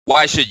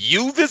Why should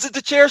you visit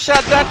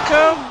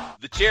thechairshot.com?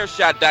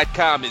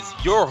 Thechairshot.com is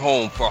your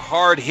home for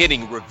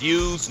hard-hitting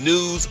reviews,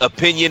 news,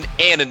 opinion,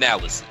 and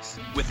analysis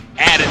with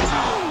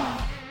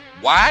attitude.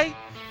 Why?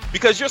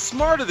 Because you're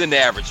smarter than the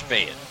average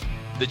fan.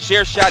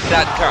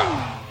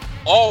 Thechairshot.com.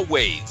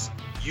 Always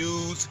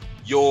use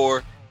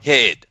your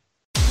head.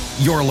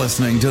 You're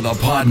listening to the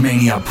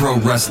Podmania Pro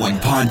Wrestling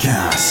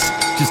Podcast.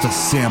 Just a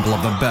sample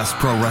of the best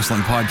pro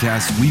wrestling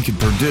podcasts we could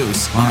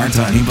produce on our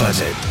tiny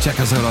budget. Check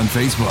us out on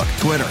Facebook,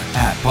 Twitter,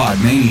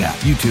 @Podmania,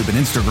 YouTube and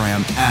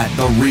Instagram,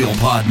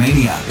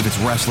 @TheRealPodmania. If it's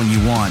wrestling you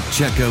want,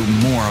 check out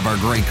more of our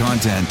great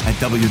content at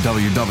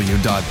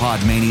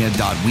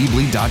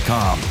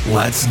www.podmania.weebly.com.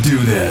 Let's do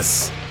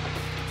this.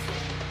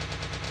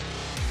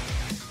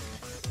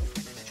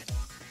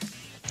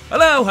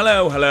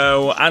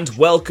 Hello, and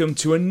welcome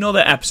to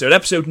another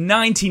episode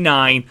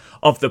 99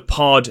 of the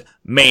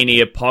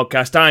Podmania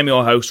podcast. I'm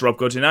your host, Rob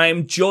Good, and I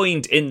am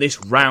joined in this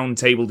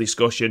roundtable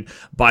discussion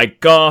by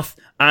Garth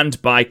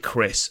and by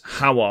Chris.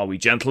 How are we,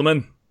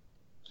 gentlemen?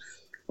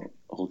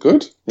 All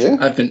good, yeah.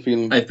 I've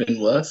been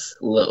worse,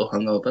 a little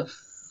hungover.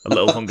 A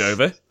little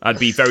hungover? I'd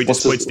be very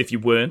disappointed if you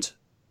weren't.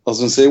 I was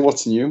going to say,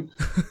 what's new?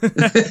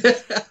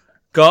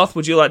 Garth,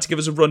 would you like to give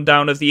us a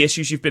rundown of the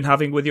issues you've been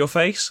having with your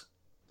face?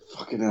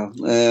 Fucking hell.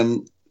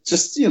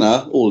 Just,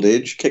 old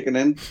age kicking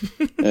in.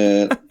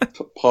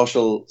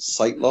 Partial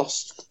sight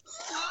loss.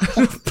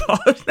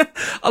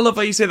 I love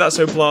how you say that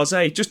so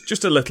blasé.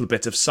 Just a little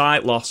bit of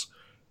sight loss.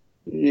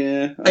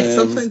 Yeah. I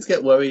sometimes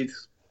get worried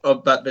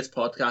that this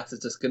podcast is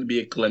just going to be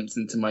a glimpse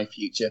into my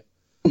future.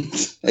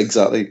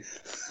 Exactly.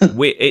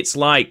 It's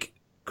like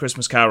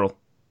Christmas Carol.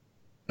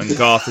 And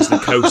Garth is the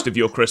coast of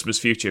your Christmas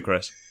future,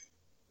 Chris.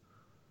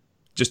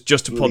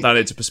 Just to put that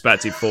into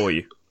perspective for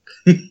you.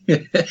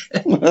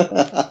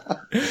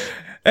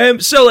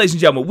 So, ladies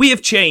and gentlemen, we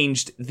have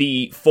changed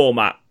the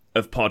format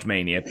of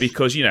Podmania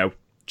because,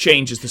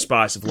 change is the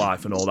spice of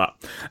life and all that.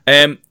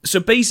 So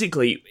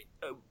basically,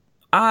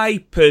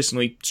 I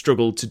personally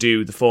struggled to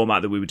do the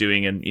format that we were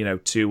doing in,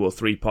 2 or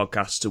 3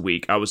 podcasts a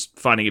week. I was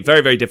finding it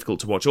very, very difficult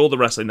to watch all the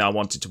wrestling that I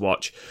wanted to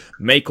watch,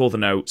 make all the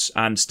notes,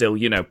 and still,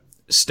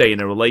 stay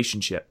in a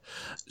relationship.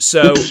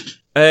 So,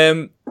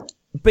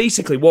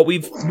 basically, what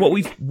we've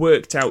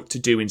worked out to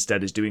do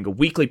instead is doing a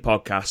weekly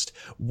podcast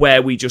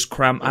where we just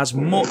cram as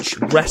much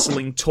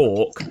wrestling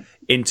talk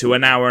into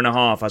an hour and a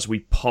half as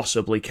we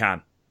possibly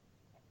can.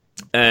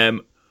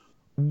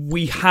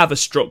 We have a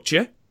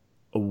structure.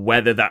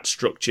 Whether that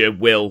structure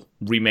will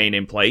remain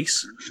in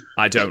place,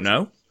 I don't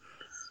know.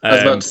 I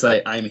was about to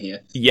say, I'm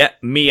here. Yeah,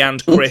 me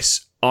and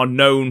Chris are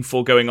known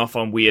for going off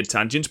on weird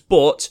tangents,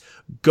 but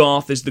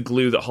Garth is the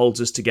glue that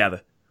holds us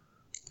together.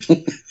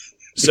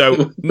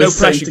 So, no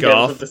pressure,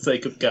 Garth. For the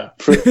sake of Garth.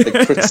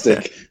 Crit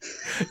stick.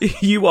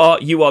 You are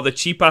the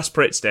cheap-ass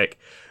Pritt stick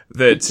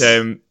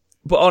that...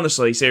 but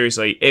honestly,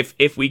 seriously,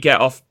 if we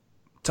get off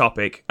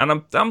topic,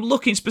 and I'm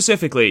looking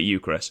specifically at you,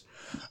 Chris,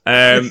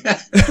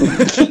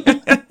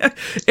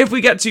 if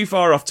we get too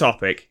far off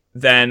topic,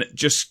 then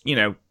just,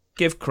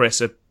 give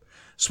Chris a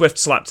swift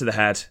slap to the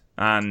head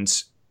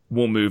and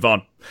we'll move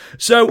on.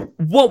 So,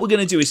 what we're going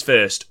to do is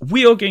first,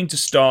 we are going to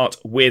start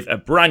with a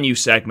brand new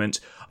segment.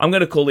 I'm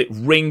going to call it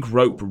Ring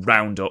Rope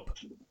Roundup.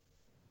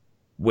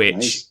 Which,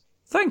 nice.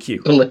 Thank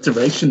you.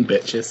 Alliteration,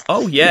 bitches.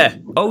 Oh, yeah.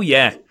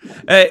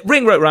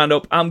 Ring Rope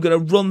Roundup, I'm going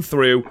to run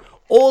through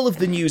all of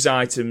the news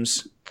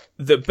items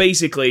that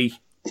basically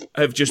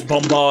have just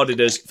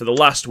bombarded us for the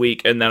last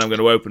week, and then I'm going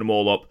to open them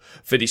all up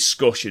for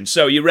discussion.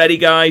 So, you ready,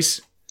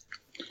 guys?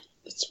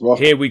 Let's rock.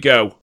 Here we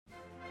go.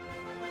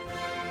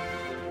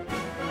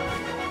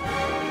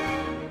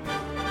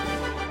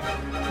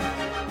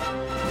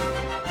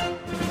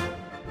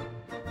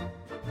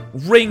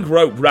 Ring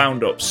Rope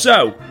Roundup.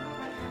 So,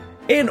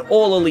 in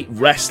All Elite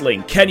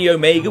Wrestling, Kenny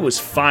Omega was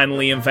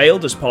finally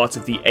unveiled as part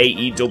of the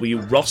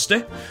AEW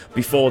roster.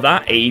 Before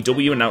that,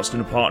 AEW announced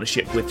a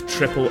partnership with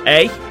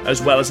AAA,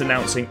 as well as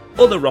announcing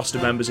other roster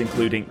members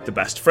including The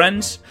Best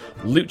Friends,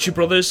 Lucha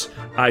Brothers,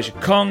 Aja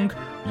Kong,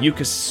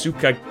 Yuka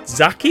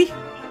Sakazaki,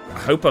 I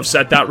hope I've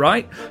said that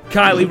right,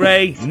 Kylie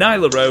Ray,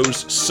 Nyla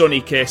Rose,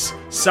 Sonny Kiss,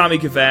 Sammy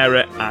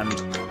Guevara, and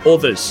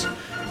others.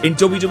 In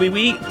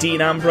WWE,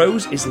 Dean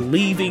Ambrose is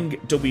leaving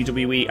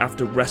WWE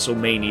after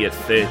WrestleMania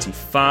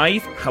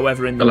 35.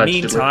 However, in the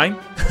meantime,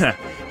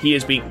 he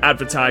is being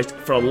advertised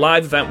for a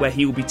live event where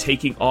he will be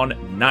taking on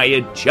Nia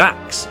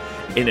Jax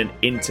in an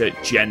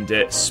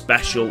intergender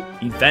special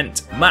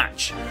event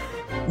match.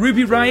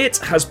 Ruby Riott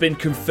has been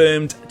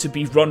confirmed to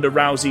be Ronda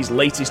Rousey's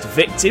latest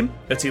victim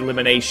at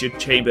Elimination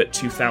Chamber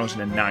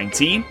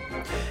 2019.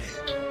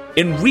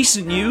 In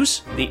recent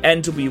news, the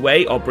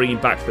NWA are bringing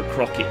back the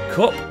Crockett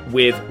Cup,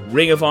 with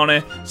Ring of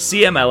Honor,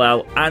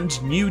 CMLL, and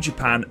New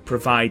Japan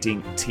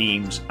providing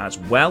teams as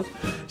well.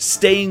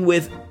 Staying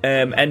with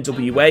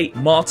NWA,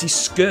 Marty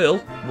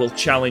Scurll will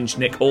challenge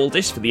Nick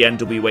Aldis for the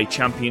NWA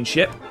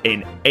Championship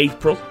in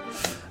April.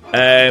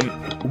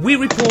 We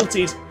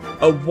reported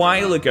a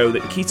while ago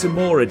that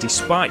Kitamura,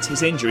 despite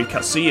his injury,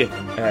 Katsuya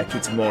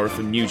Kitamura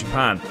from New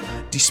Japan,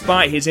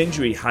 despite his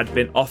injury, had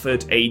been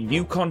offered a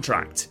new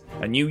contract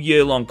a new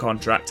year-long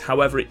contract.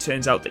 However, it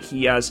turns out that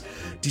he has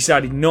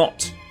decided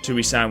not to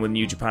resign with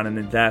New Japan and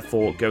is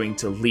therefore going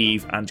to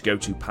leave and go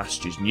to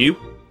pastures new.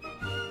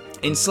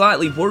 In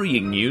slightly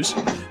worrying news,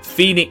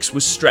 Phoenix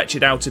was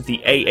stretched out of the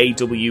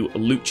AAW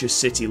Lucha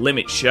City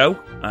Limits show.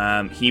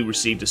 He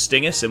received a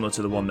stinger similar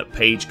to the one that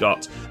Paige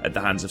got at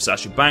the hands of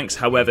Sasha Banks.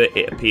 However,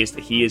 it appears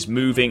that he is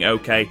moving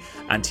okay,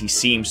 and he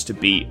seems to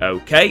be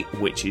okay,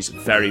 which is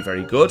very,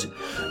 very good.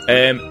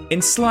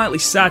 In slightly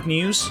sad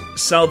news,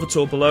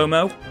 Salvatore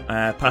Bellomo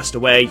passed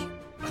away,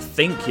 I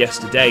think,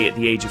 yesterday at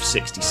the age of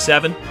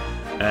 67.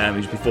 It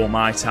was before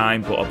my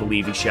time, but I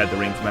believe he shared the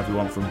ring from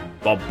everyone from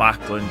Bob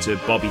Backlund to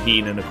Bobby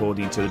Heenan,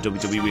 according to the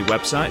WWE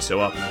website. So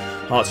our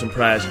hearts and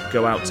prayers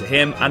go out to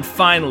him. And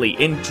finally,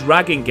 in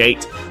Dragon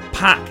Gate,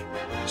 Pac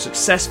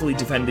successfully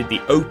defended the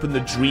Open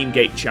the Dream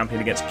Gate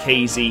champion against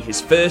KZ,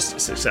 his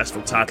first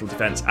successful title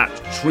defense at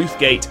Truth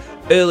Gate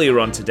earlier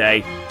on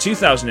today,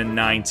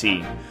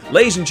 2019.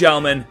 Ladies and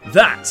gentlemen,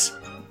 that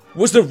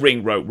was the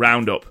Ring Rope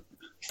Roundup.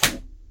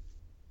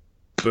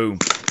 Boom.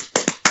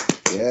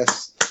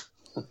 Yes.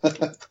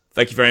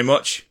 Thank you very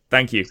much.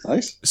 Thank you.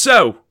 Nice.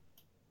 So,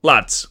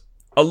 lads,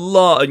 a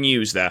lot of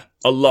news there.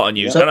 A lot of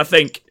news. Yeah. And I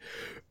think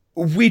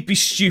we'd be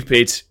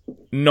stupid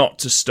not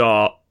to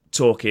start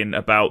talking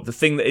about the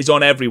thing that is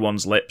on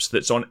everyone's lips,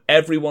 that's on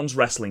everyone's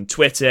wrestling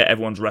Twitter,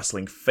 everyone's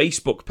wrestling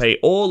Facebook page,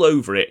 all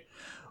over it,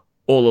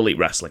 All Elite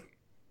Wrestling.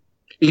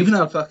 Even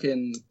our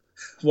fucking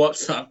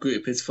WhatsApp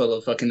group is full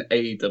of fucking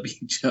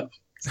AEW jokes.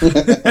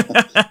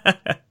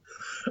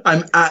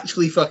 I'm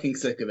actually fucking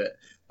sick of it.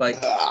 Like,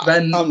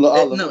 don't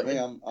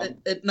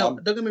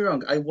get me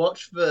wrong. I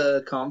watched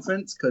the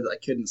conference because I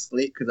couldn't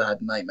sleep because I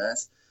had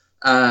nightmares,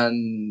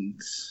 and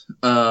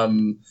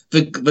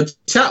the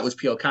chat was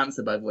pure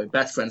cancer. By the way,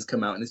 best friends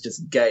come out and it's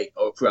just gay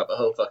throughout the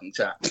whole fucking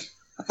chat.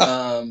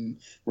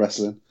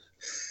 Wrestling.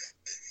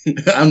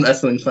 I'm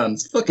wrestling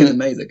fans, fucking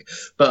amazing.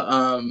 But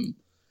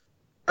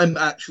I'm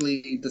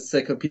actually just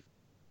sick of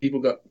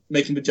people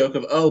making the joke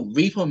of,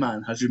 Repo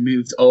Man has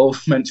removed all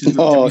mentions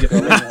of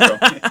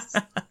WWE.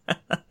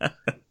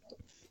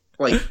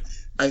 Like,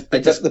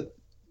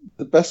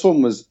 the best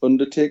one was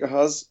Undertaker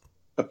has,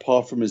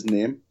 apart from his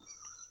name,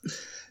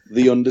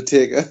 The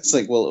Undertaker. It's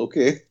like, well,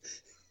 okay.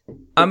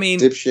 I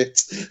mean,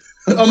 dipshit.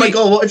 Oh my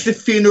god, what is the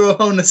funeral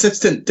home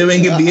assistant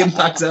doing in the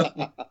Impact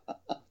Zone?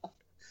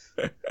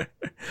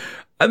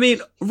 I mean,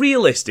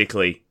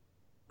 realistically,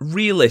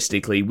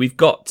 we've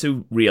got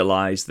to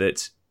realise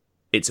that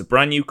it's a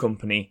brand new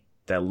company.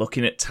 They're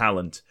looking at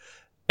talent.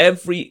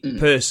 Every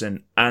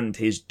person and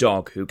his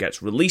dog who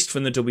gets released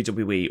from the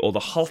WWE or the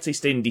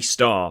hottest indie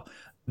star,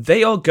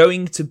 they are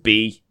going to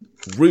be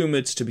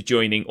rumoured to be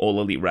joining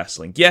All Elite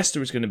Wrestling. Yes,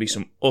 there is going to be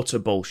some utter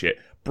bullshit.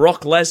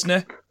 Brock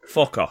Lesnar,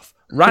 fuck off.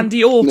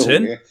 Randy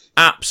Orton,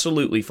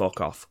 absolutely fuck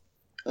off.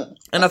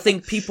 And I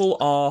think people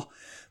are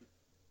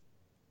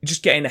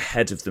just getting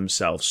ahead of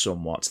themselves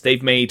somewhat.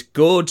 They've made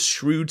good,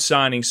 shrewd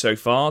signings so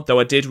far,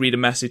 though I did read a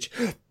message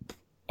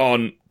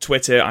on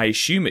Twitter, I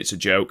assume it's a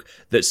joke,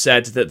 that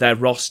said that their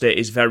roster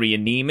is very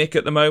anemic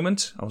at the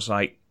moment. I was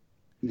like,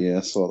 yeah,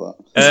 I saw that.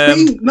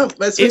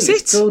 Is it?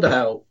 It's filled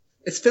out.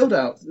 It's filled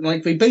out.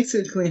 Like, they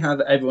basically have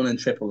everyone in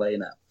AAA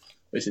now,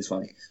 which is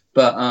funny.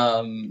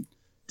 But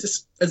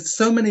just there's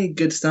so many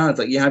good stars.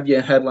 Like, you have your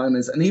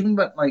headliners, and even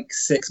that like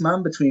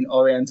 6-man between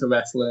Oriental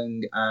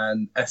Wrestling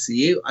and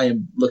SCU. I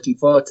am looking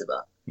forward to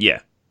that.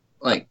 Yeah,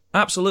 like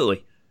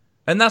absolutely.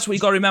 And that's what you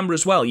got to remember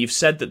as well. You've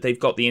said that they've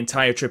got the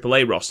entire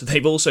AAA roster.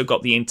 They've also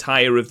got the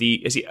entire of the,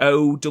 is it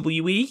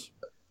OWE?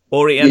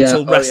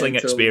 Oriental Wrestling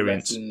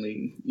Experience.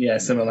 Yeah,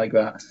 something like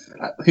that.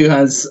 Who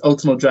has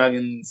Ultimo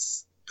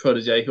Dragon's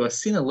protege, who I've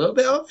seen a little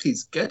bit of.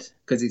 He's good,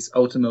 because he's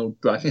Ultimo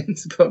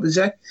Dragon's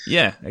protege.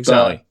 Yeah,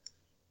 exactly. But,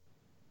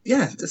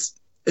 yeah,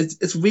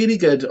 it's really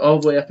good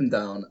all the way up and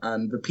down.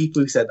 And the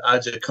people who said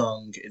Aja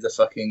Kong is a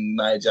fucking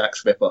Nia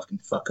Jax ripoff can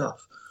fuck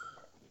off.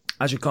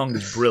 Aja Kong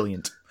is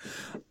brilliant.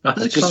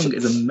 Aja Kong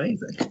is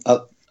amazing.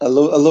 I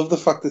love the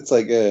fact it's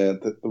like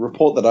the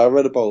report that I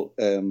read about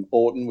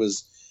Orton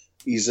was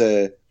he's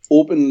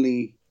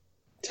openly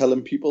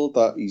telling people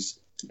that he's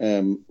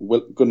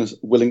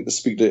willing to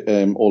speak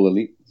to All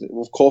Elite.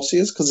 Of course he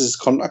is, because his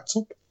contract's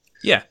up.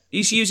 Yeah,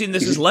 he's using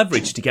this as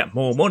leverage to get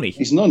more money.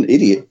 He's not an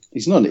idiot.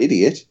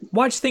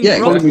 Why do you think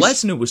Brock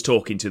Lesnar was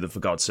talking to them,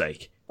 for God's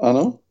sake? I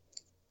know.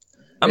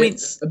 I mean,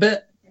 it's a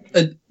bit.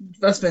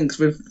 That's the thing,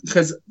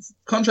 because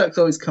contracts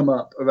always come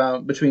up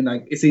around between,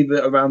 like, it's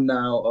either around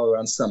now or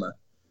around summer.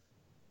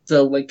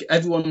 So, like,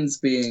 everyone's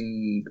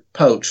being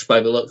poached by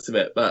the looks of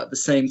it, but at the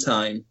same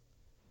time,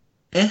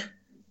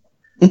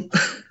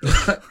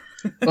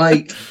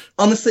 like,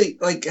 honestly,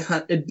 like,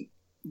 a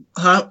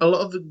lot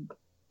of the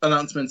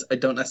announcements I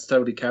don't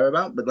necessarily care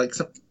about, but, like,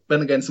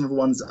 then again, some of the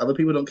ones other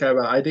people don't care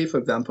about, I do. For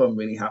example, I'm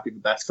really happy the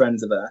best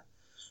friends are there,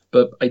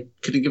 but I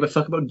couldn't give a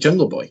fuck about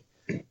Jungle Boy.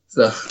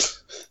 So...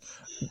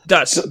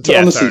 That's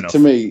honestly, to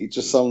me, it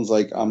just sounds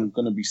like I'm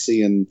going to be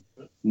seeing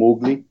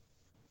Mowgli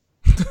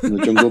in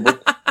the Jungle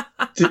Book.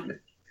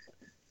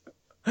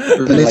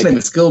 His name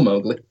is Skull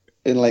Mowgli.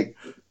 In like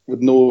with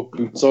no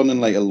boots on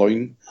and like a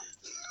loin.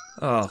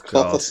 Oh, Cop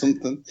God. or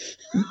something.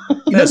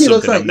 There's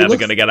something I'm never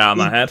going to get out of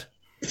my head.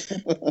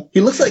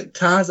 He looks like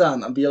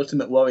Tarzan and the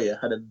Ultimate Warrior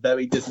had a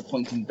very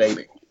disappointing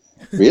baby.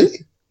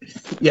 Really?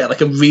 Yeah,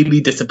 like a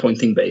really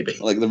disappointing baby.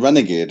 Like the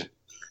Renegade.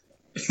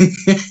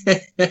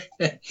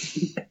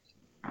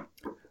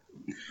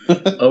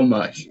 Oh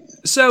my!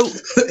 So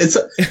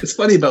it's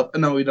funny about.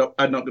 No, we don't.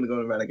 I'm not going to go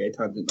on a Renegade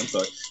tangent. I'm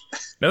sorry.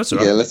 No, it's all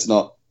right. Yeah, let's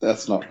not.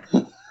 That's not.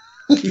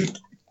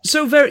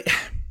 So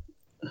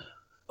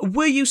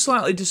were you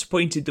slightly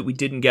disappointed that we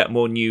didn't get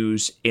more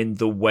news in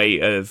the way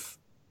of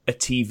a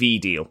TV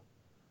deal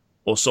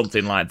or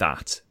something like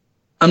that?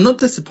 I'm not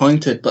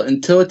disappointed, but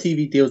until a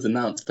TV deal is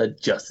announced, they're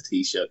just a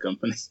t-shirt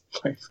company,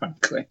 quite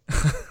frankly.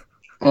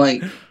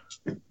 Like,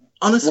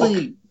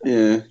 honestly,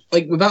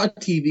 like without a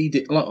TV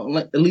deal,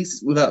 like at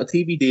least without a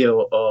TV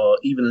deal or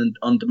even an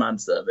on-demand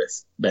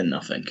service, then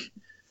nothing.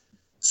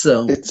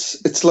 So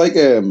it's like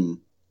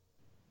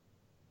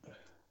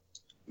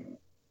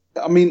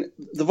I mean,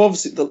 they've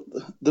obviously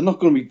they're not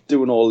going to be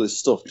doing all this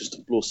stuff just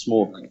to blow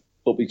smoke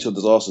up each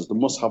other's arses. They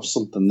must have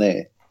something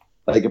there,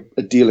 like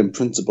a deal in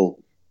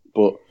principle,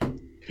 but.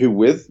 Who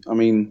with? I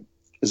mean,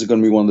 is it going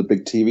to be one of the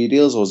big TV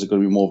deals, or is it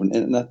going to be more of an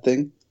internet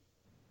thing?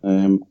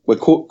 Where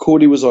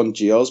Cody was on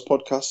GR's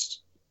podcast,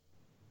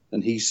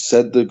 and he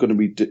said they're going to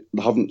be they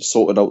haven't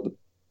sorted out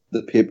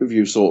the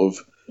pay-per-view sort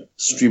of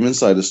streaming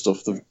side of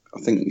stuff.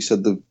 I think he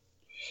said they've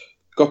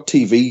got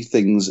TV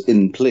things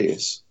in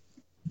place,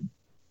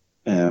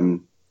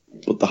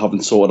 but they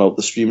haven't sorted out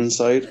the streaming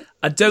side.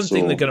 I don't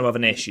think they're going to have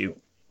an issue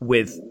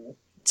with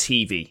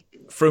TV.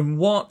 From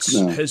what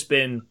has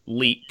been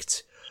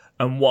leaked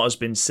and what has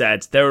been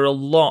said, there are a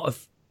lot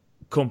of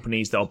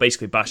companies that are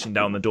basically bashing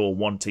down the door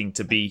wanting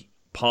to be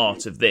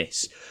part of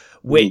this,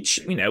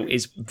 which,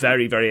 is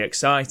very, very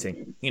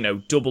exciting.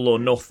 Double or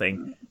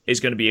Nothing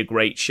is going to be a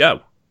great show,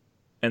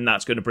 and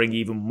that's going to bring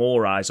even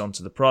more eyes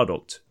onto the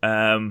product.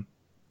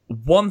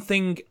 One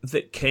thing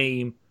that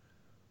came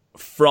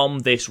from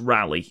this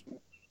rally,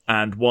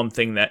 and one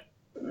thing that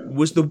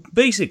was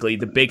basically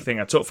the big thing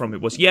I took from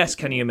it was, yes,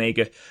 Kenny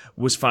Omega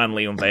was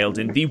finally unveiled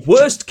in the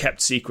worst kept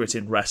secret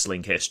in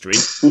wrestling history.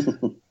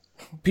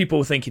 People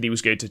were thinking he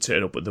was going to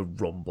turn up at the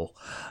Rumble.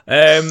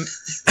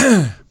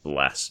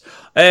 Bless.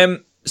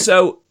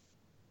 So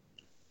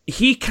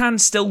he can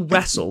still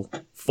wrestle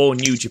for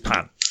New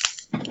Japan.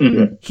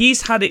 Mm-hmm.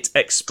 He's had it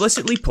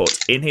explicitly put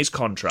in his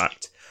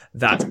contract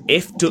that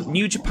if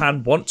New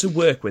Japan want to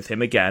work with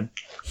him again,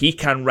 he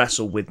can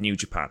wrestle with New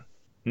Japan.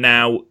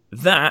 Now,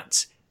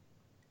 that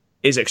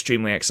is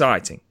extremely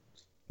exciting.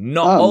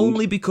 Not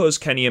only because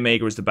Kenny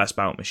Omega is the best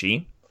bout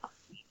machine,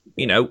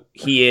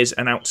 he is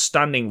an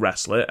outstanding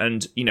wrestler,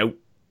 and,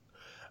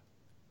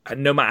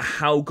 no matter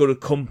how good a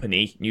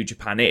company New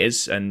Japan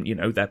is, and,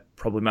 they're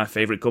probably my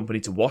favourite company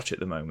to watch at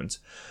the moment,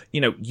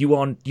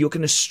 you're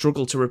going to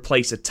struggle to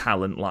replace a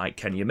talent like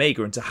Kenny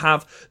Omega, and to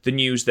have the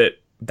news that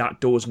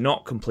door's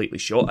not completely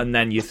shut, and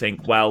then you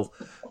think, well,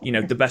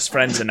 the best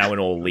friends are now in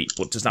All Elite,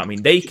 but does that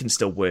mean they can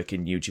still work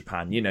in New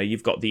Japan?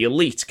 You've got the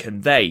Elite,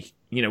 can they?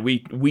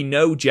 We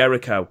know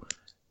Jericho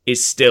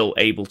is still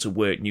able to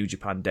work New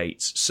Japan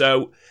dates.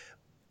 So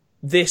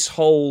this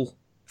whole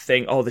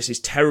thing, this is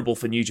terrible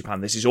for New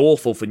Japan, this is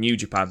awful for New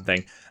Japan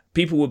thing,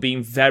 people were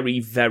being very,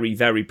 very,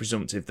 very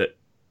presumptive that,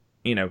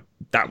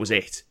 that was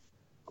it.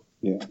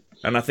 Yeah.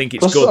 And I think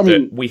it's good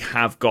that we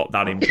have got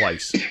that in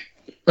place.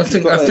 I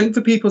think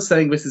for people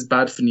saying this is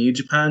bad for New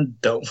Japan,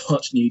 don't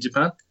watch New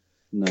Japan.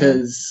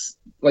 Because,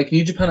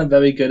 New Japan are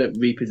very good at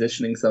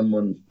repositioning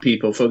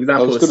people. For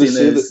example, as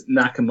soon as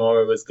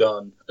Nakamura was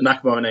gone,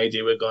 Nakamura and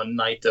AJ were gone,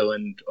 Naito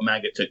and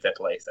Omega took their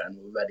place and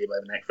were ready by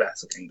the next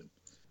Wrestle Kingdom.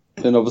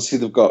 Then obviously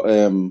they've got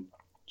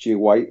Jay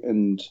White,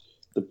 and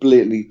they're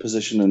blatantly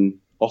positioning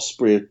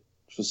Ospreay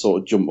for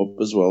sort of jump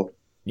up as well.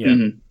 Yeah.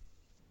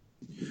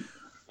 Mm-hmm.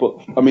 But,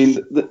 I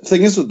mean, the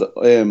thing is with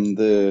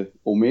the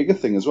Omega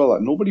thing as well,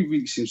 nobody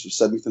really seems to have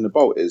said anything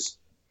about is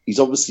he's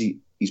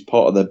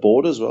part of their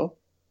board as well.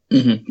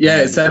 Mm-hmm.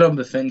 Yeah, it said on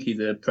the thing he's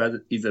a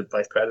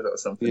vice president or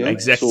something. Yeah.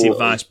 Executive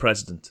vice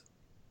president.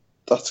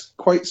 That's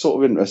quite sort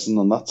of interesting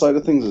on that side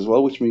of things as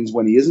well, which means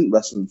when he isn't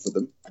wrestling for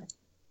them,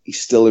 he's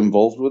still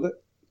involved with it.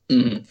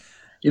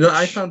 Mm-hmm.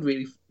 I found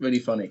really, really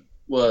funny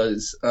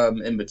was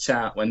in the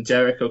chat when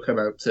Jericho came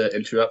out to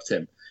interrupt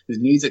him, his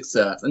music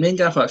starts. And me and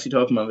Gaff were actually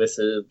talking about this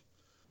a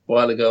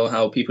while ago,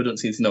 how people don't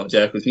seem to know what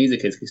Jericho's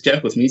music is, because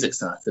Jericho's music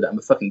started and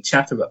the fucking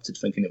chat erupted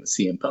thinking it was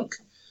CM Punk.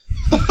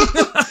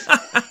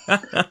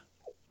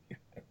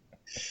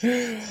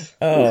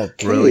 Oh,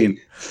 brilliant.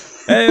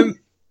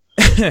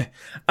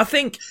 I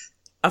think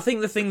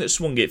the thing that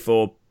swung it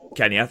for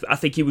Kenny, I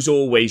think he was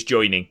always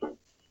joining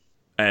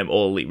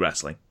All Elite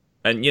Wrestling.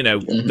 And,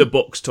 the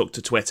Bucks took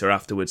to Twitter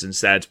afterwards and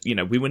said,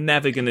 we were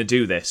never going to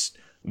do this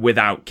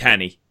without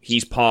Kenny.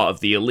 He's part of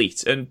the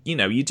Elite. And,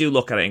 you do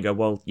look at it and go,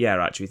 well,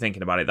 yeah, actually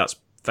thinking about it, that's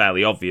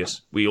fairly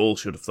obvious. We all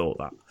should have thought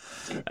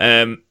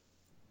that.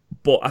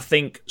 But I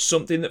think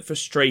something that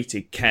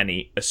frustrated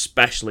Kenny,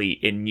 especially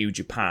in New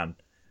Japan,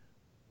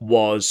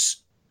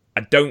 was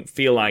I don't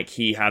feel like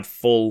he had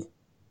full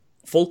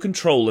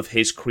control of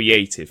his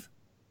creative.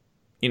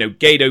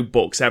 Gato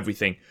books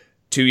everything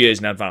 2 years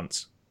in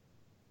advance.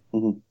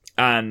 Mm-hmm.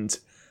 And,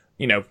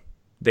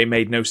 they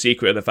made no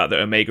secret of the fact that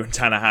Omega and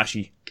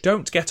Tanahashi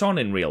don't get on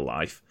in real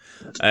life.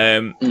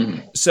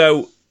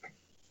 So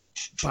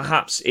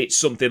perhaps it's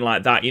something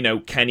like that.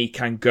 Kenny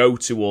can go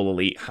to All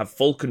Elite, have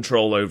full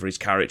control over his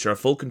character,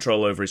 have full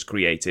control over his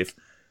creative,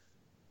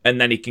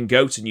 and then he can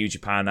go to New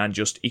Japan and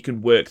he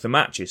can work the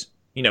matches.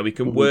 He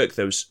can work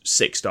those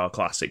 6-star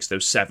classics,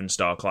 those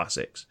 7-star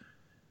classics,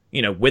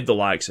 with the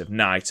likes of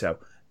Naito,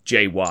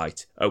 Jay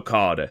White,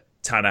 Okada,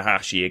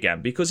 Tanahashi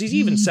again, because he's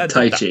even said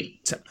Taichi.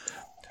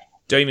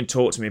 Don't even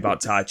talk to me about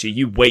Taichi.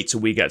 You wait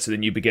till we get to the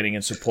New Beginning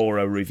and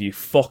Sapporo review.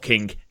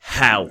 Fucking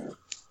hell.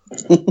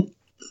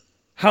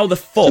 How the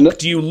fuck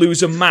do you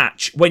lose a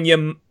match when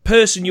your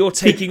person you're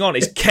taking on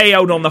is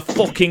KO'd on the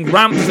fucking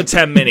ramp for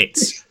 10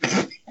 minutes?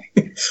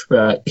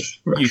 Right.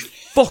 You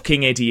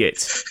fucking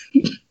idiot.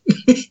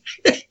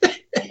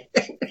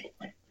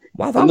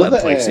 Wow, that went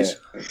places.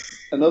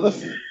 Another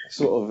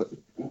sort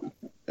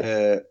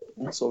of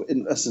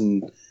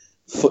interesting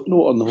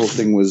footnote on the whole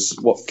thing was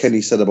what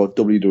Kenny said about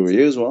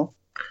WWE as well.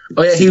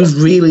 Oh yeah, he was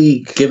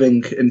really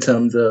giving in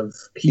terms of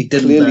he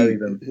didn't marry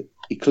them.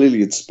 He clearly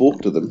had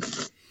spoke to them.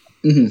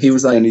 Mm-hmm. He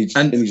was like, and he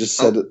just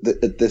said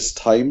at this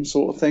time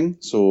sort of thing.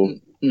 So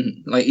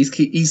like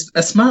he's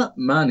a smart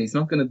man. He's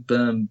not going to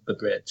burn the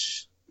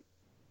bridge.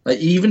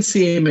 Like you even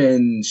see him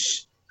in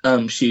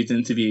shoot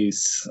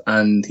interviews,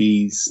 and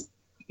he's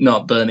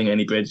not burning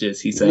any bridges.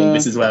 He's saying,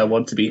 "This is where I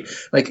want to be."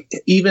 Like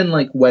even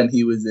like when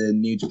he was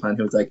in New Japan,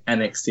 he was like,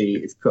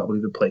 "NXT is probably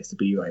the place to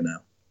be right now."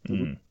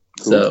 Mm.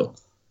 Cool. So,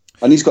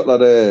 and he's got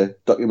that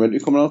documentary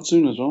coming out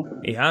soon as well.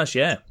 He has,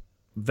 yeah.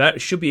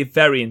 Should be a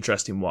very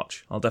interesting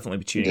watch. I'll definitely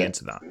be tuning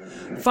into that.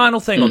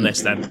 Final thing on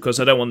this then, because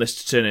I don't want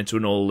this to turn into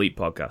an All Elite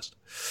podcast.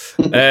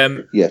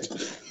 Yet.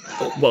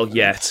 Well,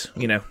 yet,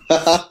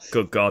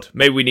 Good God.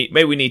 Maybe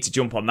we need to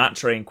jump on that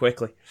train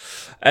quickly.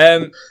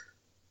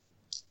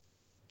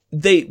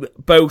 They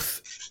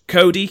both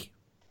Cody,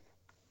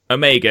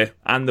 Omega,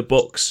 and the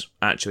Bucks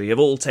actually have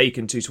all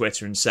taken to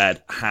Twitter and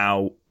said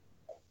how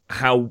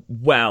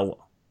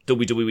well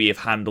WWE have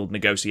handled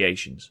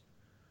negotiations.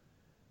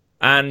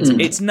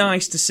 And it's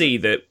nice to see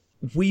that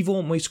we've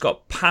almost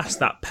got past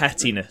that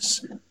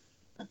pettiness.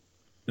 Well,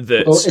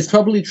 it's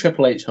probably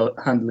Triple H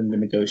handling the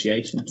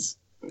negotiations.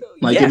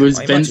 Like, if it was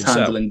Vince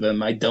handling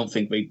them, I don't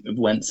think they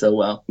went so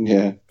well.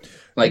 Yeah.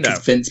 Like, no.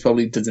 Vince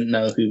probably doesn't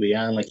know who we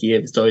are. Like, you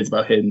hear the stories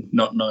about him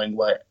not knowing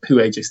who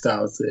AJ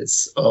Styles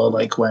is. Or,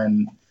 like,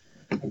 when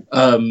they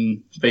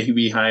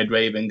rehired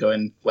Raven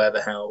going, why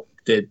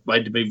did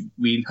we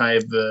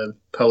rehire the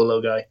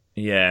Polo guy?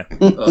 Yeah.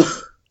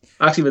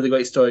 Actually, there's a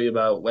great story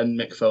about when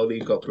Mick Foley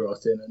got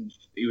brought in and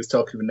he was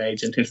talking with an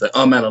agent. He was like,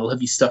 "Oh man, I'll have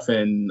you stuff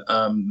in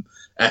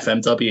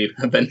FMW."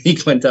 And then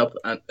Vince went out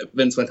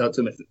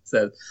to him and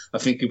said, "I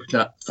think you could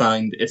not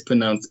find it's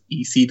pronounced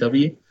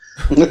ECW."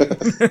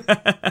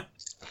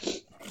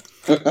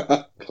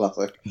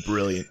 Classic.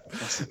 Brilliant.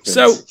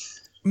 So,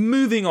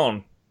 moving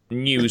on,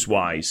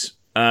 news-wise.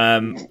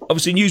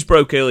 Obviously, news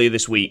broke earlier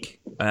this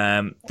week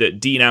that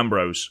Dean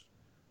Ambrose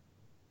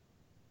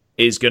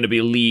is going to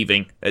be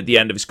leaving at the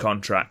end of his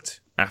contract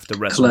after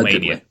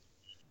WrestleMania.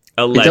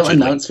 Allegedly. They don't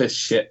announce this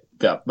shit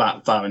that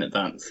far in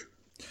advance.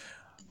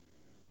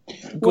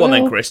 Go on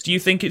then, Chris. Do you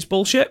think it's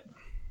bullshit?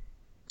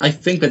 I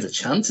think there's a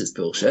chance it's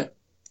bullshit.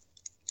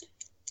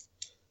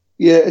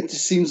 Yeah, it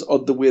just seems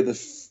odd the way they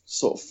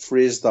sort of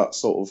phrased that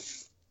sort of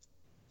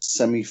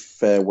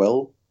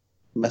semi-farewell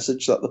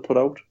message that they put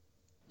out.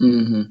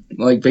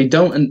 Mm-hmm. Like, they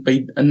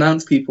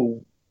announce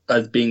people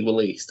as being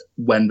released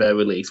when they're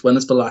released. When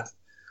is the last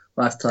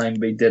time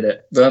they did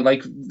it? But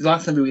like the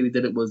last time we really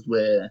did it was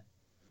with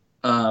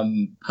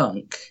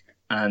Punk,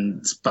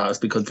 and that was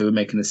because they were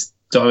making a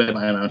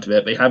storyline out of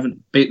it. They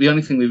haven't. The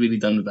only thing we've really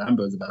done with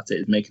Ambrose about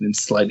it is making him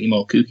slightly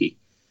more kooky.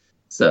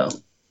 So,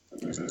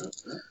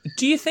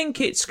 do you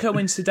think it's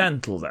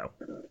coincidental though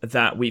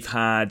that we've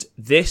had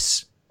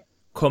this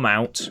come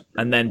out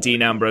and then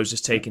Dean Ambrose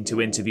has taken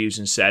to interviews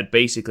and said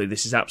basically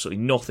this is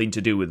absolutely nothing to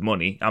do with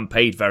money. I'm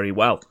paid very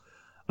well.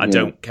 I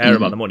don't care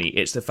about the money.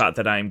 It's the fact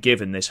that I am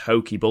given this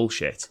hokey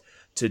bullshit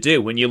to do.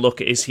 When you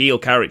look at his heel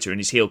character, and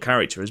his heel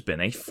character has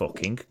been a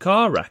fucking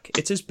car wreck.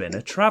 It has been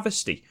a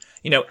travesty.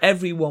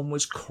 Everyone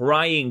was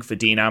crying for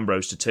Dean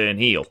Ambrose to turn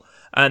heel.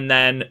 And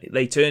then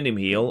they turned him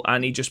heel,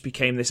 and he just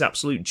became this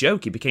absolute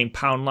joke. He became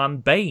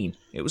Poundland Bane.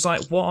 It was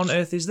like, what on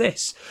earth is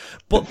this?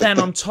 But then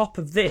on top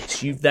of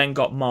this, you've then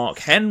got Mark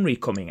Henry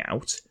coming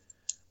out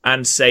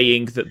and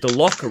saying that the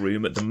locker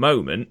room at the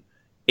moment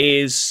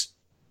is...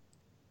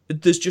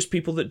 there's just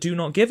people that do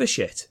not give a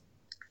shit.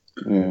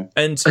 Yeah.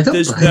 And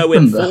there's no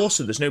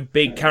enforcer, there's no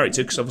big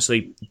character, because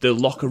obviously the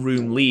locker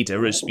room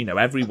leader, as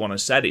everyone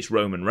has said, it's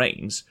Roman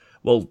Reigns.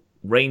 Well,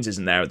 Reigns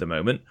isn't there at the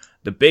moment.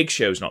 The Big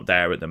Show's not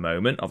there at the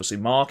moment. Obviously,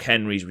 Mark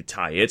Henry's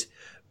retired.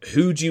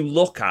 Who do you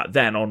look at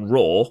then on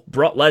Raw?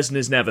 Brock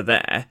Lesnar's never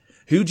there.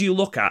 Who do you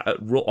look at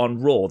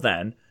on Raw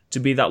then to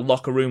be that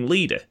locker room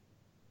leader?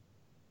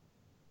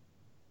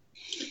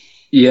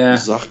 Yeah.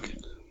 Zach.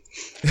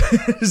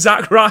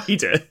 Zack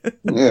Ryder.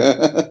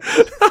 Yeah.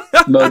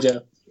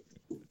 Mojo.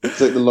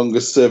 It's like the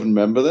longest serving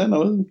member then,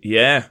 wasn't he?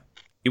 Yeah.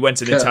 He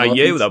went an entire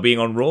year without being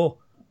on Raw.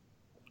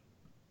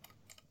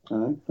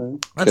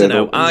 I don't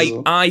know.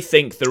 I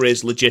think there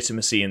is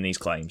legitimacy in these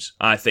claims.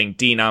 I think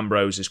Dean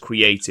Ambrose's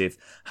creative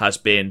has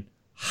been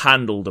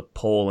handled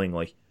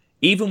appallingly.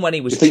 Even when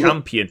he was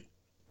champion,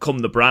 come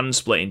the brand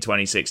split in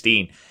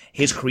 2016,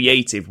 his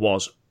creative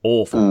was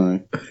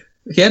awful.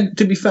 He had,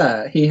 to be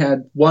fair, he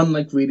had one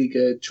really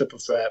good triple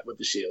threat with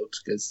the Shield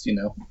because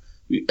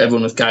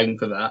everyone was gagging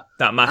for that.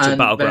 That match at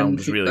Battleground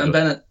was really good.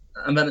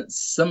 And then at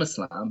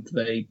SummerSlam,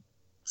 they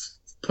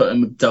put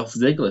him with Dolph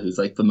Ziggler, who's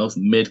the most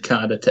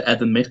mid-carder to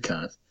ever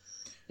mid-card.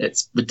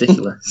 It's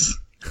ridiculous.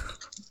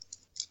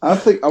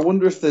 I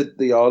wonder if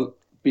they are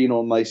being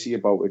all nicey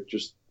about it,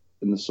 just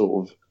in the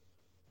sort of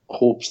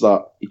hopes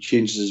that he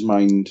changes his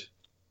mind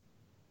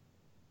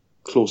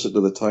closer to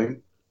the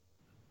time,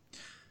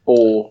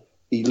 or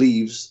he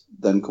leaves,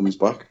 then comes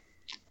back.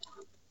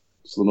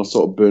 So they're not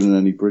sort of burning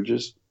any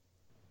bridges.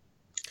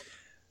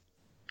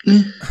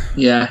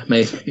 Yeah,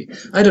 maybe.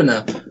 I don't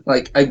know.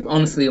 I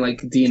honestly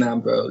like Dean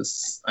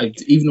Ambrose.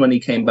 Even when he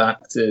came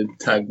back to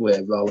tag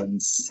with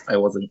Rollins, I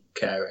wasn't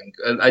caring.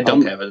 I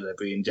don't care whether they're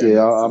being generous.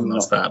 Yeah, I'm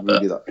not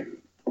really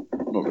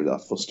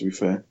that fussed, to be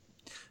fair.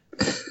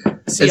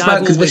 See,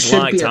 I've always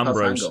liked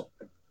Ambrose.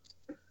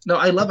 No,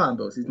 I love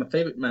Ambrose. He's my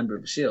favourite member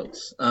of the Shield.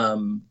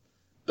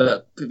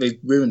 But they've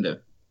ruined him.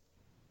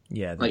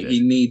 Yeah,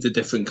 he needs a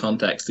different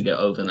context to get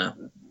over now.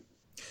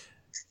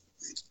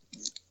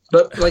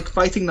 But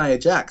fighting Nia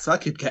Jax, I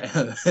could get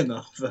her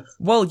enough.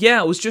 Well,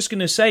 yeah, I was just going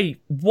to say,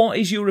 what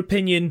is your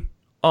opinion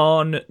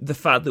on the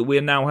fact that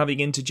we're now having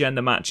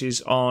intergender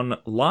matches on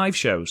live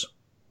shows?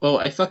 Well,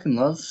 I fucking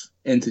love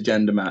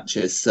intergender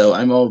matches, so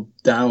I'm all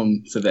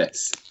down for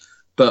this.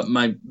 But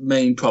my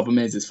main problem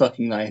is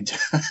fucking Nia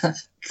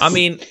Jax. I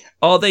mean,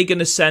 are they going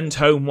to send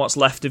home what's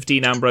left of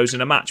Dean Ambrose in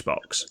a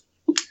matchbox?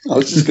 I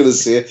was just going to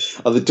say,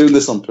 are they doing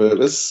this on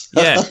purpose?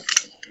 Yeah.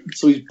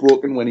 So he's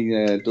broken when he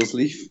does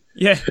leave.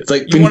 Yeah, it's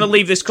you want to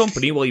leave this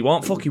company? Well, you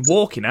aren't fucking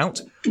walking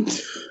out.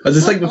 I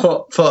just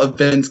thought of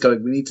Vince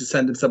going, we need to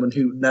send him someone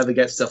who never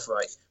gets stuff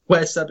right.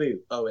 Where's Sabu?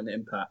 Oh, in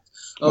Impact.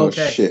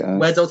 Okay. Shit,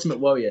 where's Ultimate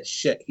Warrior?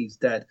 Shit, he's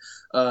dead.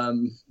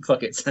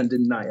 Fuck it, send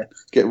in Nia.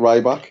 Get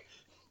Ryback.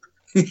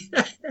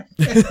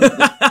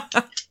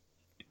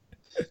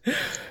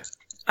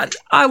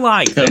 I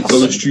like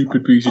a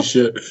stupid piece of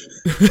shit.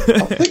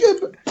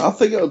 I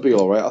think it'll be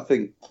all right. I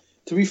think,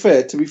 to be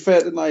fair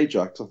to Nia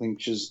Jax, I think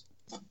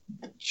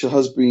she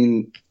has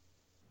been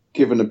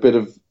given a bit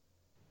of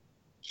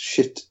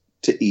shit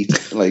to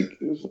eat, like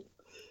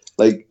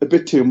a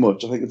bit too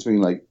much. I think it's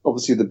been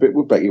obviously the bit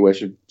with Becky where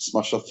she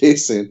smashed her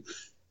face in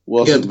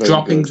wasn't very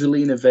dropping good.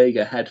 Zelina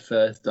Vega head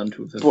first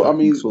onto the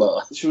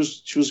floor. She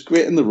was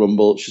great in the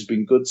Rumble. She's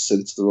been good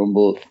since the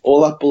Rumble.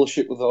 All that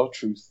bullshit with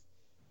R-Truth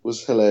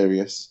was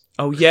hilarious.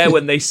 Oh yeah,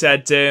 when they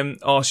said,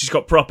 she's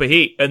got proper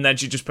heat, and then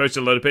she just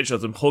posted a load of pictures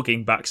of them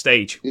hugging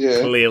backstage.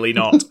 Yeah. Clearly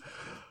not.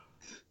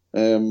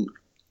 And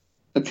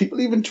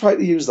people even try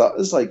to use that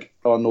as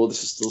oh no,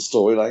 this is still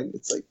storyline.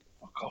 It's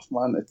fuck off,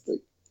 man. It's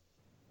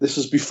this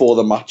was before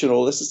the match and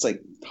all this. It's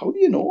how do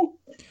you know?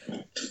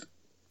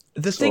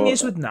 The thing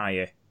is with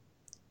Nia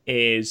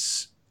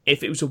is,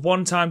 if it was a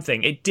one-time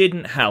thing, it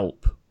didn't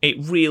help. It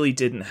really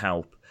didn't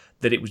help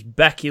that it was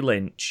Becky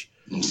Lynch,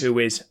 who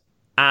is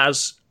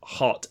as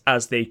hot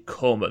as they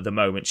come at the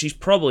moment. She's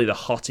probably the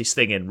hottest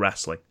thing in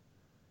wrestling.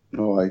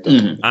 No, I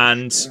don't.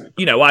 And,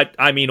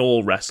 I mean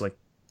all wrestling.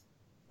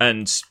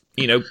 And,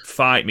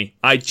 fight me.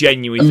 I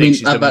genuinely think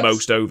she's the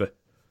most over.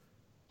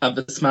 At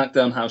the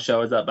SmackDown house show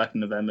I was at back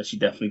in November, she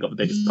definitely got the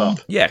biggest pop.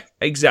 Yeah,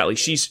 exactly.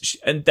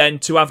 And then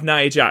to have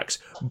Nia Jax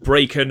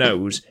break her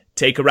nose,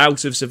 take her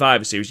out of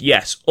Survivor Series,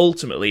 yes,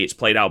 ultimately it's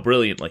played out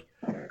brilliantly.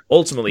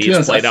 Ultimately,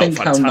 it's played out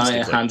fantastically. I think how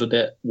Nia handled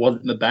it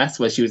wasn't the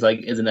best, where she was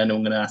isn't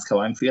anyone going to ask how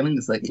I'm feeling?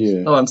 It's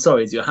oh, I'm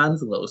sorry, is your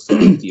hands a little sore?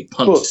 Do you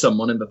punch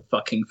someone in the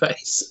fucking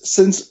face?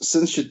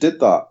 Since she did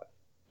that,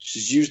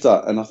 she's used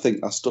that, and I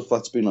think that stuff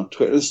that's been on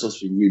Twitter and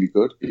stuff's been really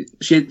good.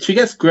 She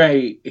gets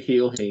great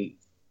heel heat,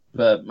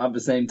 but at the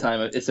same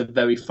time, it's a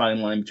very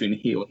fine line between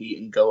heel heat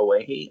and go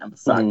away heat, and the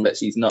fact that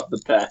she's not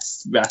the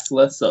best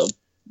wrestler, so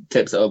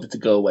tips it over to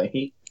go away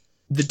heat.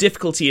 The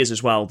difficulty is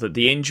as well that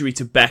the injury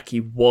to Becky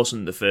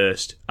wasn't the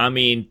first. I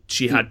mean,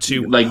 she had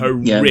two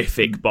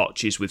horrific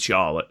botches with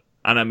Charlotte,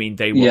 and I mean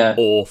they were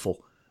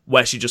awful.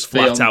 Where she just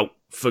flat out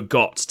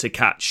forgot to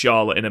catch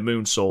Charlotte in a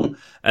moonsault,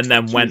 and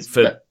then went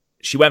for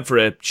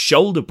a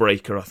shoulder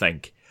breaker, I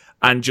think,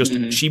 and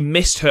just she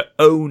missed her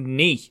own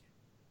knee,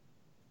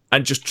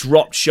 and just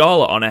dropped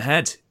Charlotte on her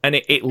head, and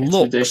it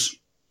looks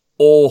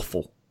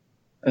awful.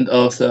 And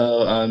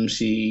also,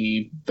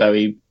 she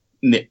very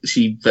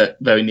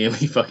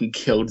nearly fucking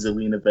killed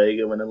Zelina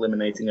Vega when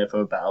eliminating her from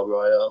a battle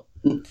royal.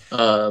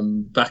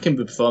 Back in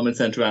the Performance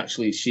Center,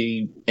 actually,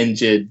 she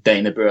injured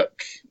Dana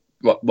Brooke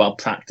while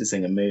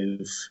practicing a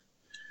move.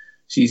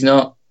 She's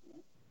not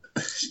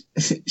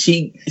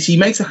she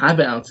makes a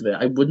habit out of it.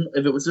 I wouldn't,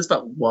 if it was just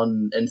that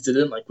one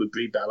incident, like with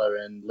Brie Bella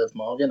and Liv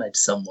Morgan, I'd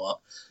somewhat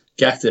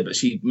get it, but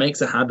she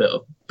makes a habit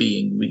of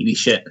being really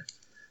shit.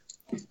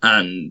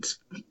 And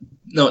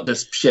not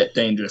just shit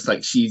dangerous,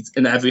 like she's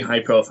in every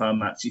high profile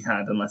match she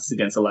had, unless it's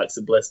against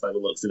Alexa Bliss by the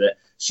looks of it,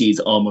 she's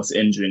almost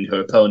injuring her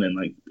opponent,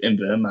 like in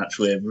the match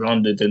with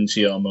Ronda, didn't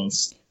she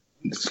almost?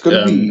 It's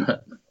gonna be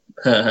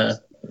well,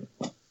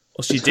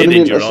 she did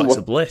injure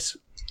Alexa Bliss.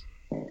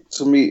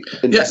 To me,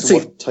 interesting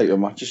what type of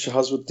matches she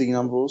has with Dean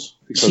Ambrose.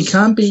 She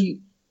can't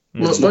be.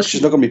 She's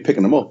not going to be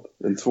picking them up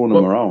and throwing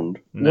them around.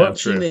 What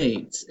she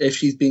needs, if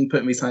she's being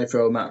put in these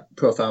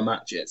high-profile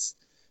matches,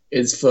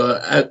 is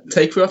for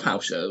take her off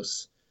house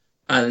shows,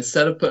 and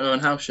instead of putting her on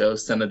house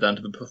shows, send her down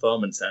to the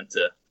Performance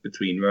Center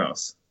between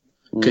Raws,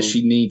 because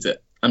she needs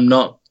it. I'm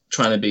not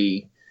trying to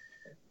be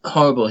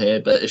horrible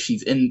here, but if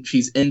she's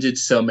injured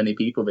so many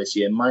people this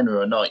year, minor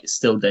or not, it's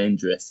still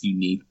dangerous. You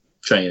need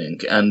training,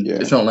 and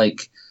it's not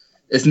like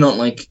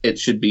it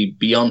should be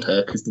beyond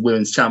her, because the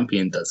women's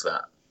champion does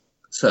that.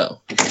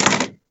 So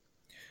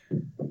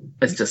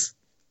it's just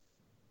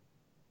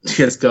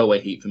she has go away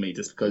heat for me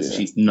just because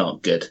she's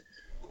not good.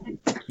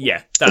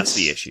 Yeah, that's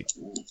the issue.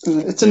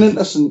 It's an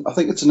interesting. I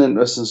think it's an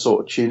interesting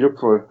sort of change up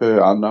for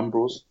her and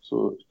Ambrose,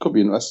 so it could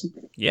be interesting.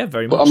 Yeah,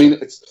 very much. But I mean,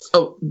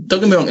 don't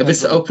get me wrong. If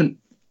this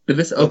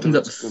opens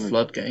up the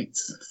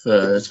floodgates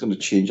for, it's going to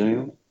change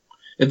anything.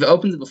 If it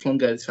opens up the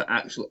floodgates for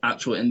actual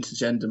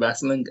intergender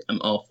wrestling, I'm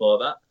all for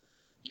that,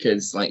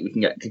 because like we can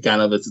get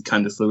Gargano versus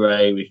Candice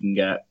LeRae, we can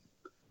get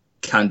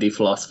Candy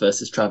Floss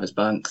versus Travis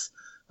Banks.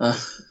 That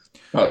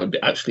would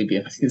actually be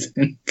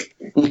amazing.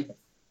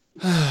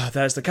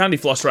 There's the Candy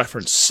Floss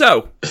reference.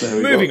 So,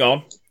 moving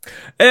on.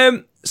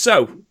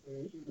 So,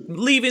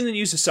 leaving the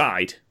news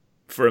aside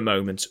for a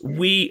moment,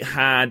 we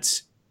had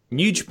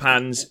New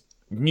Japan's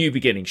New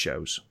Beginning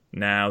shows.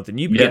 Now, the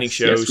New Beginning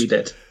shows... Yes, we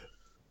did.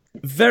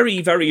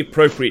 Very, very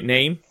appropriate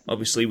name.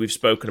 Obviously, we've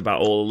spoken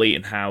about All Elite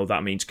and how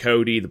that means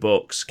Cody, the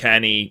Bucks,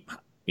 Kenny,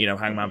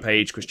 Hangman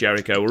Page, Chris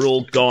Jericho are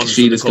all gone.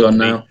 Kushida's gone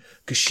now.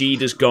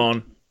 Kushida's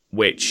gone,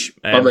 which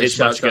his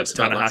match against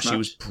Tanahashi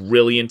was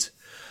brilliant.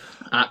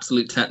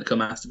 Absolute technical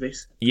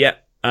masterpiece.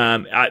 Yep.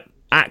 I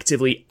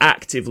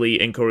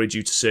actively encourage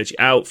you to search it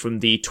out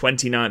from the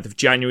 29th of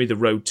January, the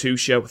Road 2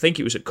 show. I think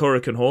it was at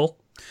Korakuen Hall.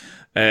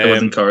 It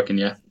was in Korakuen,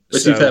 yeah.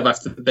 But to be fair,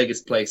 that's the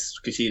biggest place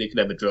Kushida could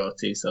ever draw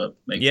to, so it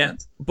makes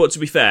sense. But to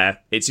be fair,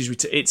 it's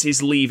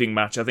his leaving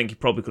match. I think he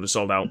probably could have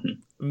sold out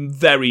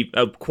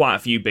quite a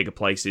few bigger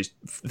places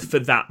for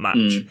that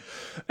match.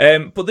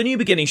 But the New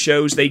Beginning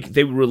shows,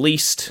 they were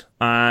released,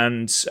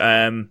 and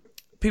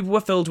people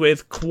were filled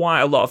with quite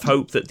a lot of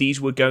hope that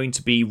these were going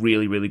to be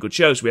really, really good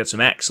shows. We had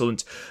some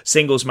excellent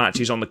singles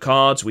matches on the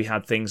cards. We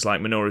had things like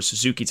Minoru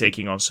Suzuki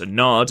taking on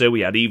Sonada. We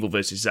had Evil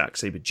versus Zack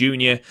Sabre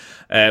Jr.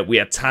 We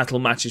had title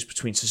matches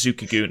between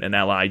Suzuki-gun and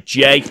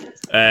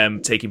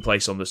LIJ taking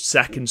place on the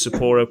second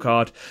Sapporo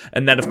card.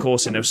 And then, of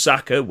course, in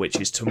Osaka, which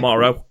is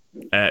tomorrow,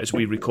 as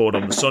we record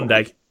on the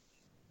Sunday,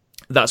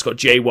 that's got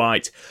Jay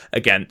White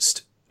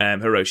against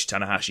Hiroshi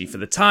Tanahashi for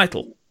the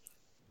title.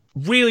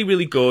 Really,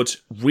 really good.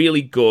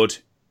 Really good.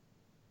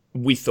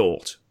 We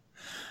thought.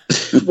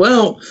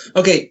 Well,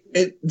 okay,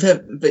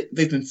 they've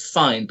been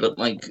fine, but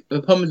like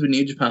the problems with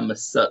New Japan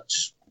was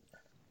such,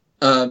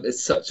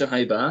 it's such a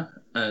high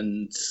bar,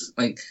 and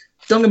like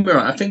don't get me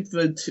wrong, I think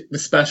the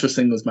special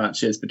singles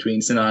matches between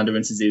Sonada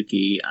and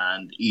Suzuki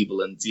and Evil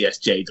and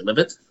ZSJ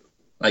delivered.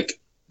 Like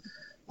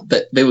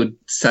they were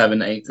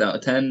 7, 8 out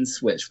of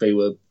 10s, which they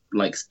were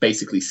like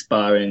basically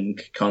sparring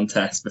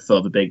contests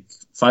before the big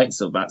fight,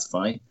 so that's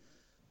fine.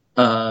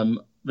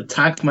 The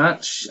tag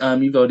match,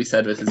 you've already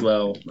said this as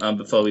well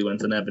before we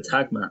went on air. The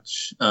tag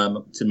match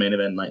to main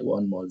event night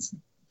 1 was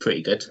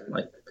pretty good,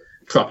 like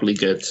properly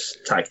good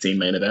tag team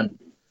main event.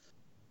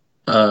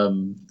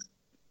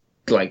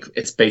 Like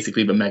it's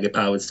basically the Mega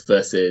Powers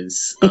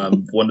versus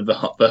one of the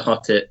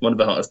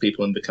hottest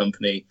people in the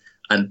company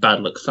and Bad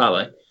Luck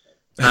Fale.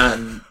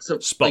 And so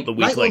spot the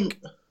weak link.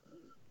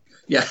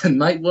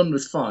 Night 1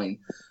 was fine.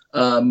 The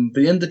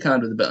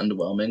undercard was a bit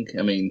underwhelming.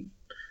 I mean,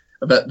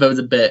 there was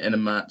a bit in a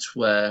match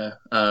where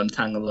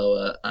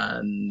Tangaloa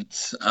and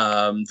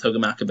Toga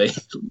Makabe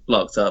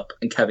locked up,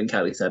 and Kevin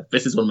Kelly said,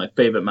 "This is one of my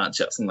favorite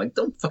matchups." I'm like,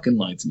 "Don't fucking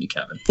lie to me,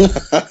 Kevin."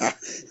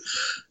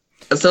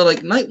 So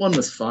like, night 1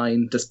 was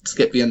fine. Just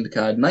skip the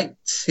undercard. Night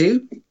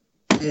 2,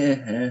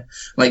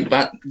 like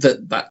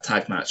that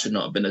tag match should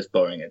not have been as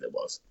boring as it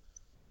was.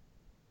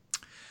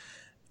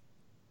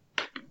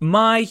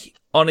 My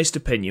honest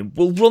opinion,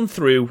 we'll run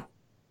through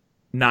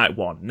night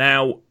 1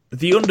 now.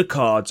 The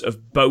undercards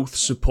of both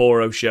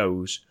Sapporo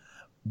shows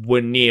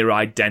were near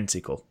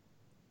identical.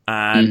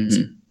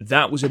 And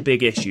that was a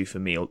big issue for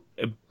me.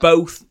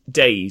 Both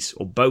days,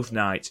 or both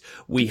nights,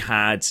 we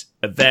had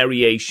a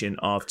variation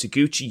of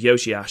Taguchi,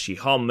 Yoshihashi,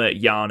 Honma,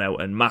 Yano,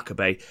 and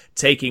Makabe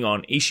taking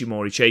on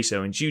Ishimori,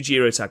 Cheiso, and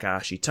Jujiro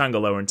Takahashi,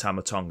 Tangaloa, and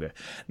Tamatonga.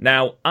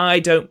 Now,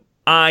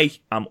 I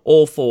am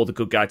all for the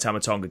good guy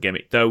Tamatonga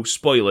gimmick, though,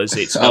 spoilers,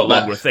 it's no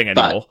longer a thing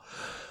anymore.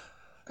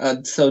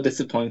 I'm so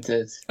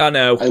disappointed. I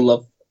know.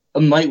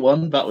 on night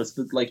one, that was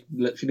like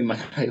literally my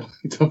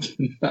highlight of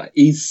the night.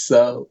 He's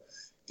so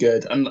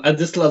good, and I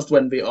just loved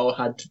when they all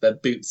had their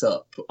boots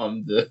up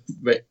on the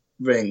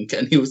ring,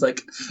 and he was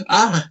like,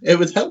 it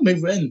would help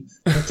me win,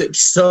 but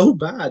it's so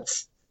bad.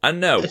 I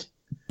know,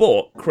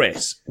 but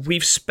Chris,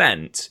 we've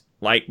spent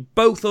like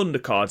both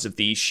undercards of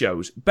these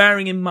shows,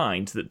 bearing in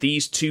mind that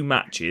these two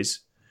matches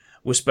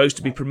were supposed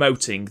to be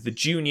promoting the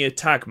junior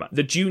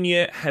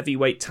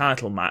heavyweight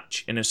title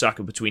match in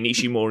Osaka between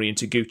Ishimori and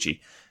Taguchi.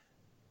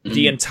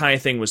 The entire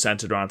thing was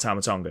centered around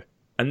Tama Tonga.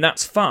 And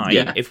that's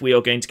fine if we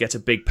are going to get a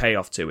big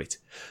payoff to it.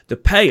 The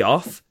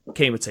payoff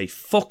came at a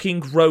fucking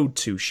Road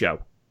 2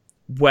 show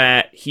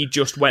where he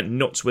just went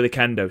nuts with a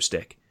kendo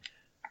stick.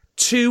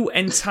 2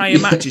 entire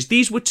matches.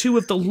 These were 2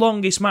 of the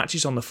longest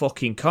matches on the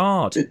fucking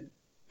card.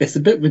 It's a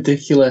bit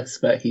ridiculous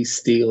that he's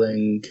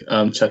stealing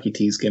Chucky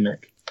T's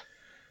gimmick.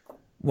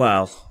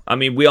 Well, I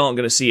mean, we aren't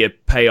going to see a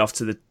payoff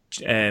to the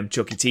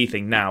Chucky T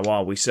thing now,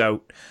 are we?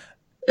 So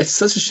it's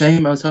such a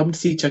shame. I was hoping to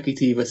see Chucky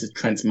T versus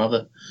Trent's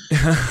mother.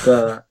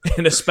 But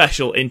in a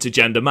special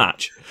intergender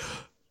match.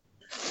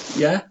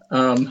 Yeah.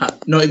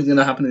 Not even going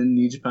to happen in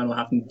New Japan. It'll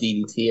happen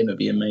in DDT and it'll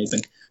be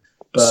amazing.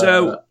 But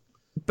so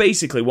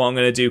basically what I'm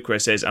going to do,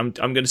 Chris, is I'm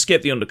going to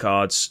skip the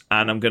undercards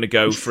and I'm going to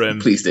go from...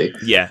 Please do.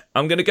 Yeah.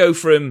 I'm going to go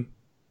from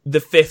the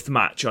 5th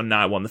match on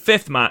night 1. The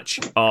 5th match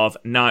of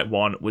night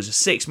 1 was a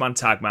 6-man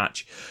tag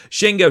match.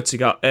 Shingo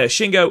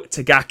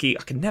Tagaki,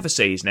 I can never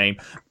say his name,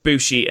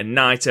 Bushi and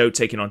Naito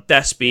taking on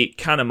Despy,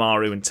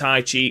 Kanemaru and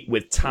Taichi,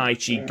 with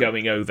Taichi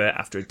going over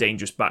after a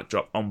dangerous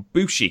backdrop on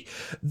Bushi.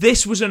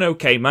 This was an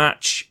okay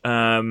match.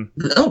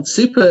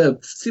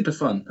 Super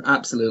fun.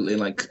 Absolutely.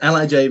 Like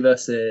LIJ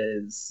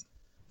versus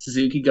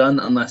Suzuki Gun,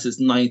 unless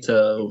it's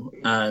Naito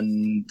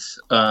and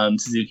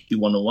Suzuki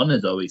 101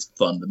 is always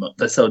fun.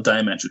 They're so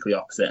diametrically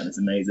opposite and it's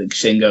amazing.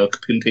 Shingo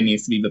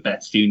continues to be the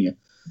best junior,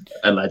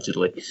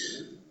 allegedly.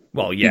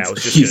 Well, yeah, I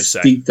was just going to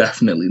say. He's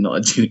definitely not a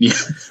junior.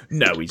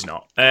 No, he's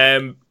not.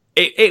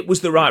 It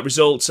was the right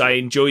results. I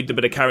enjoyed the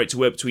bit of character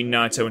work between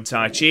Naito and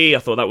Taichi. I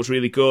thought that was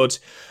really good.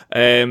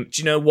 Do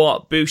you know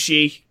what?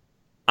 Bushi,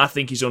 I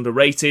think he's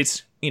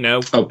underrated. You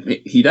know,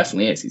 he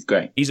definitely is. He's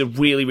great. He's a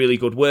really, really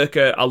good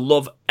worker. I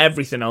love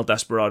everything El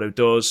Desperado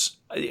does.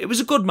 It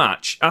was a good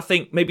match. I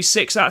think maybe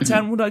 6 out of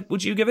 10.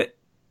 Would you give it?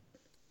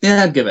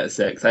 Yeah, I'd give it a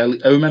 6. I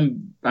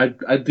remember.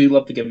 I do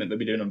love the gimmick that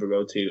we're doing on the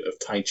Road 2 of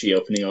Taichi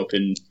opening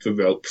open the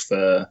rope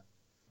for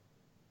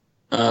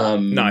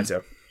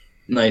Naito.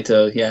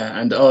 Naito, yeah,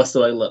 and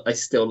also I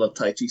still love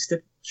Taichi's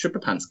stripper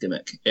pants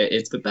gimmick.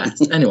 It's the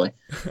best. Anyway,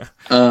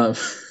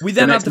 we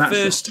then had the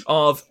first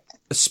of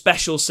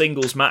special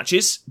singles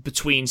matches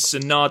between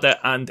Sanada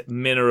and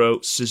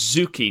Minoru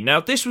Suzuki. Now,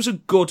 this was a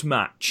good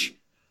match.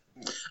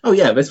 Oh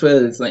yeah, this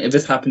was like if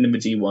this happened in the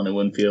G1, it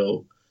wouldn't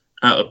feel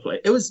out of place.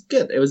 It was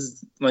good. It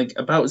was like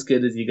about as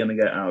good as you're gonna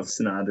get out of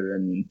Sanada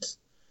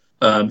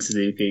and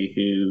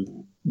Suzuki.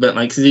 But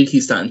like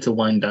Suzuki's starting to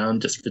wind down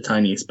just the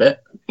tiniest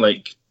bit.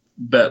 Like,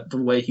 but the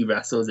way he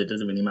wrestles, it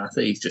doesn't really matter.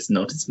 He's just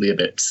noticeably a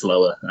bit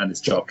slower, and his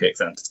drop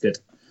kicks aren't as good.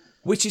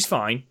 Which is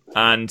fine,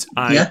 and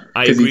I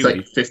agree he's with like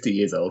you. 50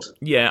 years old.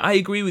 Yeah, I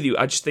agree with you.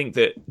 I just think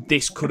that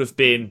this could have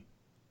been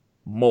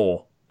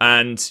more.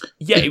 And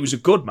yeah, it was a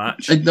good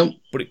match,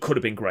 but it could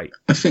have been great.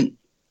 I think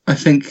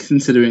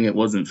considering it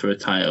wasn't for a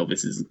title,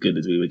 this is as good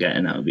as we were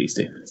getting out of these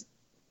two.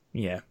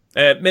 Yeah.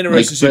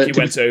 Minoru Suzuki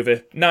went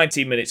over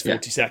 19 minutes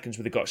 40 seconds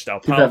with a Gotch style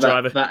power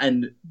driver. That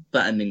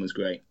ending was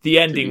great. The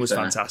ending was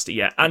fantastic,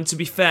 yeah. And to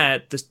be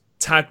fair, the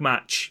tag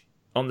match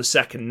on the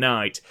second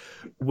night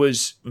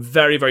was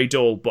very, very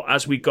dull, but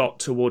as we got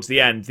towards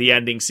the end, the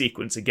ending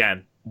sequence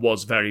again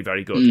was very,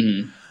 very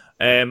good.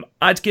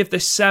 I'd give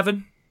this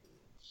 7.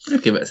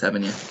 I'd give it a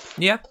 7, yeah.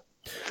 Yeah.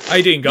 How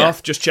you doing, Garth?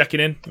 Yeah. Just checking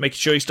in, making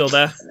sure you're still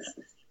there.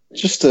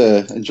 Just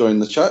enjoying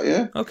the chat,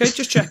 yeah. Okay,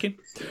 just checking.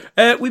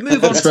 We move on.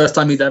 That's the first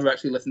time he's ever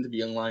actually listened to the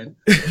Young Lion.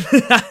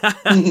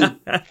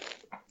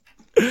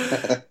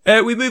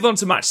 We move on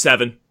to match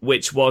 7,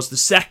 which was the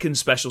second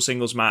special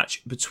singles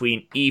match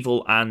between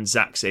Evil and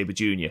Zack Sabre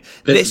Jr.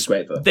 This was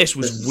great, though. This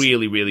was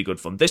really, really good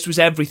fun. This was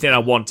everything I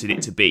wanted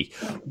it to be.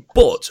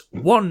 But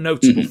one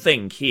notable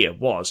thing here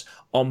was,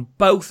 on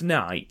both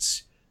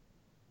nights,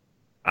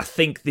 I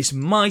think this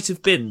might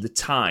have been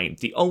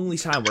the only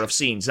time where I've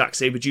seen Zack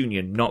Sabre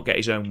Jr. not get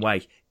his own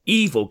way.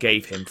 Evil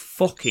gave him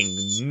fucking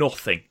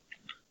nothing.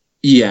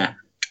 Yeah.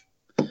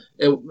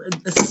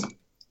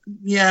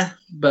 Yeah,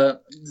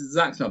 but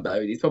Zack's not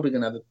bad. He's probably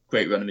going to have a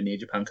great run of the New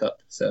Japan Cup.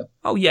 So.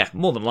 Oh yeah,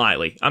 more than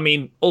likely. I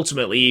mean,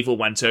 ultimately Evil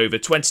went over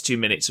 22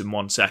 minutes and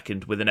 1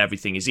 second with an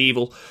Everything is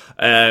Evil.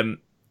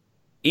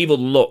 Evil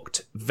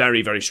looked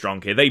very, very strong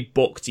here. They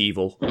booked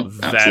Evil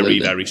very,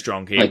 very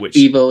strong here. Like,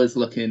 Evil is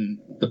looking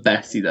the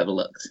best he's ever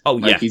looked. Oh,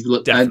 yeah,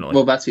 definitely.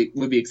 Well, that's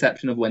with the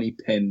exception of when he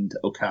pinned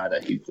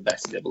Okada, he's the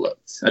best he's ever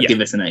looked. I'd give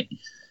this an 8.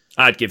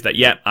 I'd give that,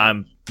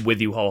 I'm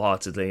with you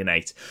wholeheartedly, an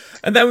 8.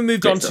 And then we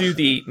moved on to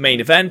the main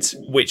event,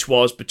 which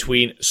was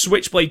between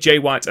Switchblade Jay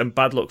White and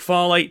Bad Luck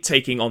Fale,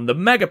 taking on the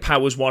Mega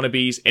Powers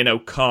wannabes in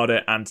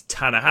Okada and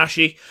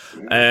Tanahashi.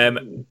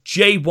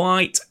 Jay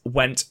White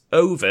went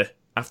over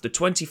After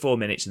 24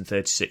 minutes and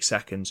 36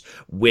 seconds,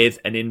 with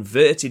an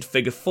inverted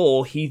figure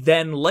 4, he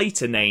then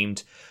later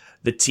named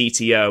the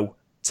TTO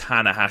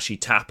Tanahashi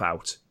Tap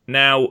Out.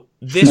 Now,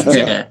 this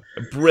was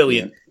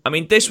brilliant. I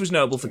mean, this was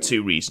notable for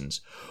 2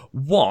 reasons.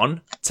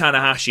 One,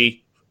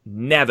 Tanahashi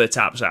never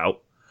taps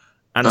out.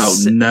 And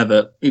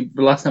never. The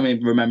last time I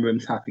remember him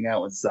tapping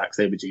out was Zack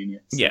Sabre Jr.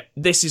 Yeah,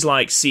 this is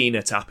like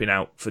Cena tapping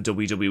out for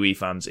WWE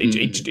fans.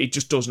 It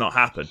just does not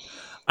happen.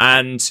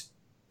 And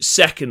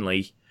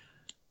secondly,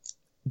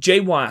 Jay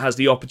White has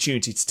the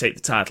opportunity to take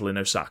the title in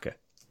Osaka.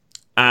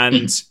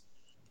 And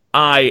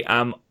I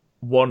am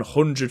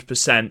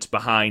 100%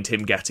 behind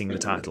him getting the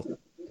title.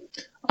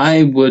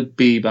 I would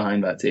be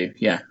behind that too,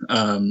 yeah.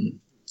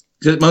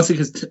 Mostly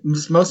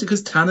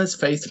because Tana's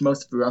faced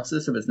most of the roster,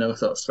 so there's no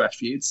sort of fresh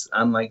feuds.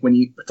 And like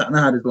when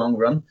Tana had his long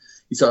run,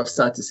 you sort of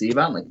started to see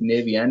that. Like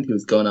near the end, he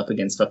was going up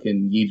against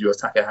fucking Yujiro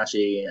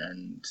Takahashi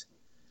and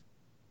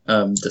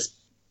just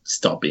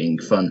stopped being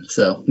fun.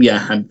 So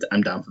yeah,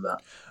 I'm down for that.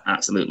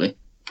 Absolutely.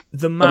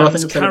 The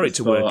man's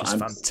character work is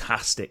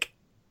fantastic.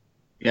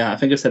 Yeah, I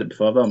think I've said it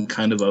before, but I'm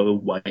kind of over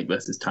White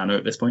versus Tana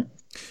at this point.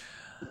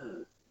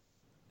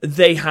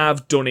 They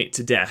have done it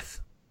to death.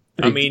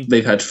 I mean,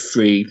 they've had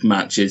 3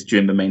 matches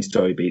during the main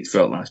story beats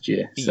throughout last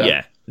year. So.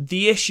 Yeah.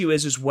 The issue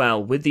is as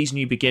well, with these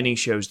New Beginning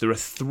shows, there are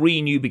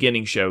 3 New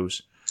Beginning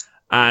shows.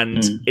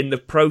 And in the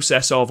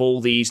process of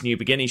all these New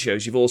Beginning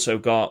shows, you've also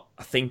got,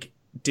 I think,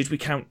 did we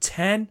count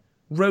 10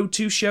 Road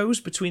 2 shows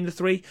between the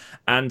 3?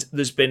 And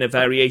there's been a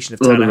variation of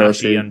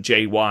Tanahashi and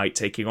Jay White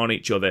taking on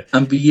each other.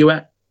 And the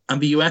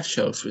US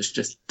shows, which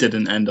just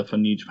didn't end up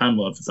on New Japan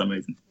World for some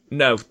reason.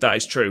 No, that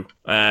is true.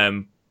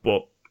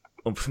 But,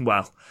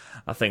 well,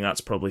 I think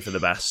that's probably for the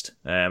best.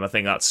 I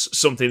think that's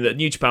something that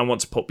New Japan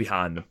want to put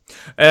behind them.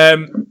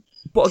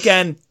 But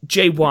again,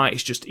 Jay White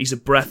he's a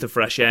breath of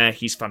fresh air.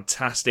 He's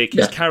fantastic.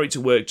 His character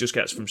work just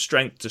gets from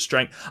strength to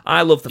strength.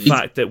 I love the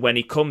fact that when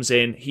he comes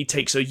in, he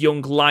takes a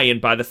young lion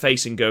by the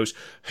face and goes,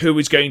 who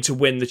is going to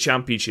win the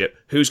championship?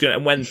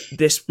 And when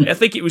this, I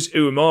think it was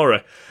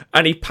Uemura,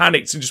 and he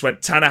panicked and just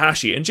went,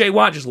 Tanahashi, and Jay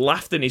White just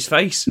laughed in his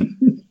face.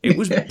 It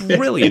was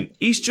brilliant.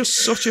 He's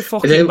just such a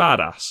fucking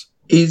badass.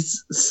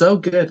 He's so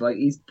good. Like,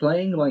 he's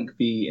playing like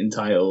the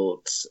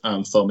entitled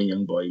former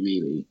young boy,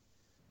 really.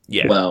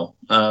 Yeah. Well,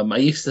 I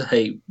used to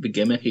hate the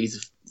gimmick. I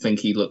think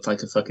he looked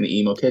like a fucking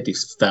emo kid who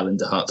fell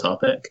into Hot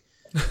Topic.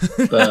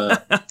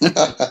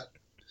 But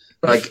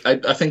like,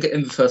 I think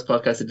in the first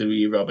podcast I did with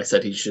you, Rob, I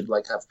said he should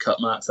like have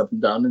cut marks up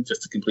and down and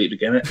just to complete the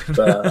gimmick.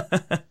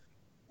 But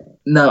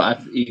no,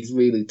 he's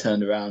really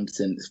turned around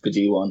since the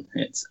G1.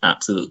 It's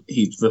absolutely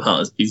he's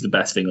the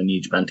best thing on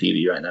New Japan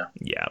TV right now.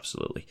 Yeah,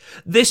 absolutely.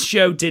 This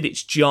show did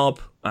its job.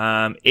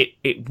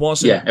 It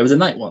wasn't. Yeah, it was a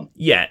night one.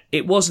 Yeah,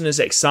 it wasn't as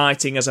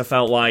exciting as I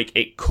felt like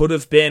it could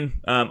have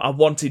been. I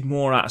wanted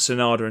more out of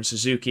Sonata and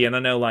Suzuki, and I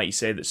know, like you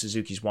say, that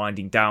Suzuki's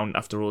winding down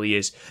after all he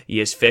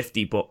is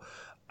 50, but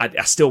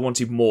I still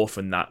wanted more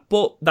from that.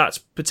 But that's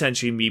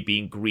potentially me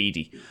being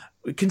greedy.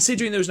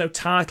 Considering there was no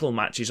title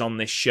matches on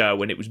this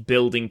show and it was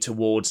building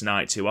towards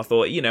night 2, I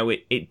thought,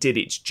 it did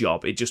its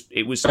job.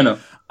 It was.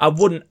 I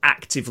wouldn't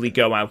actively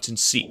go out and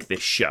seek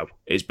this show.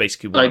 Is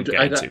basically what I'm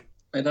getting to.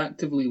 I'd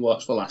actively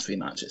watch the last 3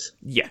 matches.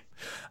 Yeah,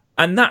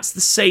 and that's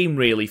the same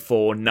really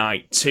for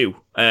night 2.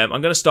 I'm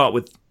going to start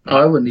with the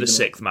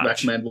 6th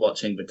match.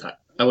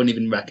 I wouldn't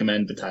even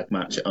recommend the tag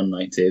match on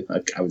night 2.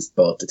 I was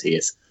bored to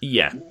tears.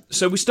 Yeah,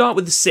 so we start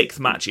with the 6th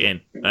match in,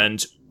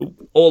 and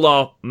all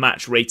our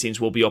match ratings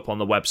will be up on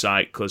the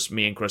website because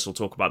me and Chris will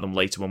talk about them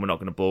later when we're not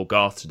going to bore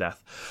Garth to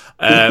death.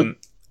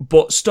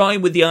 But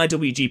starting with the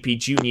IWGP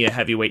Junior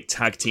Heavyweight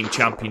Tag Team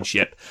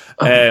Championship.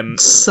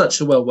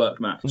 Such a well-worked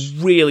match.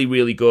 Really,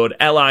 really good.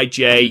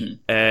 LIJ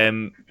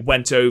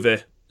went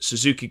over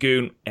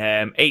Suzuki-gun,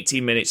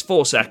 18 minutes,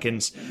 4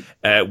 seconds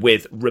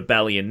with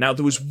Rebellion. Now,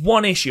 there was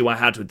one issue I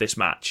had with this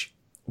match.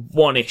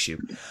 One issue.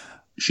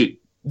 Shoot.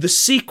 The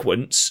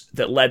sequence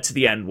that led to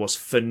the end was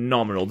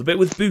phenomenal. The bit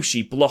with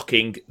Bushi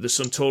blocking the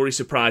Suntory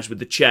Surprise with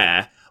the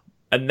chair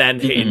and then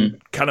hitting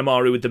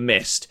Kanemaru with the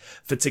mist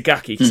for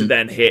Tagaki to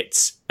then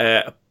hit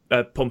a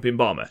Pumping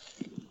Bomber.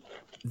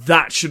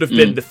 That should have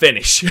been the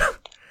finish. Should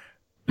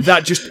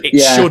have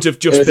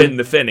just been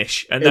the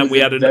finish. And then we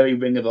had a very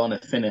Ring of Honor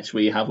finish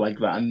where you have like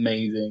that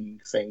amazing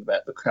thing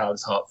that the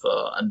crowd's hot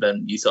for, and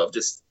then you sort of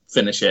just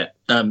finish it,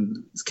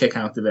 kick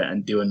out of it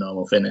and do a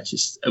normal finish.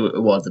 It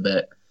was a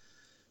bit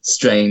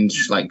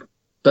strange,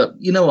 but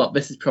you know what?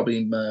 This is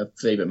probably my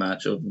favourite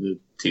match of the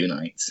 2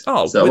 nights.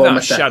 Oh, so, without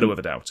a shadow of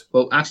a doubt.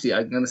 Well, actually,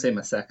 I'm going to say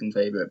my second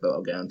favourite, but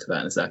I'll get onto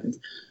that in a second.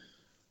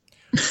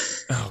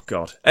 Oh,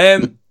 God.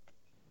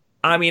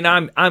 I mean,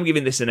 I'm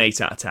giving this an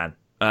 8 out of 10.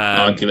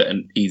 I'll give it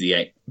an easy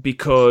 8.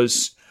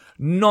 Because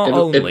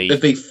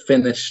if they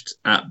finished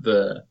at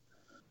the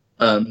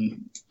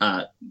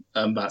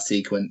that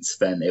sequence,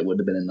 then it would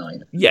have been a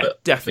 9. Yeah,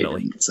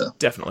 definitely.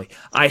 Definitely.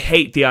 I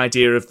hate the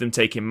idea of them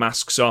taking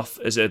masks off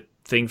as a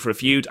thing for a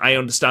feud. I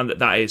understand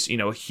that is,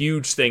 a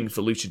huge thing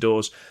for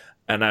luchadors,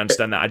 and I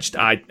understand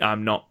that.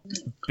 I'm not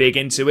big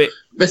into it.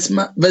 This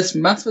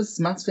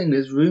mask thing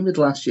was rumoured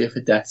last year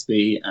for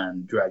Despy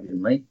and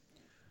Dragon Lee.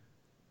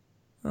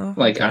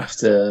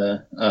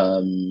 After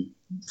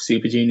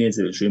Super Juniors,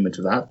 it was rumoured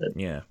to that, but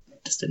it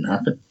just didn't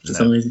happen for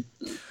some reason.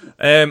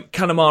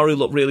 Kanemaru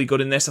looked really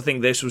good in this. I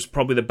think this was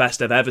probably the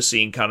best I've ever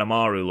seen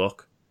Kanemaru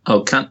look. I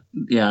love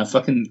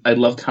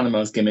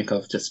Kanemaru's gimmick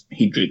of just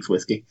he drinks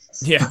whiskey.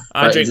 Yeah,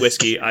 I drink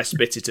whiskey, I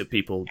spit it at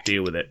people,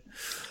 deal with it.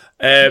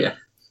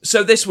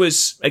 So this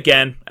was,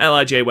 again,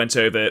 LIJ went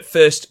over,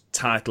 first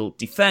title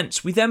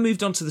defense. We then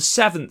moved on to the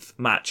 7th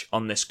match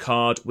on this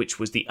card, which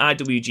was the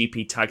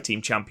IWGP Tag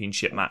Team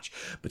Championship match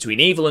between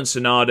Evil and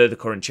Sonata, the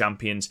current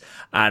champions,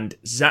 and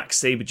Zack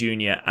Sabre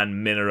Jr.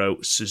 and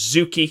Minoru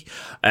Suzuki.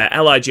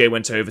 LIJ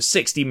went over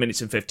 16 minutes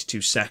and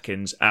 52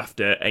 seconds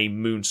after a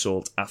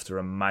moonsault after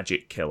a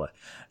magic killer.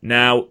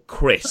 Now,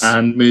 Chris.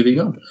 And moving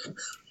on.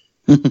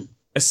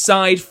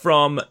 Aside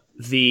from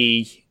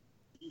the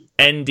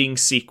ending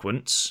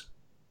sequence,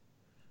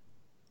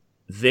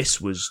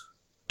 this was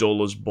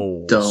dull as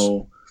balls.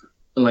 Dull.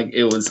 Like,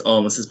 it was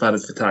almost as bad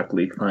as the Tag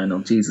League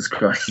final. Jesus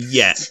Christ.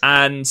 Yeah,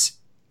 and,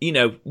 you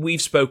know,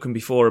 we've spoken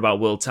before about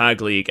World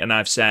Tag League, and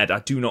I've said I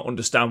do not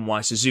understand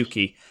why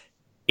Suzuki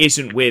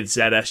isn't with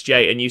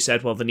ZSJ, and you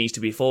said, well, there needs to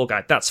be a fall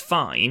guy. That's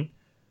fine,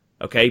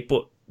 okay,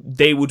 but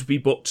they would be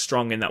booked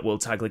strong in that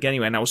World Tag League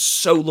anyway, and I was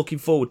so looking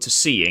forward to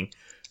seeing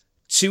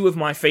two of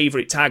my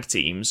favourite tag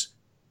teams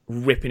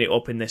ripping it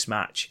up in this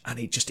match, and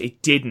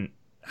it didn't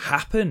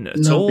happen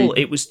at all.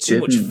 It was too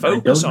much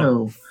focus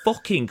on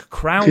fucking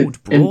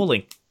crowd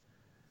brawling.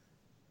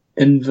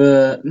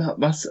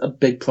 That's a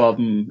big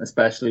problem,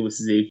 especially with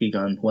Suzuki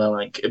going, well,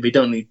 like, if we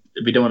don't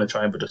want to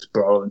try and just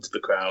brawl into the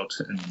crowd,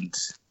 and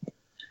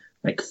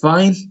like,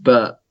 fine,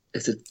 but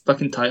it's a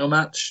fucking title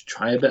match.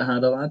 Try a bit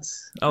harder,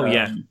 lads. Oh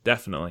yeah,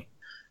 definitely.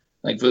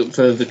 Like,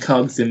 for the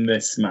cogs in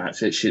this match,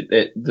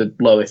 the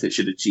lowest it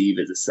should achieve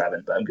is a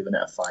 7, but I'm giving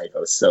it a 5. I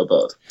was so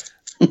bored.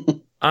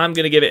 I'm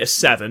going to give it a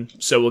 7,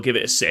 so we'll give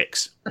it a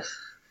 6.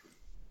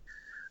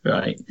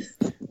 Right.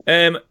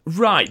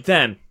 Right,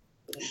 then.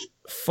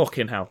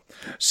 Fucking hell.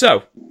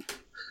 So,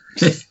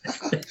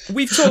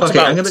 we've talked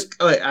about...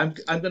 I'm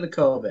going to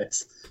call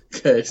this,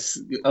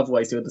 because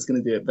otherwise you're just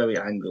going to do it very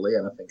angrily,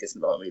 and I think it's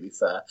not really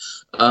fair.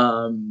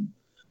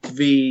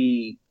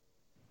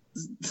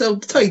 So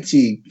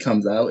Taichi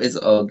comes out, it's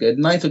all good.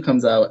 Naito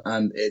comes out,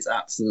 and it's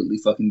absolutely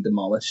fucking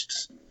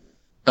demolished.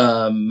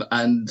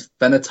 And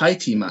then a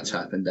Taichi match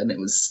happened, and it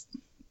was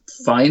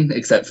fine,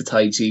 except for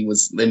Taichi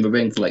was in the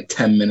ring for like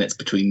 10 minutes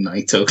between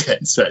Naito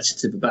getting stretched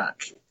to the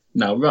back.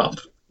 Now, Rob,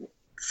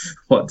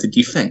 what did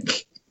you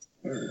think?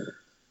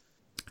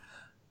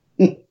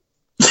 He's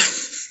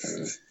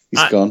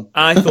gone.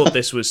 I thought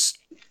this was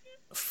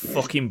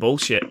fucking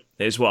bullshit,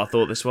 is what I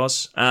thought this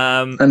was.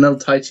 I know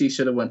Taichi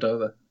should have went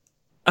over.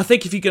 I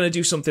think if you're going to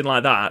do something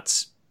like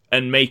that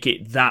and make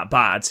it that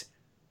bad,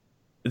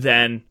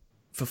 then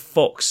for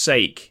fuck's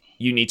sake,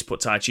 you need to put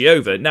Taichi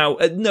over. Now,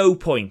 at no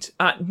point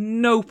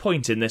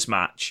in this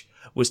match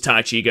was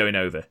Taichi going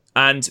over.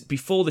 And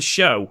before the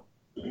show,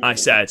 I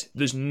said,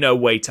 there's no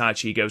way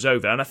Taichi goes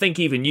over. And I think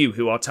even you,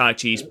 who are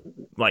Taichi's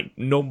like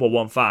number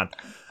one fan,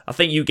 I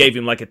think you gave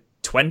him like a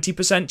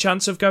 20%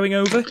 chance of going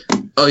over.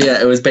 Oh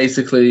yeah, it was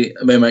basically,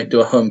 they might do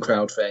a home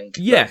crowd thing.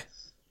 Yeah.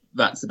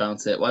 That's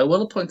about it. What I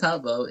want to point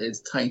out, though,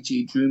 is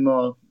Taichi drew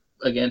more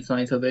against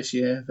Naito this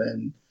year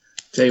than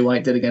Jay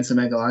White did against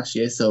Omega last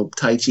year, so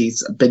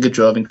Taichi's a bigger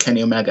draw than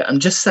Kenny Omega. I'm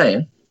just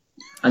saying.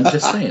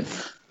 Taichi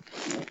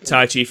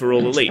for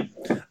All Elite.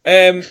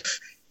 It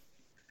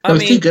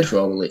was too good for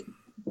All Elite.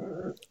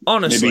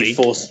 Honestly. Maybe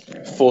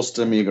forced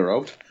Omega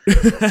out.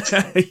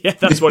 Yeah,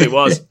 that's what it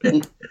was.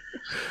 You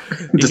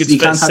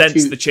could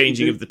sense the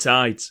changing of the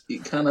tides. You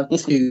can't have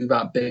two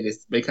that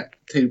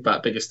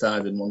biggest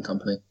stars in one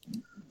company.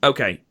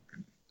 Okay.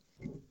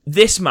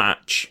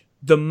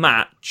 The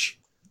match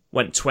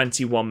went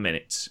 21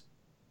 minutes.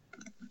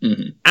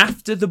 Mm-hmm.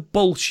 After the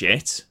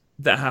bullshit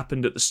that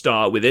happened at the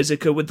start with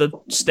Izuka with the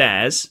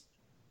stairs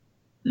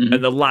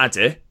and the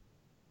ladder,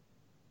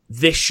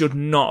 this should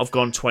not have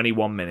gone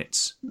 21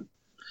 minutes.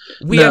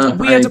 We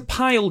had a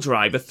pile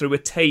driver through a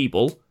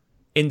table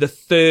in the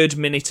 3rd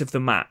minute of the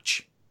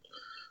match.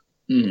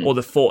 Or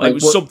the 4th. It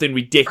was something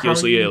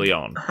ridiculously early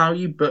on. How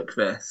you book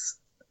this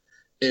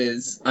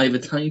is either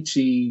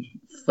Taichi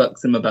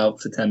fucks him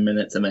about for 10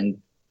 minutes and then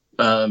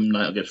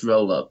Naito gets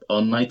rolled up,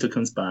 or Naito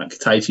comes back,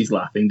 Taichi's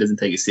laughing, doesn't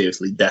take it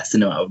seriously,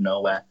 Destino out of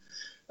nowhere.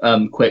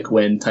 Quick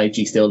win,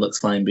 Taichi still looks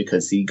fine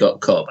because he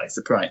got caught by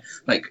surprise.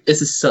 Like,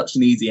 this is such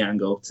an easy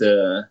angle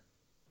to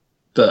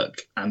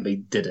book, and they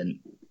didn't.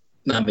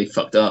 And they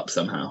fucked up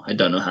somehow. I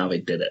don't know how they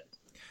did it.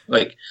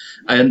 Like,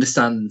 I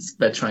understand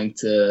they're trying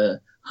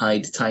to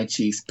hide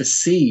Taichi's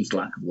perceived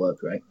lack of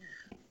work rate,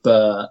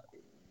 but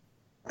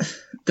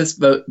there's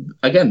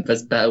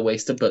better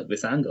ways to book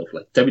this angle.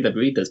 Like,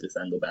 WWE does this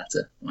angle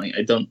better. Like,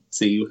 I don't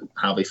see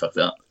how they fucked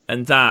up.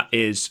 And that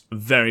is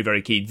very,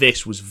 very key.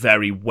 This was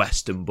very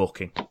Western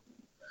booking.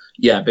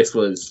 Yeah, this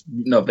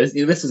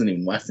wasn't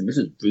even Western. This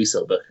was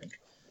Russo booking.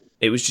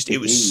 It was just,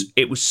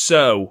 it was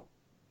so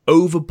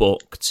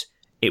overbooked.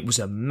 It was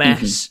a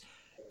mess.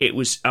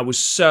 I was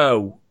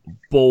so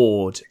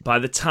bored. By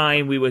the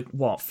time we were,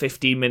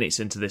 15 minutes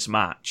into this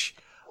match,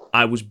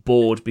 I was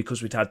bored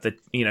because we'd had the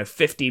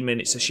 15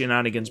 minutes of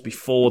shenanigans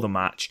before the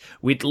match.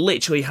 We'd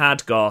literally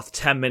had Garth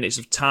 10 minutes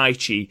of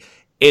Tai-Chi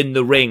in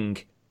the ring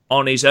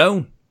on his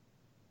own.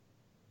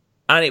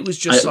 And it was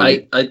just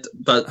I love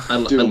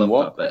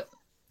that bit.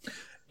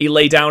 He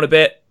lay down a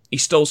bit, he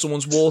stole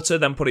someone's water,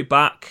 then put it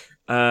back.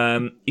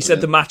 He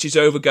said the match is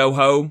over, go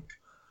home.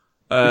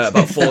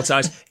 About 4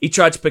 times. He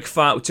tried to pick a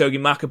fight with Togi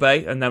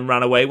Makabe and then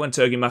ran away when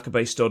Togi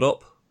Makabe stood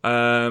up.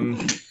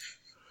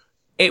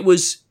 It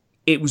was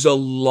a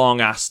long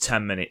ass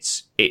 10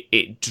 minutes.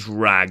 It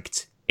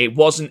dragged. It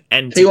wasn't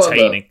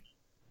entertaining.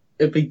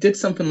 If he did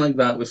something like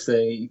that with,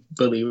 say,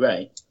 Bully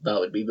Ray, that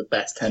would be the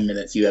best 10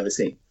 minutes you ever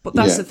seen. But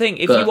that's the thing.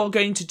 If you are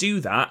going to do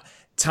that,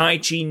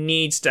 Tai-Chi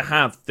needs to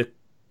have the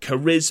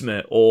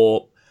charisma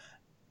or...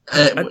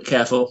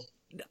 careful.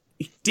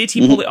 Did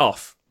he pull it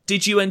off?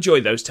 Did you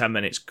enjoy those 10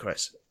 minutes,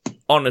 Chris?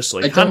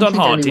 Honestly, hand on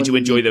heart, did you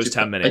enjoy those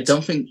 10 minutes? I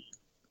don't think...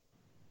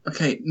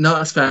 Okay,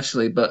 not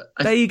especially, but...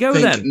 There you go,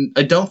 then.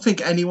 I don't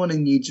think anyone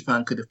in New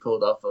Japan could have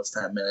pulled off those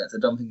 10 minutes. I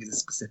don't think it's a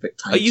specific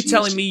time. Are you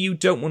telling me you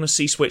don't want to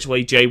see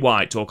Switchblade Jay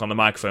White talk on the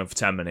microphone for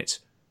 10 minutes?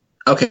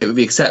 Okay, with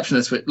the exception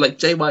of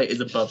Jay White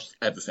is above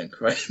everything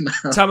right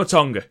now. Tama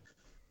Tonga.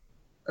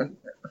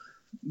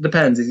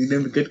 Depends. Is he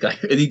doing the good guy?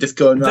 Is he just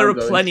going around? There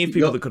are plenty of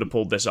people that could have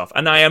pulled this off.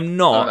 And I am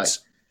not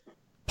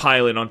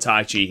piling on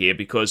Tai-Chi here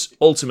because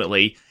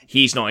ultimately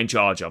he's not in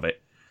charge of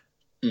it.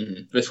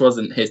 This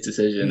wasn't his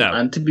decision. No.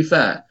 And to be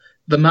fair,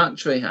 the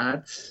match they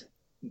had,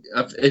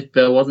 if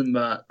there wasn't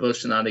that bull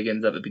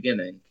shenanigans at the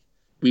beginning,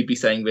 we'd be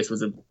saying this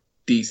was a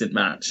decent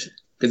match.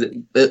 Because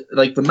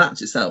the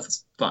match itself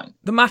is fine.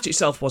 The match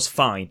itself was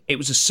fine. It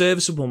was a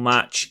serviceable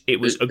match. It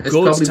was a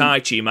good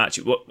Tai-Chi match.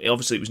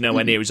 Obviously, it was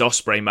nowhere near his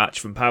Ospreay match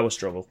from Power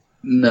Struggle.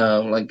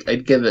 No,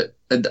 I'd give it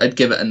a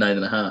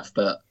 9.5.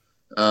 But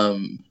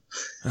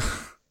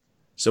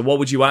so, what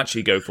would you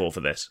actually go for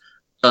this?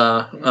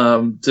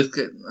 I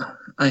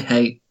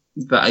hate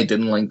that I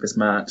didn't like this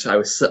match. I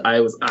was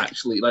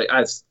actually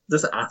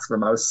just ask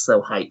them. I was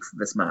so hyped for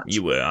this match.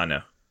 You were, I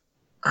know.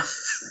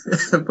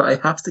 But I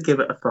have to give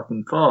it a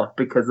fucking 4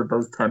 because of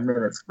those 10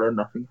 minutes where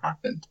nothing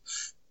happened.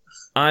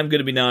 I'm going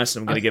to be nice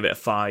and I'm going to give it a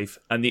 5.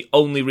 And the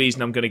only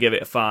reason I'm going to give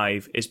it a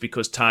 5 is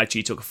because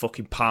Tai-Chi took a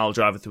fucking pile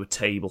driver through a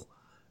table.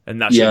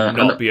 And that should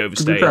not be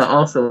overstated. To be fair,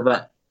 also,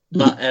 that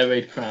air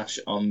raid crash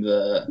on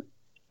the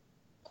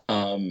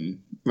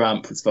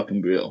ramp was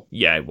fucking brutal.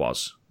 Yeah, it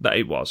was.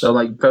 It was. So,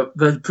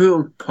 there's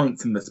brutal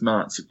points in this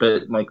match,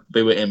 but,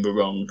 they were in the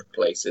wrong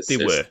places. They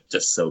were.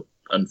 Just so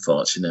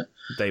unfortunate.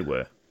 They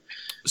were.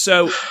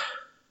 So,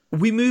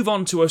 we move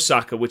on to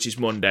Osaka, which is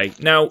Monday.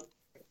 Now,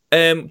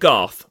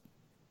 Garth,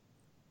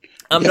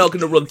 I'm not going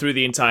to run through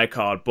the entire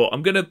card, but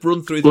I'm going to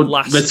run through the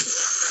last... There's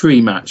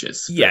 3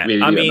 matches. Yeah,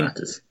 really I mean,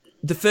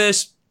 the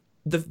first...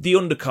 The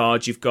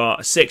undercard, you've got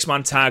a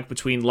 6-man tag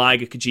between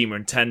Liger, Kojima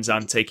and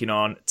Tenzan taking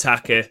on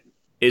Taka,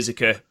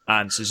 Iizuka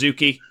and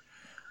Suzuki.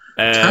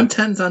 Can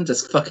Tenzan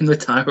just fucking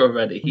retire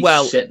already?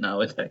 He's shit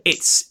nowadays.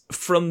 It's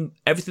from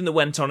everything that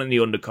went on in the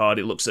undercard,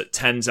 it looks like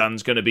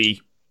Tenzan's going to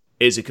be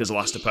Iizuka's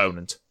last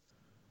opponent.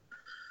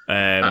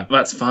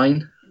 That's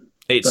fine.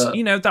 It's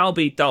that'll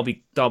be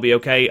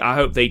okay. I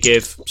hope they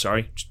give.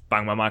 Sorry, just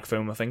bang my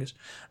microphone with my fingers.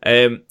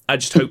 I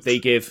just hope they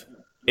give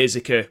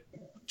Iizuka a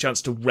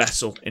chance to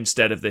wrestle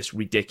instead of this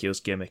ridiculous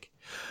gimmick.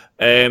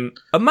 A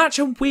match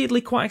I'm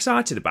weirdly quite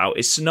excited about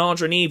is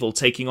Sanada and Evil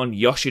taking on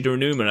Yoshida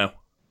and Umino.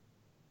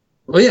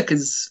 Well, yeah,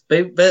 because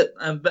if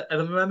I'm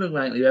remembering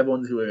rightly,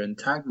 everyone who were in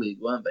Tag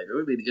League, weren't they? They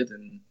were really good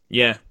in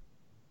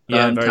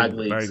Tag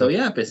League. Very so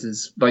good. This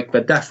is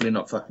they're definitely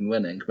not fucking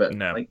winning, but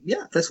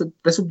this would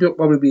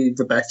probably be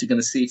the best you're going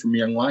to see from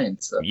Young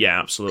Lions. So yeah,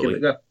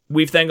 absolutely.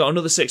 We've then got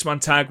another 6-man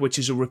tag, which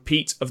is a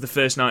repeat of the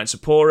first night in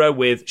Sapporo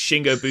with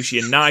Shingo, Bushi,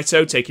 and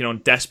Naito taking on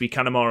Despi,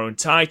 Kanemaru, and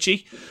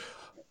Taichi.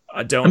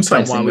 I don't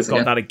understand why we've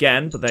got that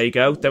again, but there you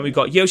go. Then we've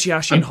got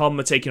Yoshihashi and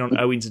Honma taking on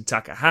Owens and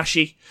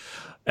Takahashi.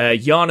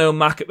 Yano and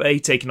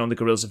Makabe taking on the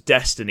Gorillas of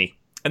Destiny.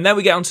 And then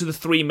we get on to the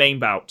 3 main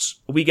bouts.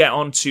 We get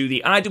on to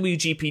the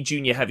IWGP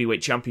Junior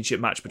Heavyweight Championship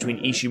match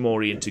between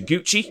Ishimori and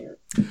Taguchi.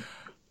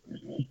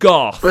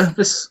 Garth.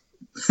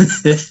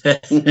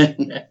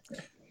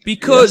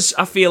 Because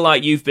I feel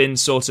like you've been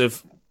sort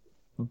of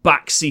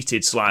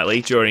backseated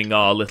slightly during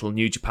our little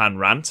New Japan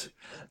rant,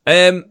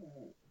 do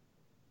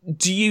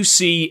you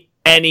see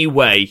any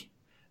way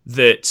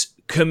that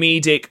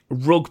comedic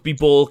rugby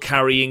ball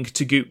carrying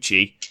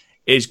Taguchi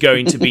is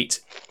going to beat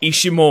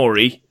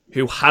Ishimori,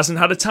 who hasn't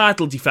had a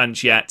title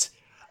defense yet,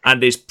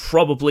 and is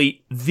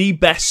probably the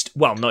best,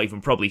 well, not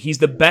even probably, he's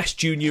the best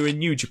junior in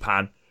New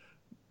Japan?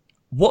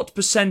 What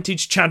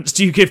percentage chance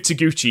do you give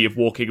Taguchi of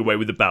walking away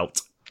with the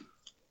belt?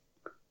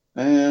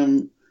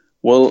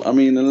 Well, I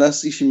mean,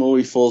 unless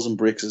Ishimori falls and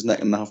breaks his neck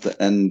and they have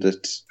to end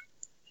it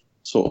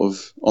sort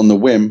of on the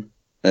whim,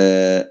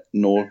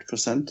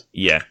 0%.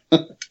 Yeah.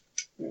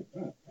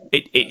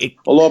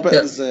 Although I bet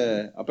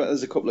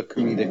there's a couple of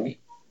comedic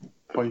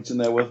points in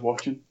there worth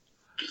watching.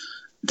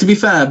 To be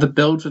fair, the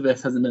build for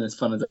this hasn't been as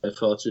fun as I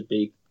thought it would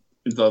be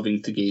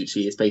involving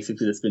Taguchi. It's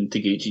basically just been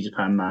Taguchi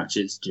Japan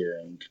matches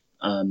during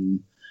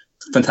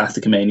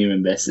Fantastic Mania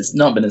in this. It's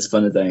not been as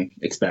fun as I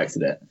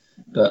expected it,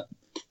 but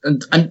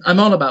and I'm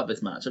all about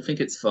this match. I think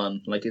it's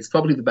fun. Like, it's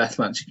probably the best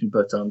match you can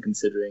put on,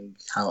 considering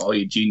how all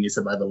your juniors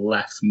have either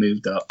left,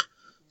 moved up,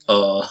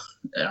 or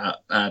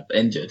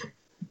injured.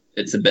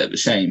 It's a bit of a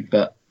shame,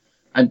 but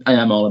I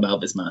am all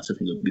about this match. I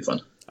think it'll be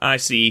fun. I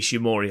see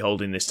Ishimori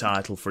holding this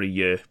title for a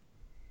year.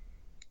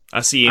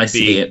 I see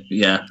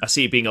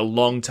it being a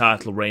long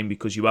title reign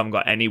because you haven't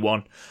got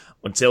anyone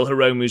until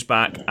Hiromu's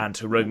back and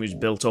Hiromu's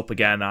built up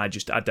again. I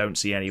don't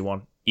see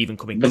anyone even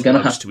coming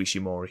close to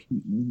Ishimori.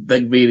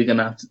 They're really going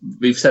to have to,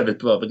 we've said it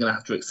before, they're going to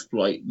have to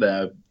exploit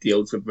the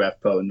deals with Rev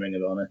Pro and Ring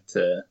of Honor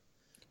to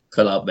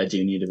fill out their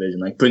junior division,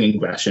 like bringing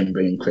Gresham,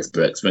 bringing Chris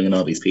Brooks, bringing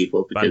all these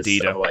people, because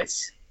Bandido.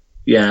 Otherwise,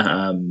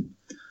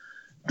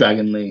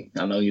 Dragon Lee,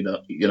 I know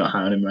you're not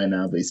hiring him right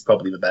now, but he's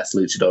probably the best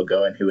luchador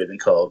going who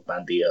isn't called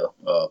Bandido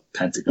or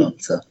Pentagon.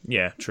 So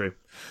yeah, true.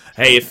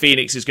 Hey, if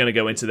Phoenix is going to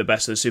go into the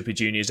best of the Super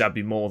Juniors, I'd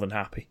be more than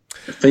happy.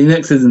 If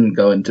Phoenix isn't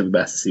going to the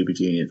best of Super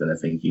Juniors, then I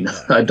think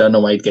I don't know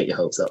why you'd get your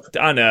hopes up.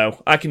 I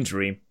know, I can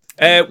dream.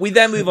 We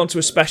then move on to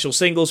a special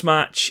singles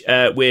match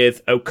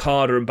with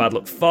Okada and Bad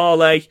Luck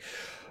Fale.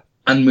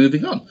 And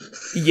moving on.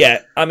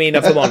 Yeah, I mean,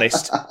 if I'm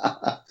honest,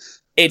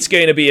 it's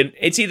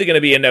either going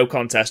to be a no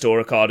contest or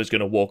Okada's going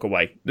to walk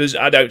away.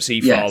 I don't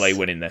see Fale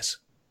winning this.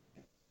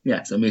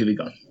 Yeah, so moving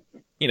on.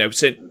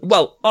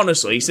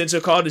 Honestly, since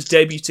Okada's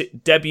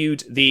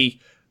debuted the,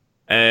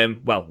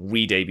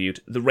 re-debuted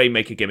the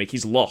Rainmaker gimmick,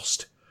 he's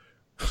lost.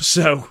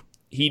 So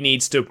he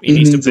needs to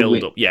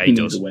build up. Yeah, he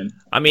does. Win.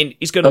 I mean,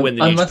 he's going to win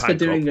the New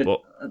Japan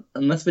Cup.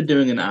 Unless we're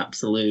doing an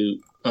absolute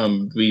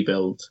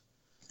rebuild,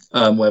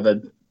 where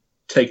they're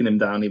taking him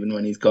down even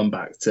when he's gone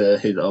back to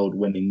his old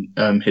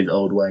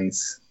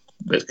ways,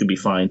 which could be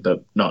fine,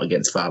 but not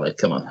against Fale.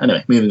 Come on.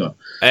 Anyway, moving on.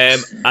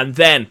 And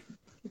then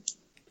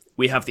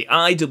we have the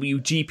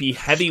IWGP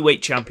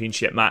Heavyweight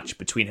Championship match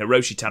between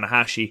Hiroshi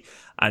Tanahashi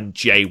and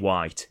Jay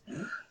White.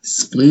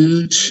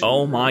 Splooge.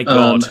 Oh my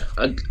god.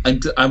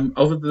 I'm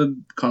over the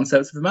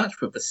concepts of the match,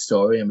 but the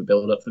story and the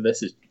build-up for this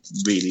has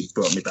really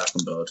brought me back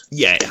on board.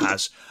 Yeah, it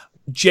has.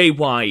 Jay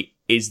White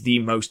is the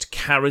most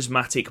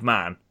charismatic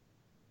man.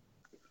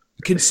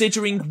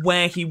 Considering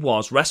where he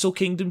was, Wrestle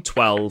Kingdom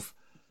 12,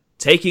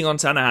 taking on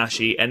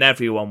Tanahashi, and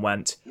everyone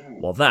went,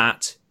 well,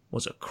 that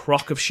was a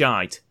crock of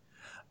shite.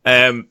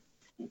 To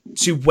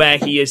where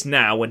he is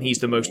now, when he's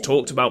the most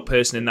talked about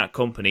person in that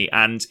company,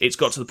 and it's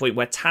got to the point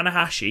where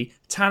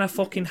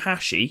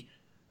Tana-fucking-Hashi,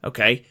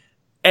 okay,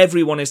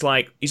 everyone is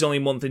like, he's only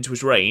a month into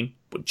his reign,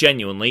 but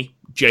genuinely,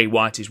 Jay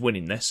White is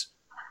winning this.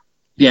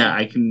 Yeah,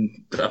 I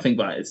think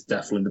that is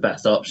definitely the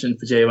best option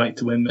for Jay White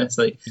to win this.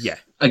 Yeah.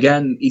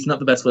 Again, he's not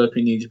the best worker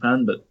in New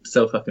Japan, but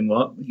so fucking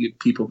what?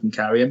 People can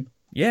carry him.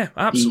 Yeah,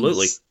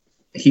 absolutely.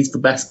 He's the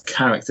best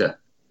character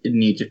in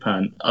New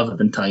Japan, other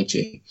than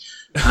Taichi.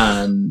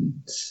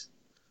 And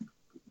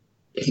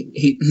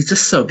he's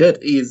just so good.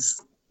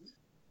 He's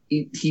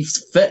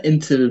fit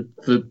into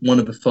one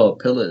of the four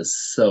pillars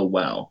so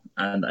well,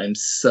 and I'm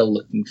so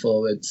looking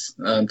forward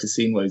to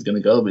seeing where he's going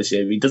to go this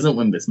year. If he doesn't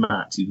win this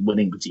match, he's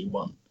winning the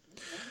G1.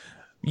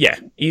 Yeah,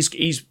 he's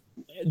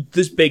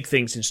there's big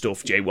things in store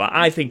for Jay White.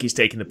 I think he's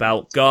taking the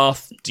belt.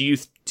 Garth, do you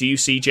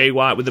see Jay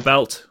White with the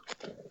belt?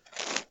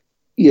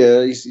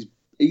 Yeah, he's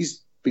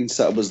been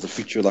set up as the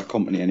feature of that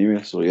company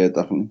anyway, so yeah,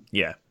 definitely.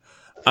 Yeah.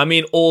 I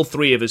mean, all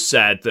three of us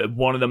said that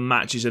one of the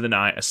matches of the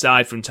night,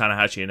 aside from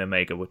Tanahashi and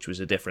Omega, which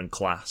was a different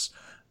class,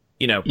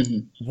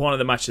 one of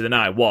the matches of the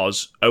night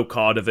was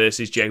Okada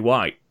versus Jay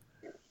White.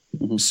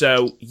 Mm-hmm.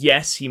 So,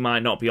 yes, he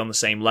might not be on the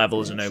same level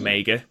as an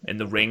Omega in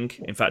the ring.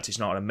 In fact, it's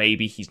not a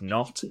maybe, he's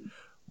not.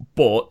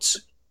 But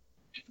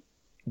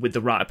with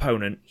the right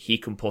opponent, he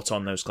can put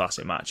on those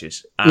classic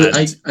matches. And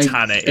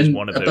Tana is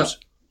one of those.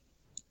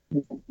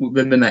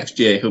 Within the next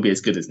year, he'll be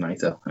as good as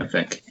Naito, I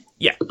think.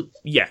 Yeah.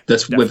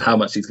 That's definitely. With how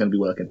much he's going to be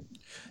working.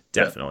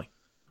 Definitely.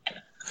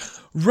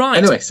 Right.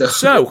 Anyway,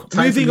 so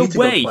moving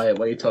away.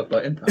 While you talk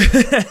about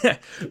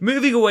Impact.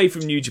 Moving away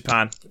from New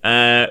Japan,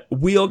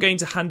 we are going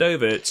to hand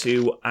over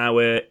to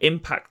our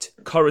Impact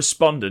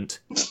correspondent,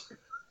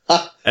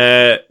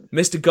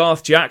 Mr.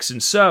 Garth Jackson.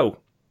 So,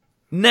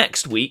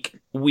 next week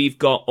we've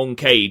got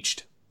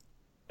Uncaged,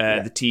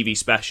 the TV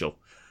special,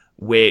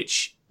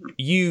 which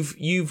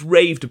you've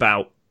raved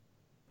about,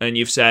 and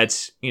you've said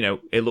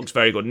it looks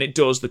very good, and it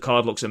does. The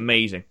card looks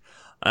amazing.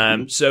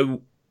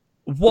 So,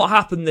 what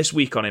happened this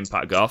week on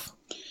Impact, Garth?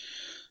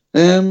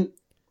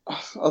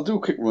 I'll do a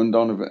quick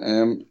rundown of it.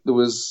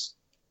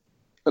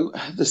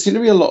 There seemed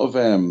to be a lot of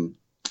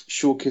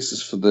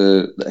showcases for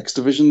the X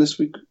Division this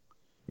week.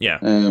 Yeah.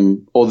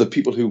 Or the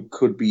people who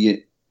could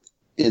be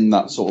in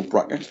that sort of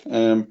bracket.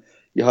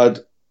 You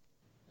had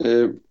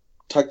a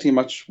tag team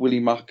match,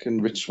 Willie Mack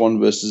and Rich Swann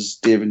versus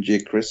Dave and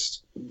Jay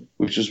Christ,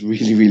 which was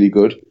really, really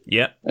good.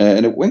 Yeah.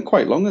 And it went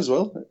quite long as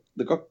well.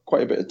 They got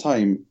quite a bit of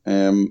time.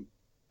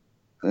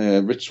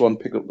 Rich Swann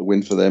picked up the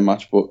win for their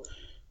match, but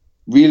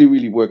really,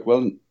 really worked well.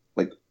 And,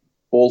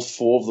 all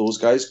four of those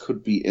guys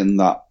could be in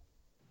that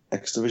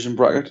X Division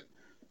bracket.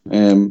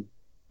 I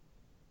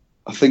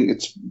think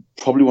it's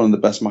probably one of the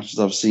best matches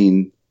I've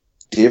seen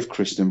Dave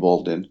Christ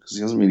involved in, because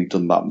he hasn't really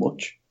done that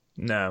much.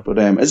 No. But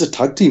as a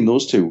tag team,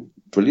 those two,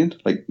 brilliant.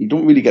 Like, you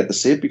don't really get to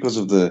say it because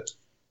of the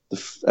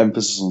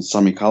emphasis on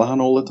Sami Callihan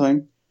all the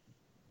time.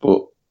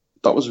 But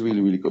that was a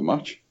really, really good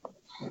match.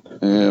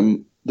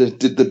 They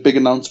did the big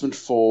announcement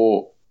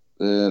for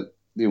the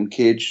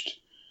Uncaged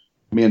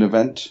main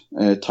event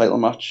title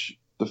match.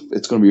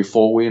 It's going to be a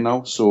 4-way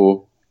now,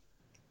 so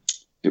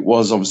it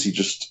was obviously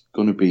just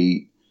going to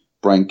be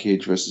Brian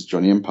Cage versus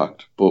Johnny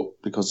Impact, but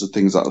because of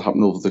things that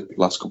happened over the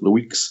last couple of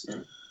weeks,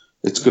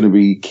 it's going to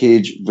be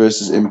Cage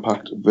versus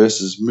Impact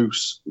versus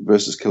Moose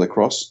versus Killer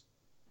Cross.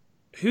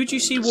 Who do you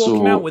see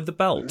walking out with the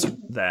belt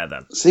there,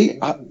 then? See,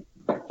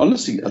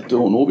 honestly, I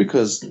don't know,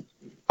 because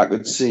I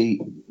could see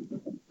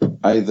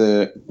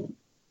Impact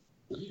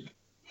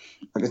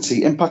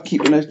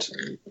keeping it,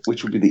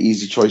 which would be the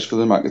easy choice for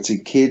them. I could see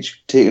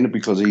Cage taking it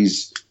because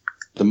he's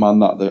the man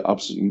that they're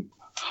absolutely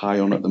high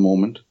on at the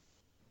moment.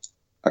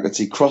 I could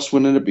see Cross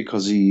winning it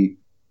because I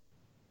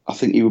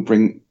think he would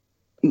bring,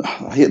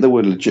 I hate the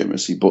word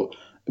legitimacy, but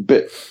a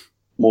bit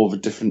more of a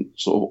different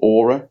sort of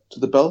aura to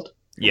the belt.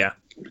 Yeah.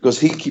 Because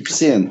he keeps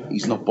saying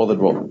he's not bothered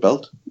about the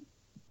belt.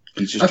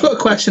 I've got a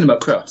question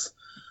about Cross.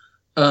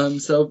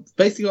 So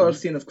basically all I've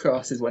seen of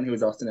Cross is when he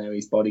was Austin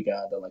Aries'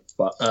 bodyguard or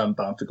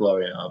Bound for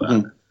Glory and all that.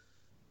 Mm.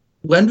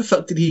 When the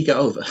fuck did he get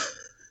over?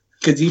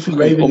 Because you've been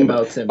raving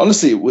about him.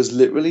 Honestly, it was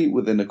literally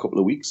within a couple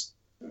of weeks.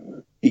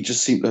 He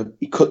just seemed to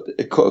cut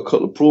a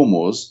couple of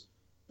promos,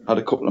 had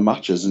a couple of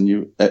matches, and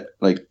me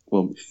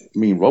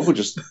and Rob were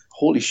just,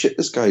 holy shit,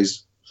 this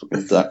guy's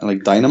fucking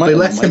dynamite. They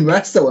let him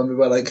wrestle, and we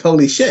were like,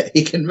 holy shit,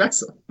 he can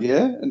wrestle.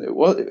 Yeah, and it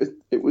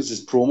was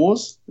his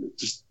promos,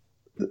 just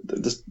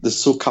they're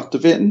so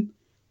captivating.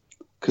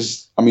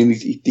 Because I mean,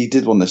 he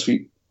did one this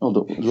week,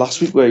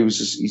 last week, where he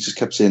just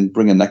kept saying,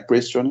 "Bring a neck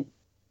brace, Johnny,"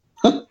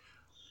 and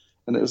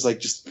it was like,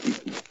 just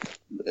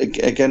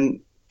again,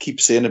 keep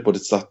saying it, but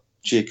it's that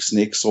Jake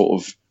Snake sort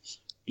of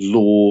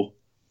low,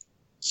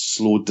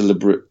 slow,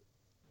 deliberate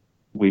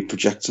way he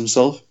projects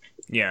himself.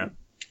 Yeah.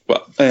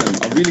 But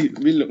I'm really,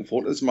 really looking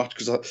forward to this match,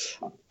 because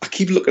I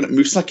keep looking at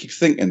Moose and I keep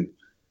thinking,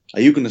 are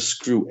you going to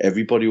screw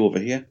everybody over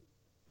here?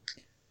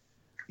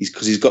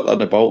 Because he's got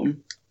that about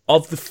him.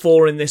 Of the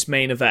 4 in this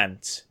main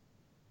event,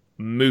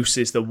 Moose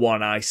is the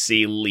one I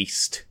see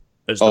least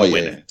as the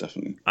winner. Yeah,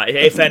 definitely.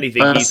 If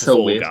anything, he's the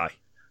fall guy.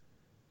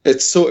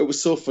 It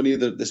was so funny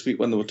that this week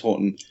when they were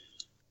talking,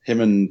 him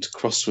and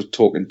Cross were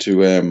talking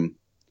to I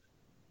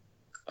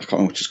can't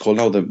remember what she's called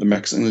now, the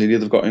Mexican lady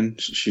they've got in.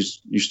 She's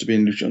used to be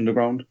in Lucha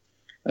Underground.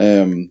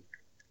 The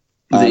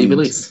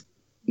Iblis?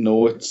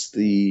 No, it's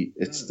the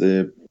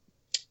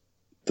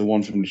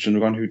one from Lucha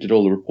Underground who did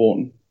all the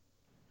reporting.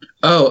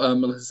 Oh,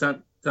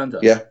 Melissa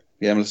Santos. Yeah,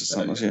 Melissa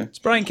Santos. Yeah, it's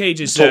Brian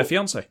Cage's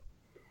fiance.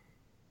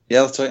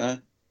 Yeah, that's right.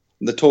 And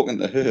they're talking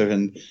to her,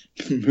 and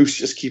Moose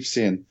just keeps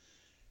saying,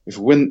 if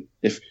you win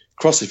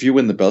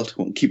the belt,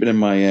 I won't keep it in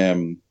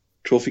my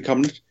trophy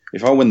cabinet.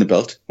 If I win the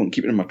belt, I won't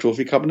keep it in my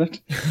trophy cabinet."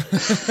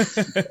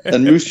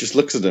 And Moose just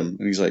looks at him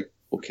and he's like,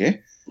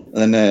 "Okay."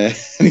 And then and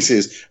he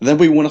says, "And then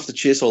we won't have to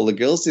chase all the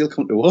girls; they'll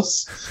come to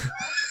us."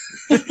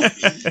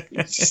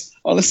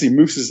 Honestly,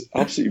 Moose is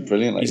absolutely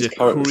brilliant. He's a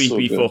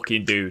creepy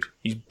fucking dude.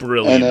 He's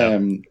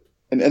brilliant.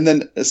 And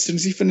then as soon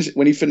as he finishes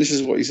what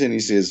he's saying, he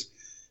says,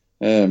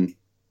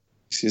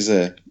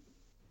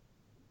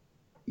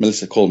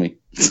 "Melissa, call me."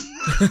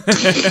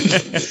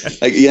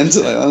 Like, he ends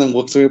it like that and then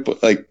walks away. But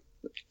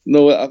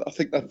no, I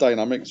think that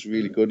dynamic is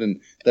really good, and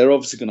they're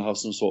obviously going to have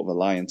some sort of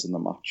alliance in the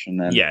match. And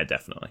then yeah,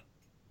 definitely,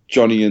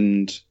 Johnny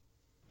and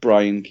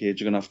Brian Cage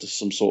are going to have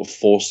some sort of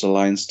forced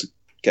alliance to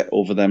get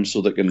over them,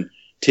 so they can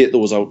take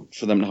those out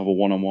for them to have a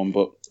one-on-one.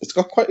 But it's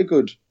got quite a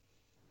good,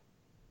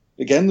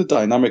 again, the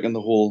dynamic and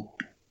the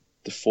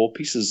 4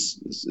 pieces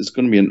is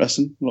going to be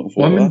interesting. I'm looking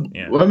forward to that.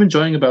 Yeah. What I'm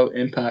enjoying about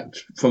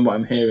Impact, from what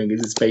I'm hearing,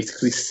 is it's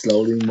basically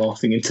slowly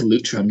morphing into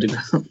Lucha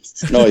Underground.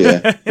 Oh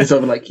yeah, it's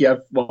sort of like you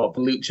have the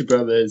Lucha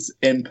Brothers,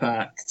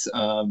 Impact,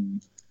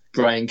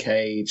 Brian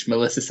Cage,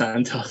 Melissa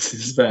Santos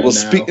is there now.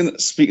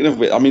 Speaking of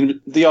which, I mean,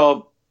 they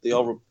are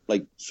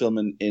like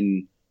filming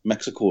in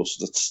Mexico,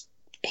 so that's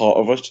part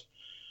of it.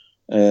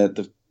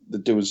 They're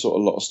doing sort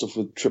of a lot of stuff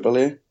with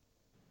AAA.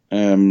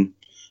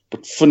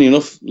 But funny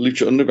enough,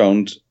 Lucha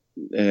Underground,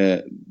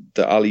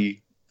 the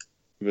Ali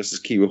versus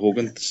Kiwa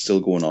Hogan is still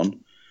going on,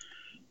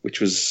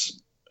 which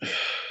was a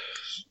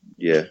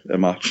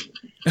match.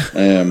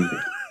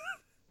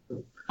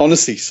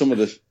 Honestly, some of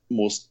the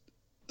most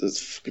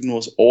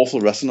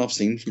awful wrestling I've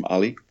seen from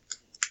Ali.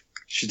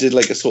 She did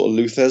like a sort of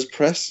Luther's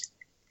press,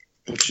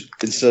 but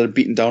instead of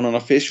beating down on her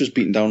face, she was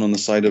beating down on the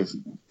side of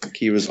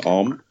Kira's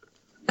arm,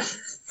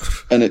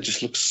 and it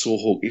just looked so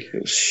hokey.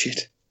 It was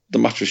shit. The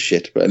match was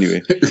shit, but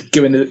anyway,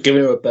 giving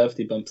her a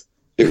birthday bump.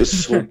 It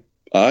was so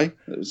it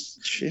was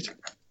shit.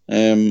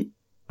 I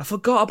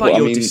forgot about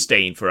your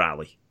disdain for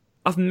Ali.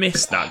 I've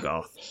missed that,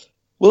 Garth.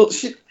 Well,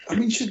 she'd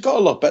got a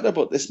lot better,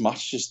 but this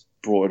match just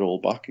brought it all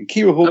back. And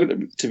Kira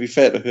Hogan, to be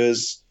fair to her,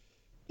 is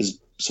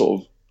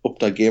sort of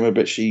upped her game a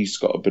bit. She's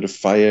got a bit of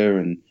fire,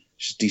 and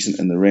she's decent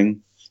in the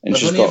ring. And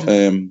she's got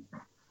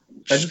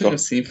Everything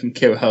I've seen from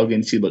Kira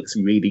Hogan, she looks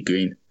really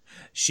green.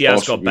 She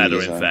has got better,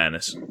 really in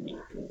fairness.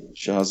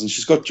 She has, and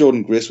she's got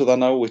Jordan Grace with her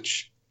now,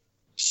 which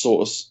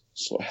sort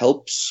of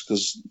helps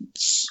because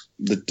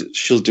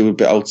she'll do a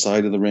bit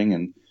outside of the ring,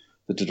 and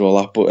they did all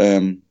that. But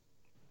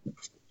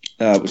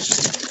it was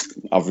just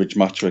an average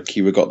match where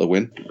Kira got the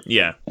win.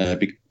 Yeah,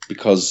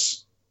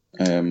 because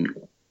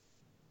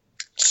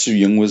Su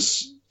Yung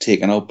was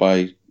taken out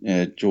by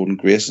Jordan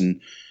Grace, and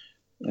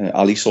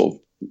Ali sort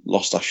of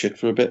lost her shit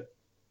for a bit.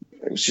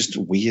 It was just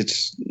weird.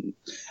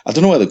 I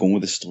don't know where they're going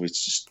with this story.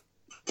 It's just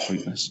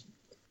pointless.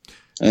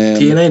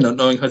 TNA not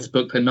knowing how to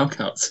book their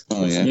knockouts.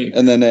 Oh yeah, new.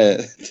 And then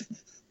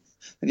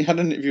you had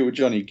an interview with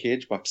Johnny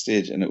Cage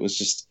backstage, and it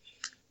was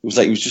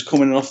like he was just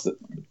coming off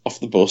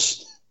the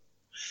bus,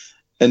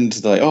 and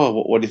they're like,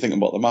 "Oh, what do you think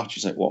about the match?"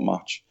 He's like, "What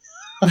match?"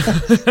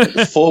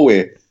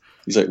 4-way.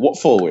 He's like, "What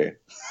 4-way?"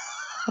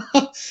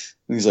 And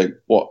he's like,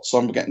 "What?" So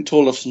I'm getting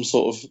told of some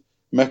sort of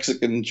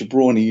Mexican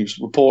jabroni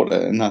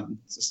reporter, and that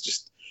it's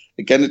just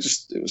again, it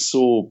was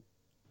so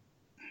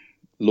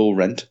low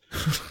rent.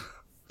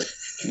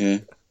 Yeah.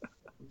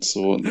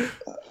 So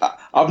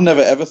I've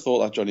never ever thought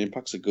that Johnny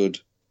Impact's a good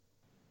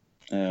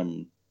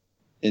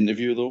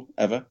interview though,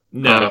 ever.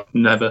 No,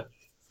 never.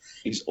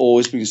 He's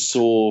always been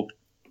so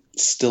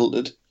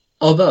stilted.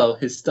 Although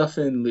his stuff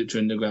in Lucha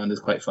Underground is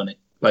quite funny.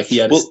 Like he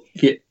had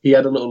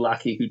a little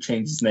lackey who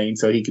changed his name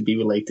so he could be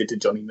related to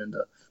Johnny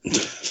Minder.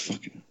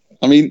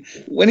 I mean,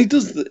 when they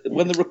do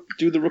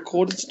the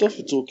recorded stuff,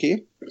 it's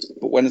okay,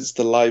 but when it's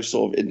the live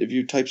sort of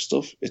interview type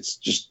stuff, it's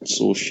just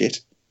so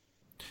shit.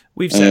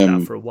 We've said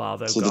that for a while,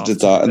 though. So they did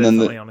that, and then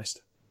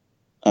honest.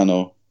 I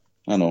know.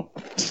 And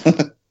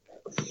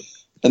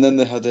then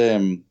they had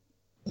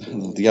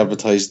they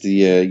advertised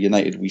the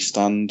United We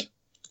Stand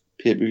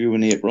pay-per-view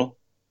in April.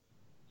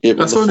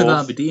 That's one with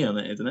RVD on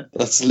it, isn't it?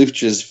 That's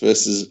Luchas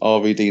versus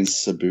RVD and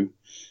Sabu.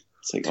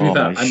 It's like,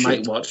 I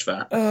might watch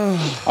that.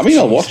 I mean,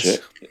 I'll watch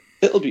it.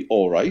 It'll be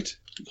all right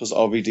because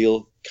RVD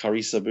will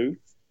carry Sabu,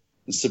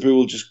 and Sabu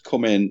will just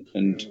come in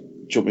and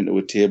jump into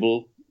a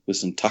table with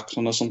some tacks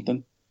on or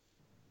something.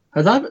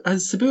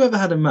 Has Sabu ever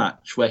had a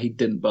match where he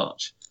didn't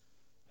botch?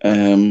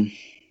 Nah,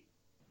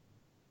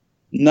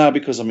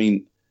 because I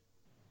mean,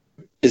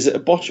 is it a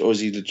botch or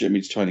is he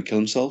legitimately trying to kill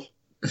himself?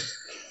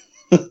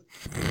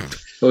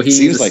 Well,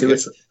 he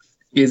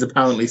is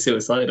apparently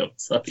suicidal.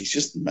 So. He's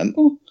just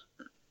mental.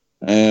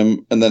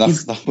 And then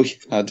after that,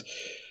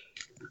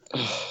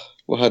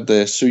 we had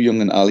Su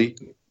Yung and Ali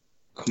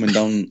coming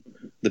down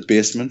the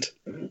basement,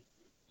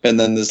 and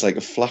then there's like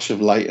a flash of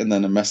light, and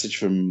then a message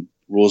from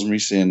Rosemary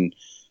saying,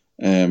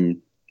 "The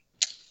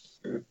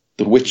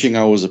witching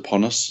hour is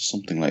upon us,"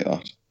 something like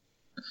that.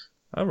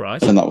 All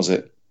right. And that was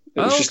it.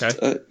 It was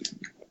okay.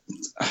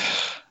 Just,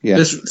 yeah.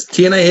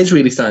 TNA is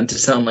really starting to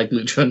sound like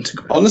Lucha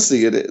Underground.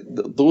 Honestly,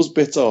 those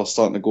bits are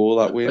starting to go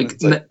that way.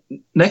 Like,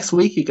 next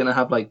week, you're going to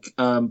have like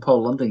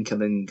Paul London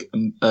killing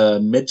a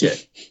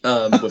midget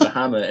with a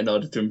hammer in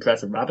order to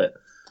impress a rabbit.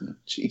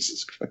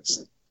 Jesus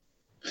Christ!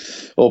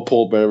 Or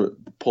Paul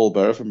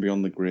Bearer from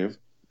Beyond the Grave.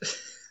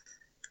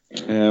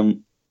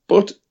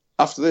 But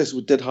after this,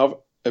 we did have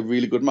a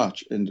really good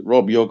match, and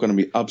Rob, you're going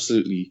to be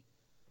absolutely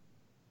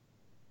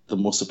the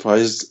most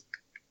surprised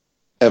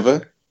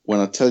ever when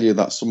I tell you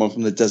that someone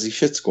from the Desi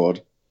Shit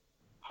Squad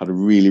had a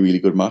really, really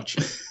good match.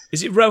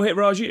 Is it Rohit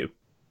Raju?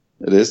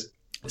 It is.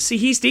 See,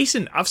 he's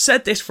decent. I've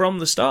said this from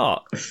the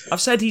start. I've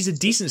said he's a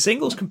decent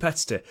singles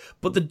competitor,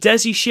 but the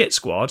Desi Shit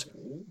Squad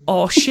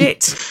are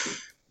shit.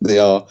 They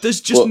are. There's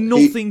just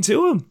nothing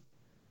to them.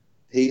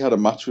 He had a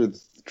match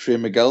with Trey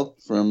Miguel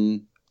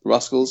from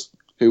Rascals,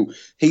 who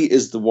he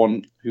is the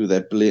one who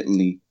they're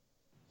blatantly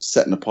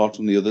setting apart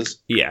from the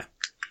others. Yeah.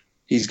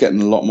 He's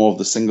getting a lot more of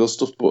the single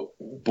stuff, but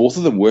both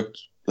of them worked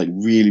like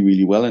really,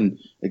 really well. And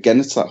again,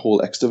 it's that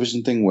whole X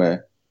Division thing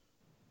where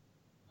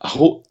I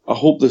hope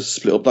they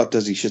split up that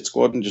Desi Shit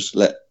Squad and just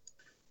let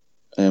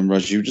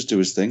Raju just do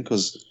his thing,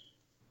 because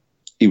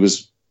he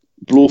was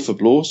blow for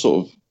blow,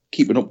 sort of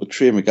keeping up with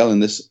Trey Miguel in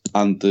this,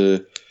 and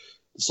the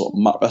sort of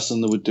mat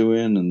wrestling they were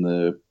doing, and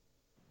the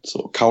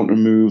sort of counter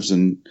moves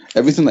and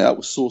everything like that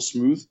was so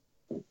smooth.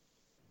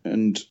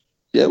 And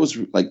yeah, it was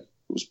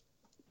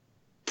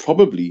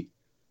probably,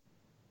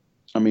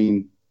 I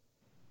mean,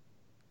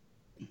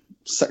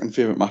 second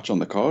favourite match on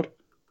the card.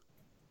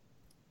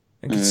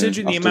 And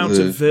considering the amount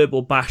of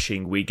verbal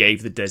bashing we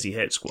gave the Desi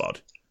Hit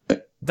Squad,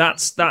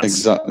 that's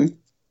exactly.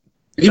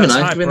 Even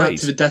I've given that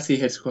to the Desi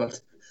Hit Squad.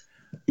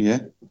 Yeah,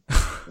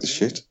 the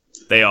shit.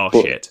 They are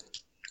shit.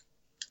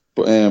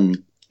 But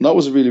that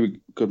was a really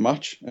good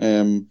match.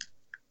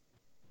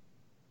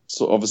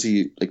 So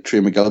obviously, like, Trey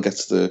Miguel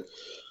gets the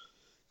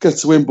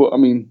win. But I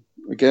mean,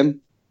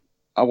 again,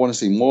 I want to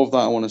see more of that.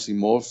 I want to see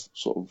more of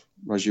sort of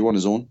Raju on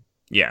his own,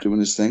 doing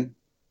his thing.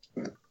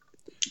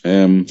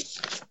 And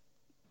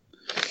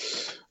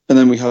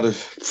then we had a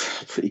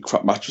pretty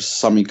crap match with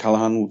Sami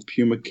Callihan with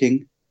Puma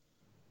King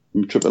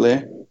from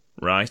AAA.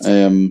 Right.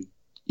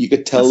 You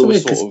could tell they were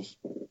sort of...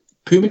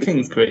 Puma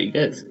King's pretty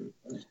good.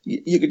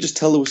 You could just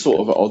tell they were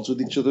sort of at odds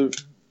with each other,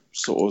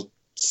 sort of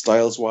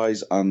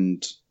styles-wise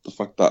and the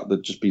fact that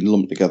they've just been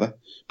lumped together.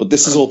 But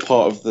this is all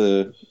part of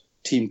the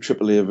Team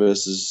AAA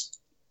versus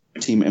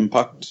Team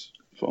Impact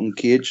for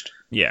Uncaged.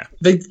 Yeah.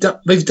 They've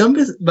done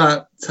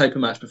that type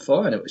of match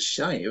before, and it was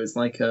shite. It was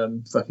like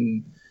it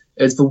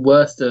was the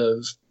worst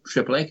of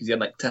AAA because you had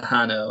like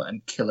Tejano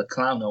and Killer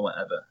Clown or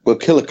whatever. Well,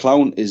 Killer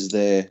Clown is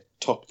their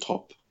top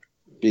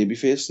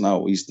babyface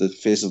now. He's the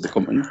face of the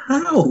company.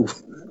 How?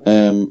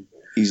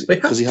 He's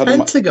Wait, because he had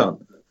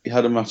he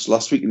had a match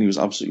last week and he was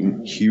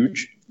absolutely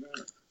huge.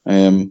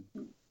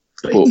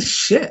 But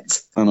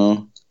shit. I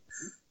know.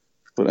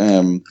 But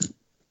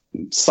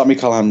Sami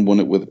Callihan won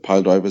it with a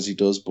pile driver as he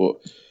does, but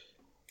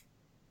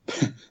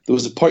there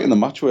was a point in the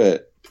match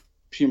where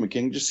Puma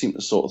King just seemed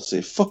to sort of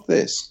say, fuck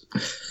this.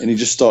 And he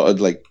just started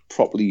like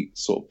properly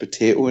sort of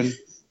potatoing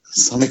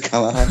Sami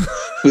Callihan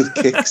with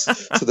kicks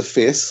to the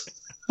face.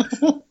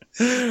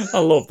 I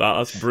love that.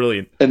 That's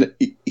brilliant. And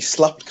he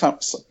slapped,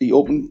 he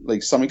opened,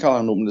 like Sami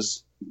Callihan opened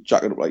his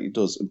jacket up like he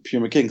does, and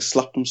Puma King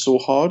slapped him so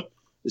hard,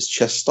 his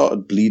chest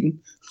started bleeding.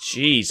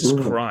 Jesus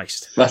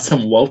Christ. That's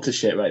some Walter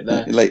shit right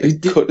there. Like,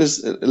 it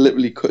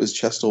literally cut his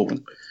chest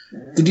open.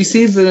 Did you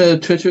see the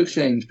Twitter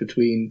exchange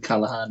between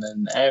Callahan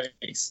and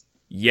Aries?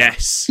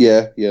 Yes.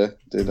 Yeah.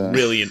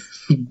 Brilliant.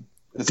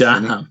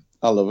 Damn. Funny.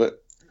 I love it.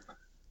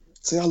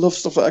 See, I love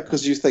stuff like that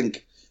because you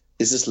think,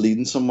 is this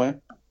leading somewhere?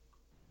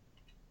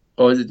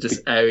 Or is it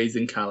just Aries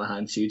and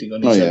Callahan shooting on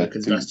each other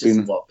because that's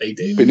just what they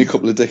do? Been a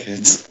couple of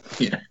dickheads.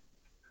 Yeah.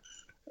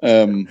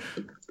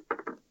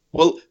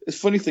 Well, the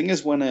funny thing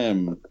is when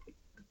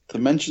they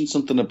mentioned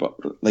something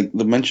about, like,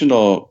 they mentioned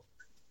our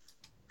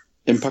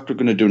Impact were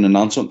going to do an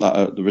announcement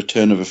that the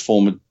return of a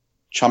former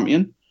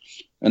champion,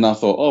 and I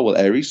thought, oh well,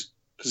 Aries,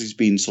 because he's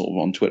been sort of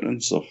on Twitter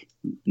and stuff.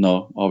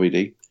 No,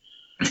 RVD.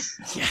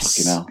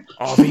 Yes. Fucking hell.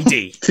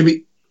 RVD. to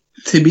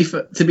be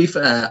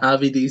fair,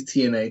 RVD's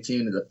TNA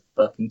tune is a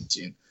fucking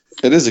tune.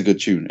 It is a good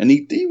tune, and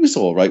he was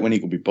all right when he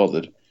could be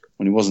bothered,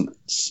 when he wasn't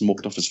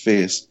smoked off his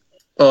face.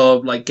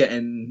 Or like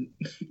getting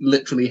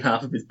literally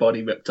half of his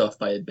body ripped off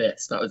by a bit.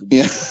 That was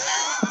weird.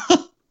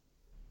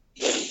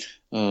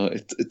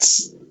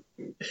 It's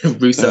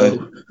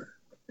Russo.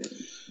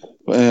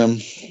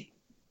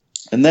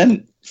 And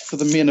then for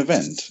the main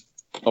event,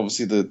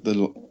 obviously the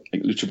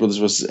like Lucha Brothers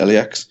versus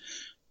LAX,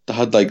 they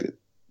had like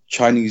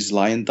Chinese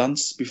lion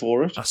dance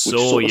before it. I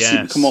saw,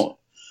 yes.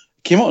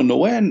 Came out of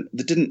nowhere, and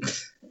they didn't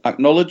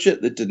acknowledge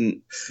it. They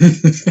didn't.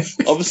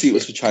 Obviously, it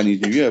was for Chinese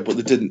New Year, but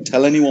they didn't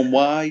tell anyone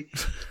why.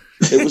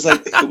 It was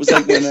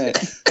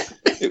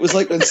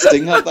like when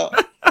Sting had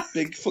that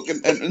big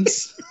fucking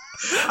entrance.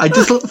 I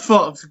just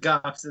thought of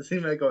Garth and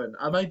sitting there going,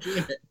 "Am I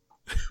dreaming?"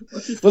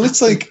 Well,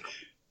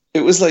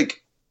 it was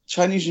like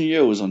Chinese New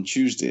Year was on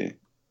Tuesday.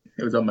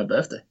 It was on my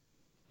birthday,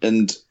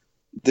 and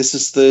this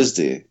is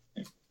Thursday,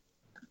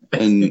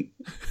 and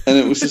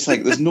it was just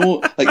like there's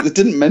no, like, they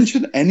didn't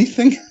mention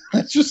anything.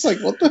 It's just like,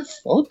 what the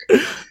fuck?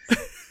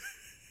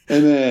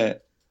 And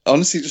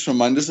honestly, just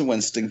remind us of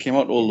when Sting came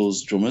out, all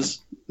those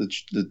drummers,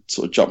 the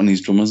sort of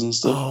Japanese drummers and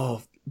stuff.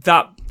 Oh,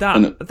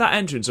 that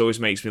entrance always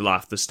makes me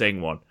laugh, the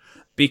Sting one,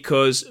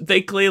 because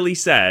they clearly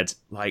said,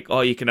 like,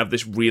 oh, you can have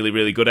this really,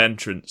 really good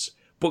entrance,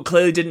 but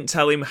clearly didn't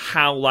tell him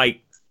how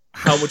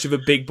much of a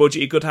big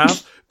budget he could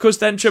have, because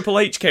then Triple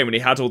H came and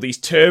he had all these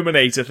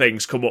Terminator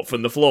things come up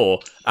from the floor,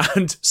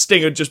 and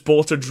Sting had just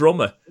bought a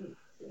drummer.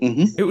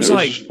 Mm-hmm. It was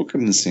like,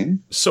 fucking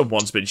insane.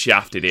 Someone's been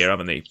shafted here,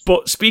 haven't they?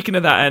 But speaking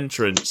of that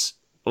entrance,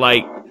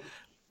 like,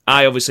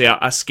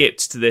 I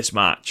skipped to this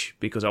match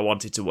because I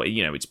wanted to,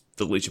 it's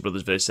the Lucha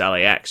Brothers versus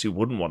LAX. Who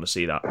wouldn't want to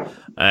see that?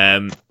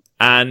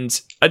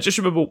 And I just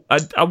remember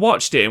I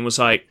watched it and was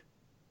like,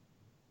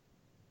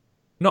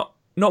 not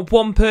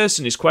one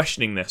person is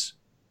questioning this.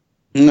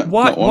 No,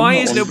 why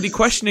is nobody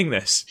questioning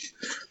this?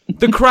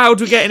 The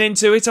crowd were getting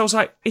into it. I was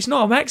like, it's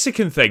not a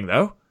Mexican thing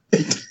though.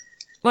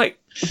 Like,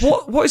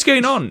 what is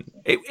going on?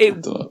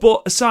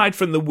 But aside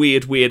from the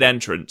weird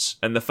entrance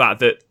and the fact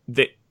that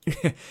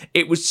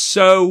it was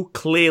so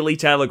clearly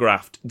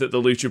telegraphed that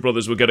the Lucha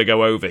Brothers were going to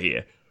go over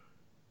here.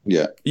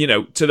 Yeah.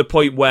 To the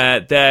point where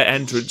their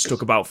entrance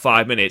took about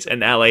 5 minutes,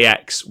 and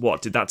LAX,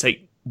 what, did that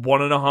take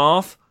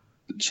 1.5?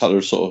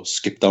 Chatter sort of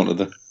skipped down to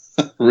the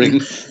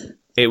ring.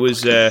 It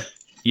was,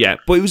 yeah,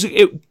 but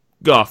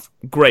Garth,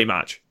 great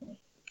match.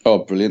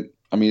 Oh, brilliant.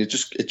 I mean, it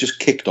just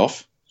kicked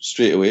off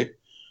straight away.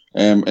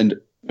 And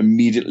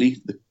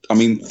immediately,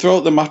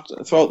 throughout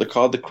the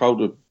card, the crowd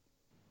were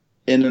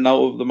in and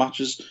out of the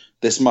matches.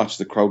 This match,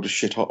 the crowd was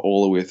shit hot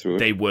all the way through it.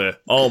 They were.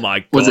 Oh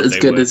my God. Was it as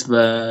good as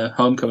the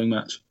homecoming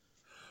match?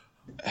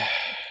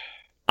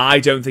 I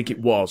don't think it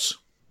was.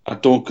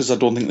 Because I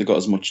don't think they got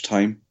as much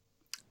time.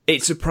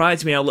 It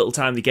surprised me how little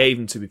time they gave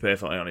him, to be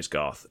perfectly honest,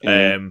 Garth.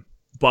 Yeah.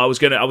 But I was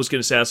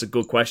gonna say that's a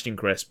good question,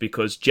 Chris,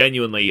 because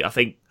genuinely, I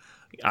think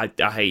I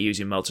hate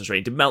using Meltzer's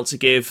rating. Did Meltzer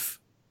give?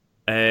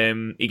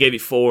 He gave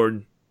it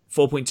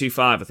 4.25.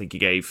 I think he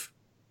gave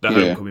the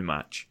homecoming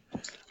match,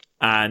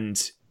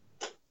 and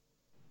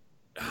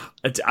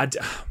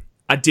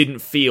I didn't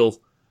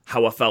feel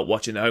how I felt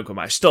watching the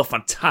homecoming match. Still a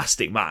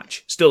fantastic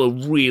match. Still a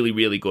really,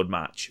 really good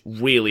match.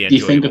 Really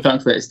enjoyable. Do you think the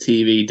fact that it's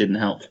TV didn't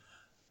help?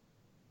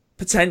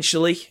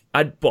 Potentially.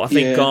 But I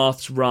think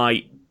Garth's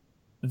right.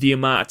 The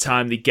amount of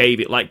time they gave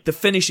it, like, the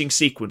finishing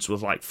sequence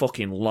was like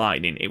fucking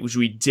lightning. It was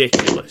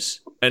ridiculous.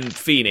 And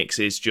Phoenix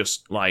is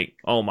just like,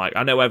 oh my,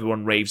 I know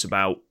everyone raves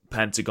about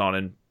Pentagon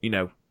and, you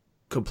know,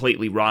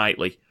 completely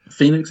rightly.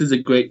 Phoenix is a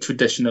great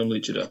traditional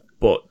luchador.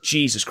 But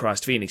Jesus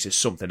Christ, Phoenix is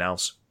something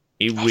else.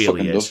 He I really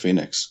fucking love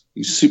Phoenix.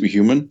 He's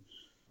superhuman.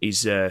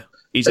 He's a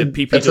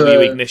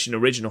PPW Ignition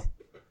original.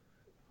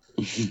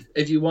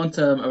 If you want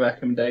a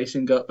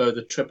recommendation, go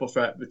the triple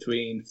threat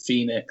between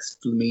Phoenix,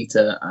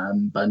 Flamita,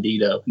 and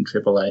Bandido in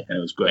AAA, and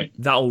it was great.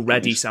 That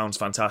already sounds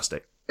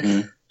fantastic.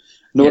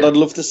 What I'd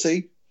love to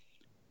see?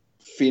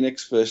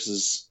 Phoenix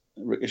versus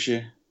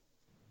Ricochet.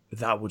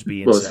 That would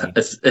be insane.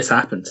 Well, it's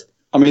happened.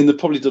 I mean, they've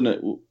probably done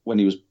it when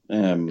he was...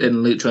 in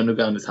Lucha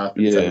Underground, it's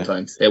happened several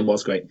times. It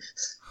was great.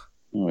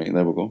 All right,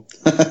 there we go.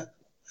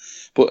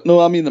 But no,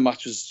 I mean, the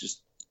match was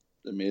just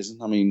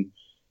amazing. I mean,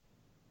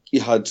 you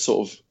had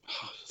sort of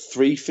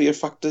 3 fear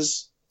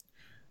factors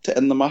to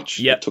end the match.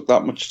 Yeah, it took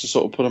that much to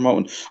sort of put them out.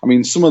 And I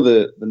mean, some of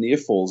the near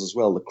falls as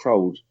well. The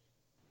crowd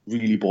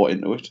really bought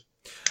into it.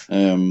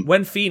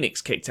 When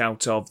Phoenix kicked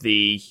out of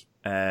the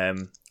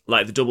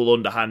like the double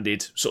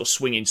underhanded sort of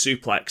swinging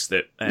suplex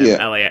that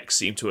LAX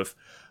seemed to have,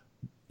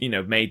 you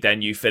know, made their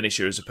new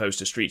finisher as opposed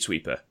to Street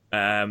Sweeper.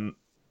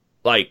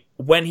 Like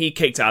when he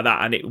kicked out of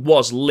that, and it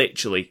was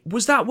literally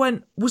was that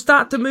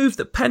the move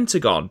that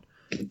Pentagon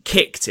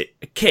kicked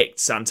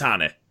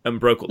Santana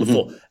and broke up the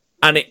floor.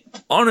 And it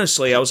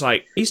honestly, I was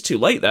like, he's too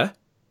late there.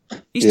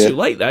 He's too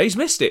late there. He's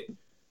missed it.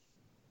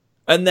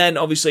 And then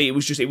obviously it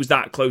was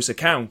that close a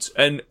count,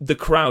 and the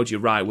crowd, you're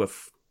right, were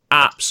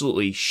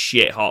absolutely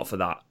shit hot for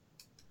that.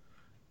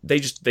 They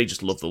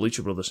just love the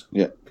Lucha Brothers.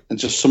 Yeah, and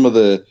just some of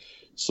the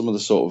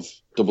sort of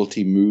double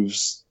team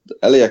moves.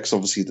 The LAX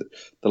obviously they're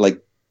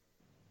like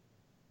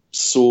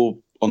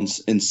so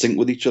in sync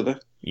with each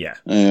other. Yeah.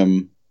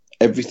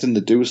 Everything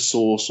they do is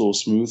so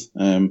smooth.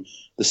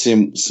 The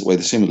same with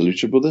the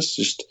Lucha Brothers.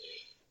 Just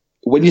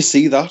when you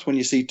see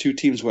 2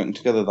 teams working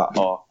together that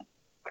are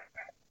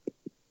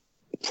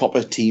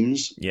proper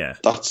teams,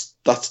 that's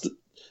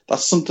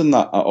something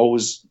that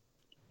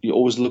you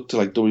always look to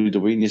like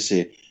WWE and you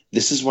say,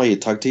 this is why your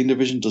tag team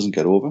division doesn't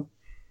get over.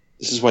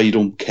 This is why you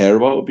don't care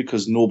about it,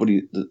 because there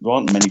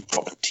aren't many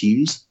proper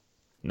teams.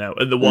 No,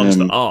 and the ones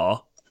that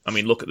are, I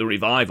mean, look at the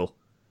Revival.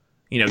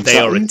 You know, they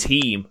are a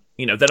team.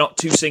 You know, they're not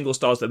 2 single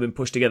stars that have been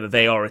pushed together.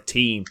 They are a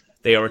team.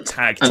 They are a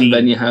tag team. And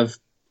then you have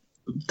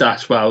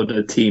Dash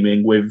Wilder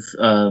teaming with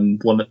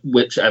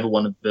whichever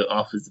one of the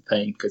offers the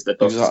pain, because they're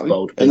both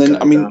bold. And then,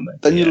 I mean,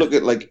 you look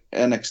at like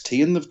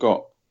NXT and they've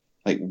got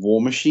like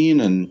War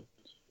Machine and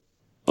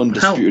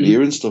Undisputed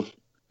Era and stuff,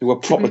 who are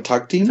proper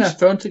tag teams. Yeah,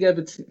 thrown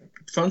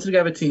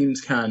together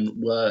teams can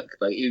work.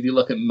 Like if you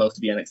look at most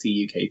of the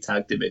NXT UK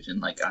tag division,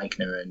 like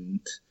Eichner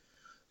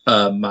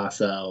and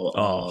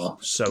Marcel,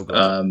 so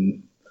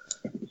good.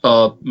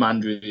 Or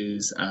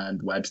Mandrews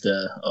and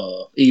Webster,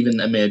 or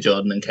even Amir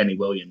Jordan and Kenny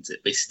Williams,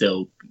 they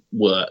still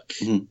work.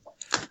 Mm-hmm.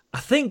 I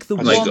think the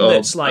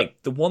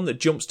one that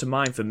jumps to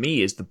mind for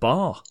me is the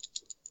Bar.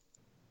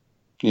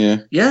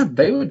 Yeah,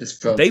 they were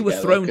just thrown. They were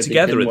thrown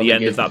together at the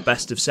end of that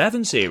Best of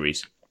 7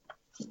 series.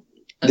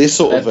 They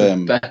sort of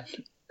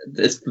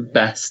it's the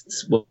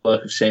best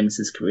work of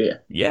Sheamus's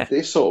career. Yeah,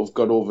 they sort of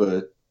got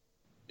over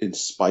in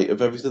spite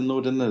of everything,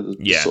 though, didn't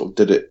they? They sort of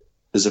did it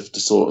as if to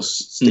sort of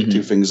stick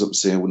 2 fingers up and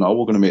say, well, no,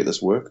 we're going to make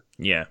this work.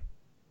 Yeah.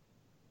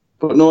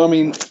 But no, I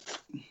mean,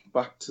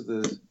 back to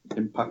the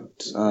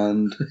Impact,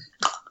 and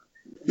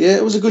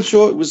it was a good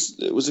show. It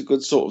was a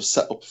good sort of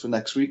setup for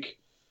next week.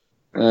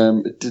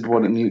 It did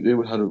what it needed to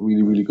do. It had a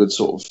really, really good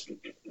sort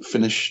of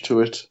finish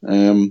to it.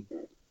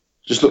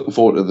 Just looking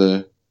forward to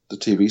the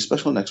TV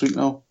special next week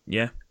now.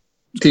 Yeah.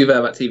 To be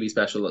fair, that TV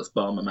special looks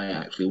bomb. I may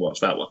actually watch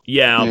that one.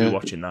 Yeah, I'll be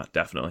watching that,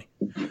 definitely.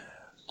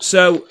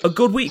 So, a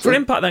good week for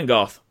Impact then,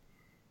 Garth.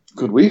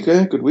 Good week,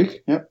 good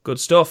week, yeah. Good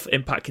stuff.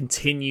 Impact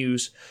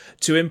continues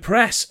to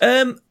impress.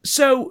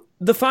 So,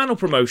 the final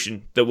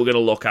promotion that we're going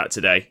to look at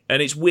today,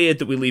 and it's weird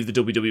that we leave the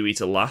WWE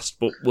to last,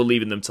 but we're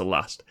leaving them to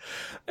last.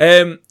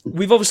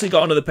 We've obviously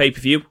got another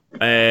pay-per-view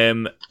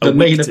a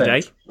week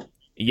today.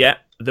 Yeah,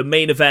 the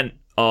main event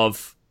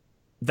of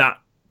that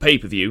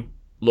pay-per-view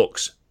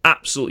looks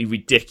absolutely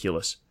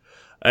ridiculous.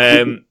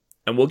 And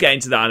we'll get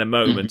into that in a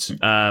moment.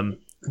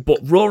 But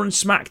Raw and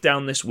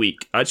SmackDown this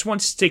week, I just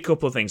wanted to take a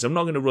couple of things. I'm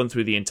not going to run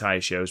through the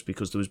entire shows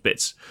because there was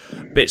bits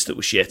that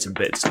were shit and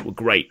bits that were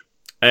great.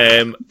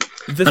 The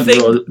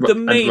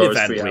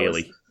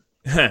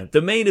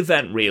main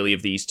event really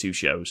of these 2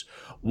 shows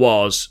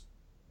was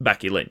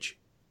Becky Lynch.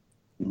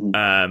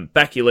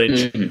 Becky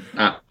Lynch.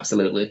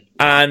 Absolutely.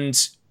 And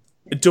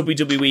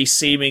WWE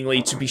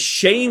seemingly to be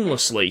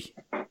shamelessly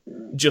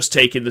just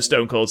taking the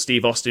Stone Cold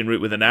Steve Austin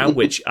route with her now,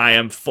 which I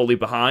am fully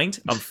behind.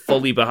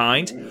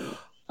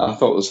 I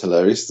thought it was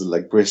hilarious, the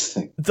leg brace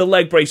thing. The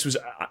leg brace was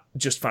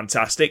just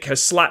fantastic. Her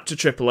slap to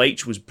Triple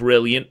H was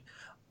brilliant.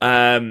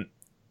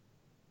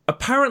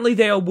 Apparently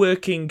they are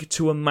working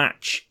to a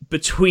match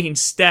between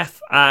Steph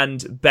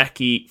and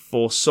Becky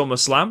for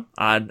SummerSlam,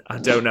 and I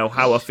don't know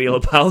how I feel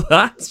about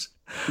that.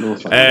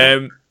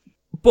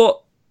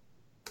 But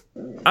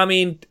I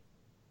mean,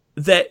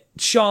 that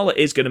Charlotte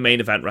is going to main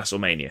event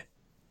WrestleMania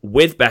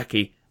with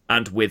Becky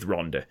and with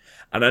Ronda,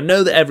 and I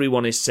know that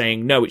everyone is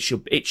saying no, it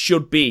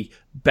should be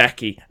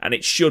Becky and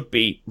it should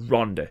be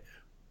Ronda.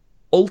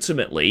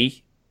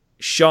 Ultimately,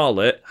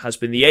 Charlotte has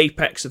been the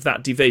apex of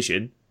that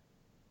division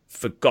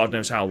for God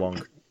knows how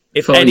long.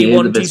 If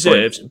anyone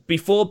deserves,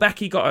 before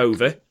Becky got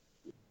over,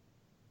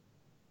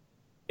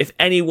 if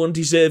anyone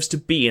deserves to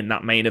be in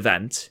that main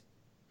event,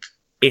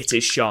 it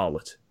is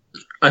Charlotte.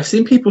 I've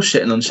seen people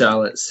shitting on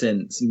Charlotte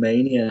since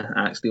Mania,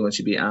 actually, when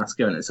she beat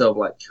Asuka, and it's sort of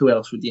like, who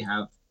else would you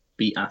have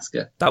beat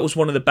Asuka? That was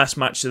one of the best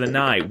matches of the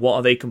night. What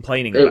are they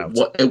complaining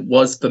about? It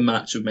was the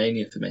match of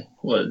Mania for me,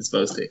 what it's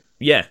supposed to.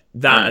 Yeah,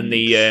 that and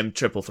the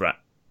triple threat.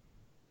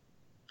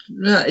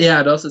 Yeah,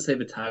 I'd also say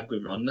the tag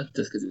with Ronda,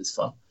 just because it was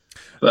fun.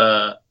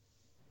 But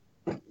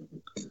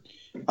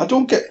I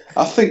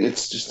think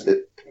it's just...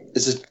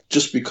 Is it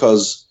just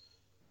because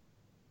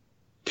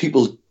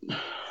people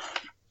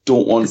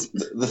don't want...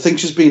 They think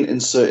she's been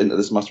inserted into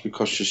this match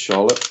because she's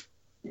Charlotte?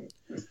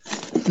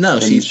 No,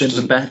 she's been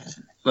the best.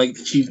 Like,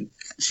 she's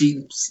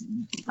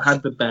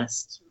had the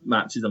best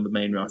matches on the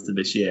main roster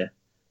this year.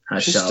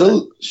 She's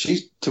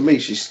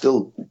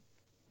still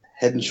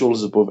head and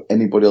shoulders above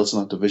anybody else in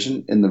that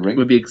division in the ring.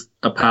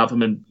 Apart from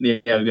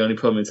the only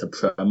problem is her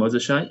promos are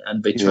shite,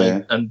 and they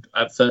tried. And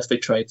at first they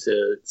tried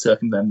to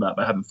circumvent that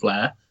by having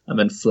Flair, and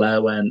then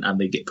Flair went and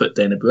they get put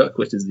Dana Brooke,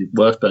 which is the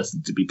worst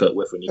person to be put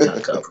with when you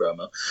can't cut a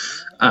promo.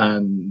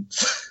 And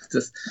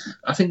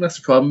I think that's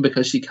the problem,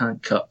 because she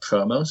can't cut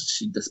promos.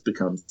 She just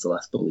becomes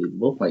less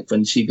believable. Like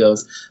when she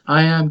goes,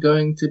 "I am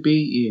going to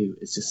beat you,"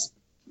 it's just.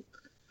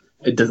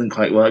 It doesn't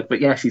quite work, but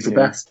yeah, she's the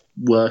best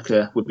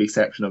worker, with the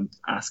exception of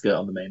Asuka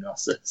on the main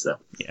roster. So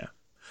yeah,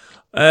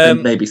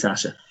 and maybe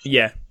Sasha.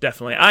 Yeah,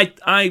 definitely.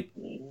 I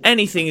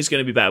anything is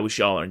going to be better with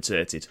Charlotte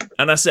inserted.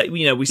 And I said,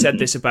 we said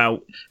this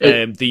about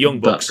the Young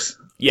Bucks.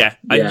 Yeah,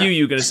 I knew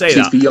you were going to say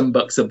she's that. The Young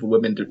Bucks of the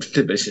women's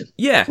division.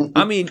 Yeah,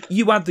 I mean,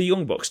 you add the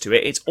Young Bucks to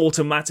it, it's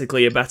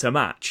automatically a better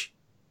match.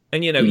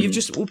 And,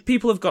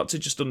 people have got to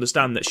just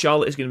understand that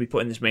Charlotte is going to be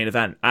put in this main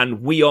event,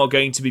 and we are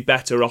going to be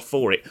better off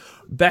for it.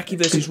 Becky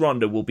versus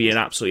Ronda will be an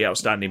absolutely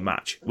outstanding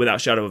match, without a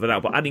shadow of a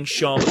doubt, but adding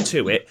Charlotte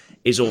to it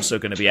is also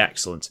going to be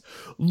excellent.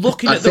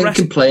 I think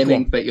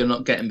complaining that you're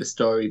not getting the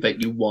story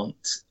that you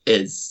want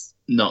is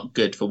not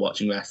good for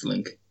watching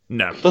wrestling.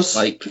 No. Plus,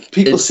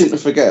 people seem to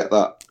forget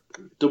that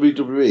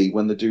WWE,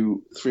 when they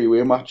do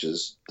three-way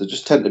matches, they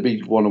just tend to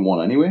be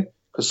one-on-one anyway,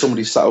 because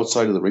somebody sat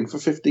outside of the ring for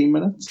 15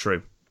 minutes.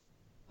 True.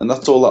 And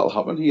that's all that'll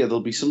happen here.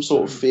 There'll be some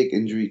sort of fake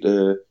injury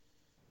to...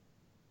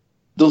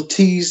 They'll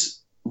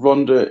tease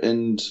Ronda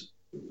and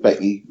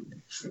Becky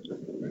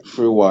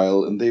for a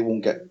while, and they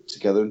won't get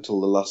together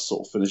until the last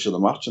sort of finish of the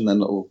match, and then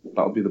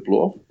that'll be the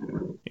blow-up.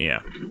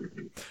 Yeah.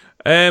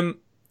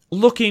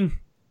 Looking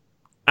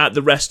at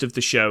the rest of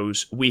the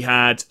shows, we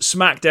had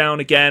SmackDown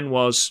again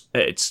was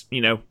at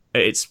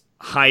its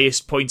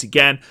highest point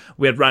again.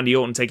 We had Randy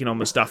Orton taking on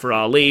Mustafa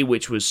Ali,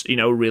 which was,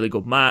 a really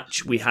good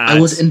match. I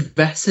was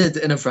invested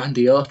in a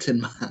Randy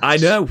Orton match. I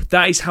know.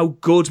 That is how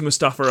good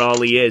Mustafa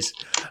Ali is.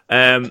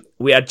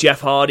 We had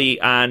Jeff Hardy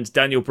and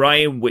Daniel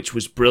Bryan, which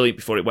was brilliant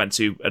before it went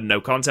to a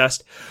no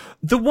contest.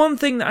 The one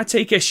thing that I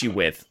take issue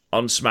with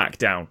on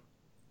SmackDown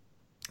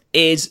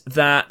is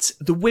that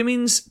the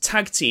women's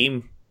tag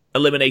team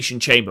elimination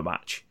chamber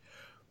match.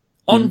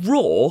 On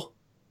Raw,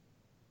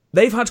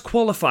 they've had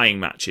qualifying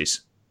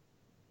matches.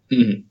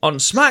 On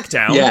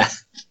SmackDown,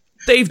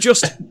 they've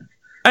just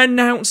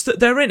announced that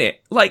they're in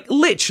it. Like,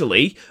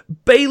 literally,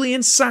 Bayley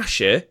and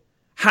Sasha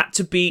had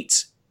to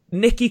beat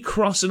Nikki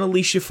Cross and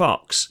Alicia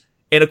Fox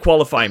in a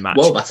qualifying match.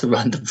 Well, that's a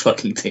random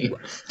fucking team.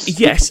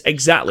 Yes,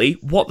 exactly.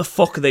 What the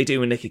fuck are they doing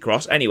with Nikki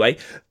Cross? Anyway,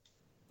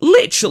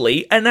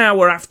 literally an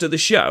hour after the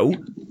show,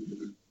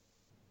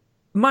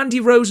 Mandy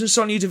Rose and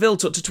Sonya Deville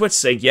took to Twitter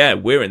saying, yeah,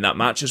 we're in that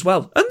match as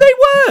well. And they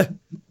were!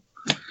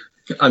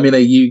 I mean, are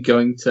you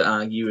going to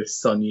argue with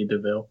Sonya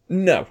Deville?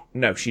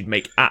 No, she'd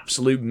make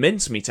absolute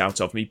mincemeat out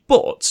of me.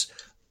 But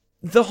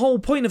the whole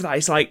point of that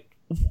is like,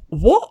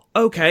 what?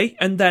 Okay,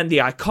 and then the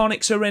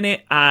Iconics are in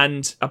it,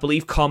 and I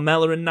believe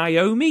Carmella and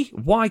Naomi.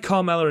 Why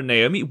Carmella and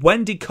Naomi?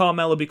 When did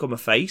Carmella become a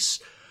face?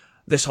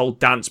 This whole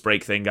dance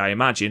break thing, I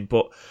imagine,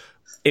 but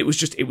it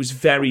was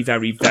very,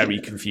 very,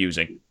 very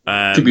confusing.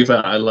 To be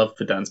fair, I love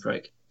the dance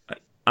break.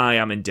 I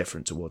am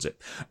indifferent towards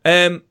it.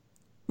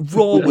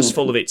 Raw was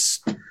full of its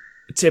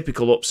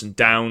typical ups and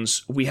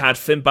downs. We had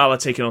Finn Balor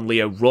taking on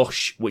Lio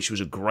Rush, which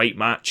was a great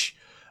match,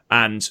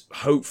 and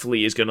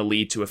hopefully is going to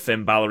lead to a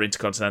Finn Balor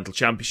Intercontinental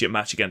Championship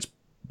match against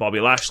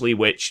Bobby Lashley,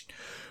 which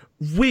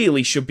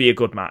really should be a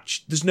good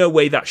match. There's no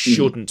way that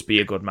shouldn't be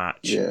a good match.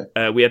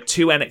 Yeah. We had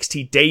 2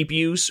 NXT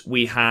debuts.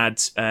 We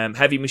had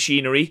Heavy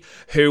Machinery,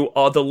 who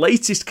are the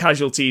latest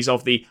casualties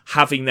of the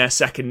having their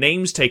second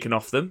names taken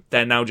off them.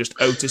 They're now just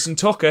Otis and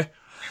Tucker.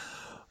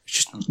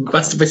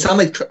 That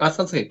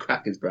sounds like a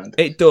Crackers brand.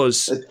 It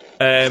does.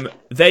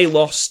 They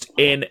lost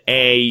in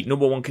a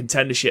number one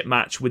contendership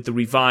match with the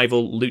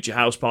Revival, Lucha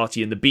House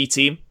Party, and the B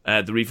Team.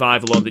 The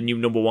Revival are the new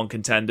number one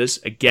contenders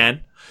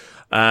again.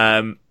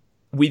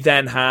 We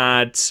then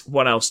had...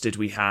 What else did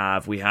we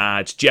have? We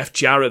had Jeff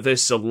Jarrett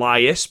versus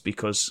Elias,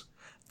 because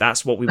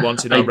that's what we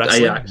wanted on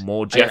wrestling.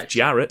 More Jeff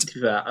Jarrett.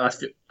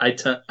 I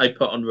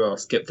put on Raw,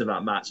 skipped to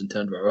that match, and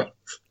turned Raw off.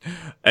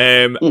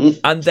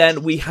 And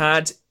then we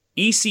had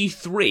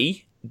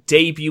EC3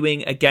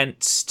 debuting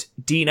against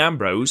Dean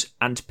Ambrose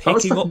and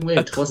picking up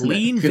a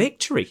clean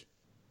victory.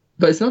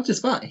 But it's not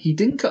just that. He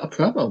didn't cut a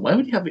promo. Why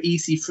would he have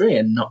EC3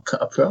 and not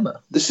cut a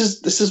promo? This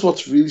is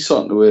what's really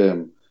starting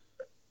to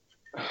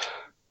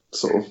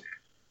sort of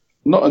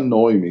not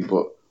annoy me,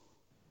 but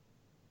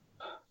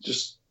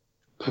just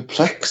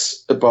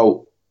perplex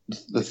about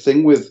the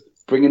thing with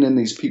bringing in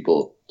these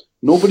people.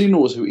 Nobody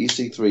knows who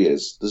EC3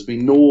 is. There's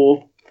been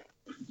no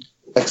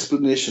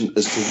explanation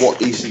as to what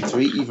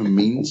EC3 even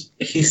means.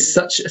 He's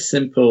such a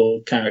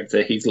simple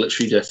character. He's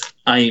literally just,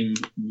 I'm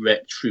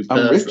rich through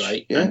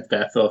birthright, and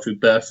therefore through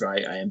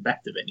birthright I am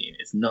better than you.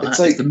 It's not. It's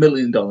like the $1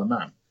 million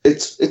man.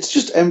 It's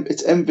just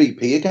it's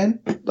MVP again.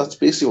 That's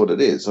basically what it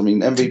is. I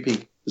mean,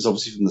 MVP is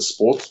obviously from the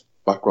sports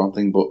background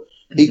thing, but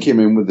he came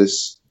in with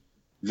this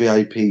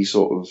VIP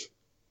sort of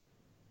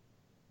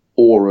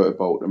aura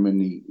about him,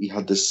 and he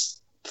had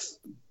this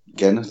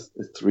again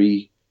a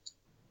three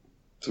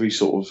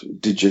sort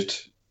of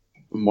digit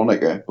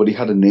moniker, but he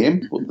had a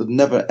name, but they've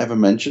never ever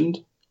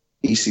mentioned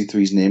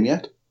EC3's name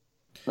yet.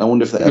 I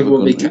wonder if they ever.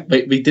 We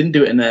didn't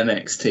do it in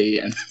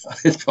NXT, and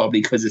it's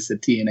probably because it's a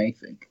TNA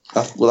thing.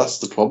 That's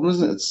the problem,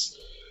 isn't it? It's,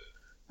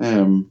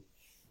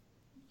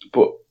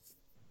 but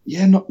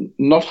yeah,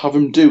 not have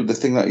him do the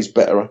thing that he's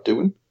better at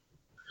doing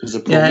is a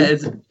problem. Yeah,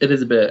 it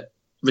is a bit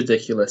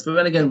ridiculous. But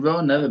then again,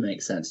 Raw never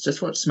makes sense.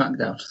 Just watch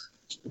SmackDown.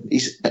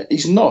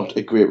 He's not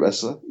a great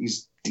wrestler.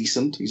 He's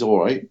decent. He's all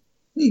right.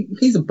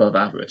 He's above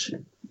average.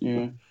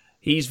 Yeah,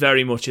 he's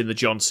very much in the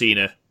John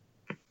Cena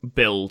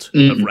build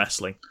of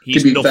wrestling.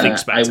 He's nothing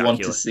spectacular. I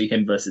want to see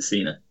him versus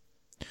Cena.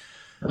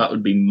 That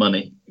would be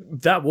money.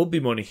 That would be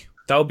money.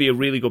 That would be a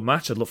really good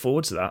match. I'd look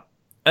forward to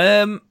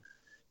that.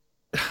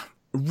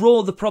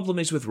 Raw, the problem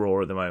is with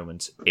Raw at the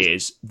moment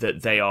is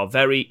that they are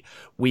very...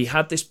 We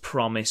had this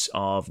promise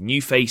of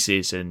new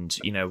faces and,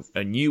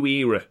 a new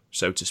era,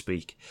 so to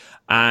speak.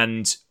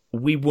 And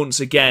we once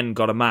again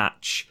got a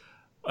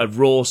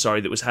Raw,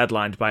 that was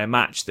headlined by a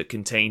match that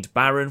contained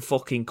Baron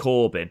fucking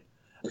Corbin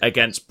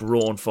against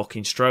Braun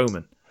fucking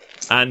Strowman.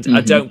 And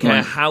I don't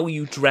care how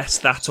you dress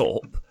that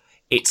up,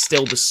 it's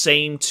still the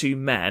same two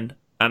men,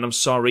 and I'm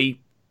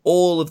sorry,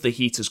 all of the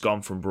heat has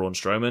gone from Braun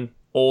Strowman.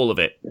 All of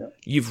it. Yeah.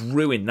 You've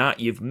ruined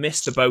that. You've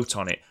missed the boat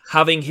on it.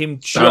 Having him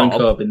job... Baron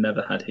Corbin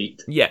never had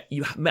heat. Yeah,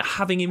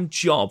 having him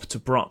job to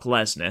Brock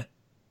Lesnar,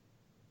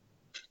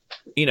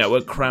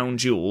 at Crown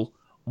Jewel,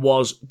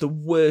 was the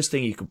worst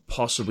thing you could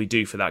possibly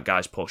do for that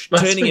guy's push.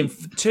 Turning him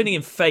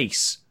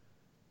face...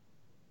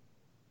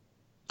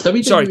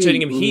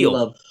 turning him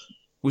heel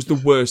was the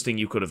worst thing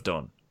you could have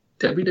done.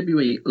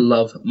 WWE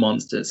love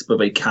monsters, but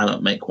they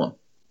cannot make one.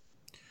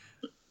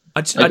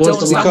 I don't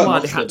understand why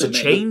they had to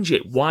change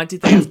it. Why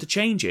did they have to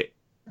change it?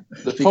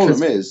 The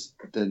problem is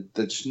they're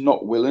just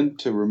not willing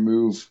to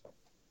remove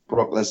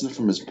Brock Lesnar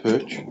from his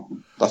perch.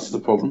 That's the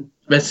problem.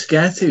 They're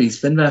scared to.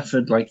 He's been there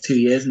for 2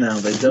 years now.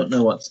 They don't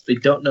know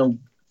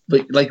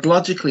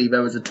logically,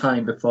 there was a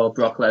time before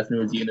Brock Lesnar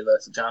was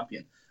Universal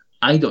Champion.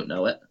 I don't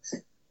know it.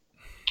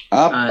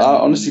 I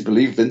honestly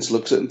believe Vince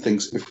looks at it and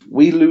thinks, if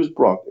we lose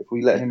Brock, if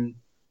we let him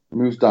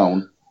move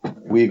down,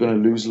 we're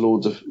going to lose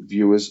loads of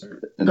viewers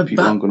and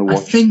people aren't going to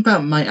watch. I think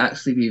that might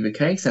actually be the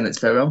case, and it's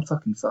their own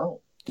fucking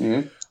fault.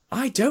 Yeah.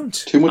 I don't.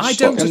 Too much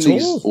stock in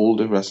these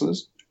older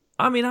wrestlers.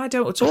 I mean, I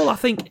don't at all. I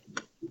think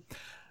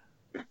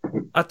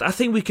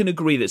we can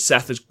agree that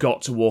Seth has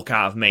got to walk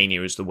out of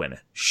Mania as the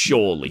winner.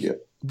 Surely. Yeah.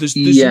 There's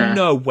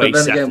no way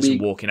Seth is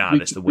walking out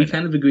as the winner. We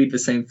kind of agreed the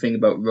same thing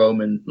about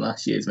Roman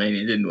last year's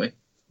Mania, didn't we?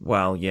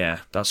 Well, yeah.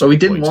 But we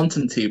didn't want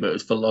him to, but it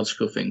was the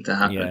logical thing to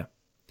happen. Yeah.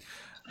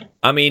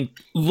 I mean,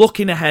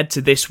 looking ahead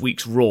to this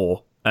week's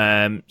Raw,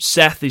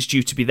 Seth is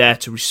due to be there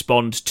to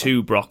respond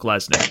to Brock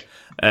Lesnar.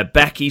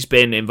 Becky's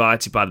been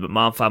invited by the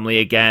McMahon family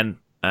again.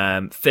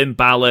 Finn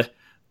Balor,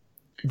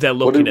 they're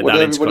looking at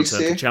that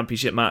Intercontinental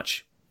Championship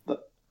match.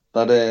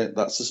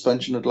 That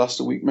suspension would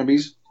last a week, maybe?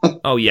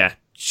 Oh yeah,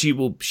 she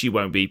won't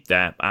be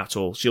there at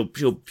all.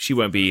 She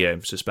won't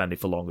be suspended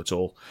for long at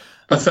all.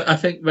 I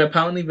think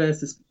apparently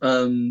there's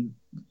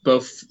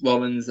both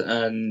Rollins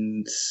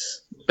and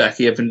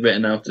Becky have been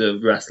written out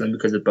of wrestling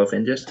because they're both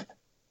injured.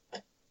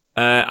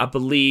 I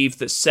believe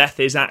that Seth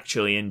is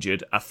actually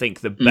injured. I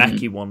think the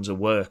Becky one's a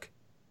work.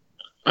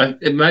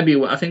 It might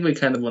be. I think we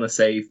kind of want to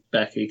save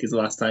Becky because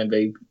last time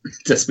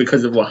just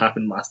because of what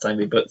happened last time,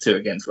 they booked her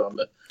against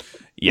Ronda.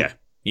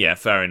 Yeah,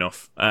 fair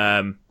enough.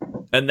 And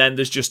then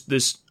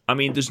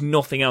there's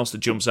nothing else that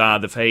jumps out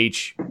of the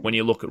page when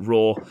you look at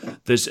Raw.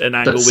 There's an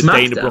angle with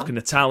Dana Brooke and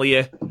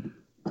Natalya.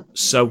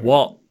 So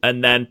what?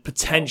 And then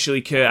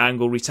potentially Kurt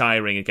Angle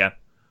retiring again.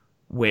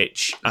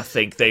 which I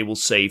think they will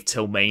save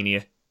till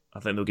Mania. I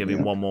think they'll give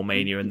him one more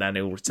Mania and then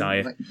he'll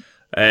retire.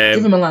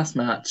 Give him a last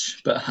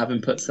match, but have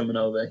him put someone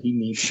over. He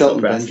needs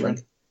Shelton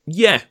Benjamin.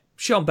 Yeah,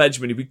 Shelton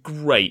Benjamin would be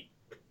great.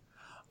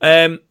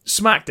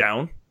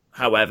 SmackDown,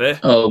 however,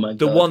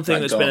 the one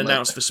thing that's been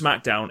announced for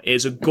SmackDown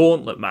is a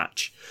gauntlet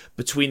match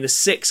between the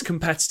 6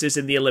 competitors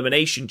in the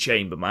Elimination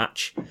Chamber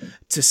match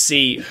to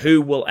see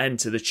who will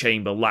enter the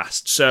chamber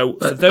last. So,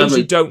 for those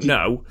who don't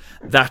know,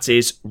 that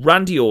is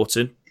Randy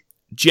Orton,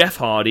 Jeff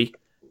Hardy,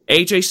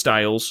 AJ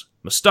Styles,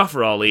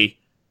 Mustafa Ali,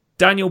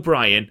 Daniel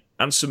Bryan,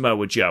 and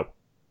Samoa Joe.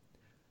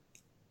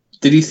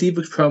 Did you see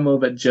the promo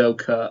that Joe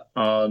cut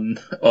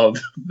of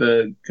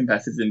the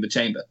competitors in the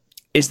chamber?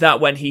 Is that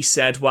when he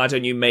said, why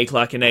don't you make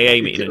like an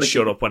AA meeting and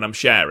shut up when I'm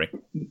sharing?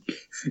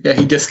 Yeah,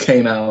 he just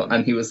came out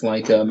and he was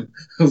like,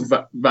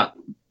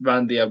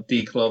 Randy, I've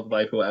declawed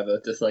or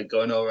whatever, just like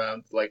going all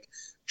around. Like,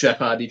 Jeff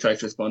Hardy tries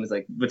to respond, he's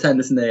like, pretend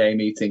it's an AA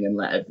meeting and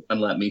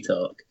let me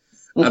talk.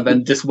 And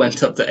then just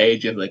went up to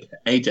AJ like,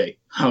 AJ,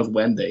 how's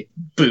Wendy?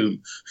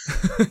 Boom.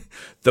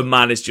 The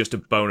man is just a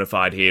bona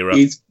fide hero.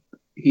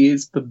 He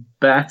is the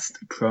best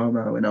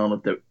promo in all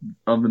of the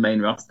main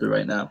roster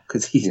right now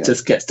because he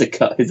just gets to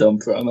cut his own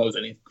promos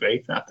and he's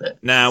great at it.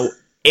 Now,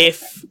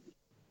 if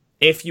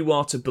you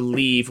are to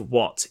believe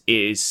what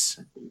is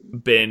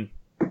been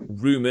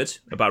rumoured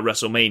about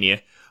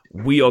WrestleMania,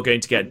 we are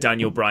going to get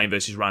Daniel Bryan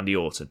versus Randy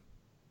Orton.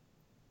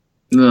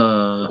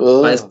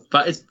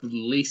 That is the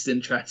least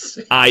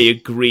interesting. I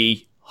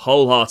agree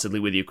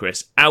wholeheartedly with you,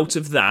 Chris. Out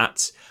of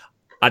that,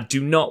 I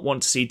do not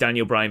want to see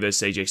Daniel Bryan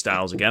versus AJ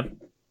Styles again.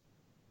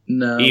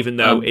 No. Even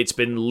though it's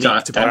been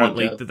leaked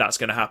apparently that that's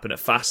going to happen at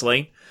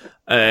Fastlane.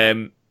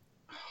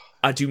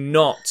 I do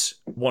not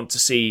want to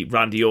see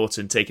Randy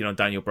Orton taking on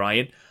Daniel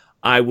Bryan.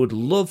 I would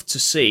love to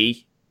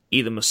see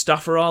either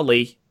Mustafa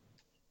Ali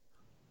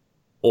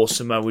or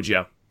Samoa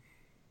Joe.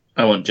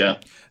 I want Joe.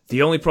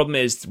 The only problem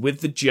is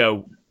with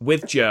Joe,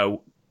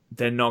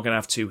 they're not going to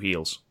have 2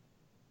 heels.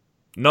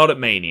 Not at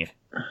Mania.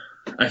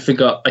 I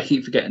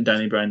keep forgetting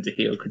Daniel Bryan's a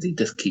heel because he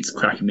just keeps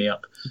cracking me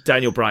up.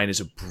 Daniel Bryan is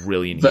a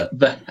brilliant heel.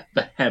 The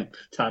Hemp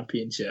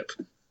Championship.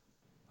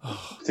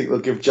 I think they'll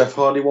give Jeff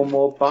Hardy one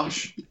more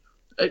bash.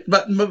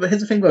 But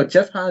here's the thing though,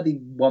 Jeff Hardy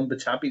won the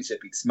championship,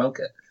 he'd smoke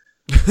it.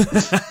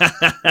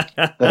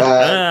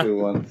 Good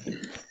one.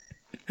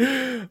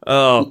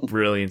 Oh,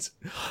 brilliant.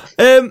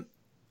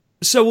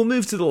 So we'll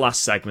move to the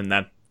last segment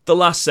then. The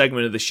last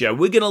segment of the show.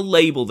 We're going to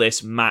label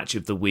this Match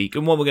of the Week.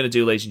 And what we're going to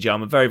do, ladies and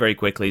gentlemen, very, very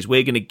quickly, is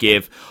we're going to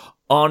give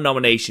our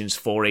nominations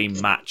for a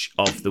Match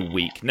of the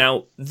Week.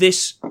 Now,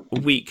 this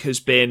week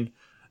has been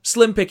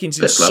slim pickings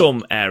in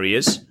some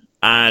areas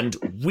and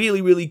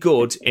really, really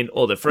good in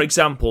other. For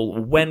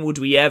example, when would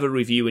we ever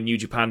review a New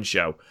Japan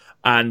show?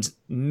 And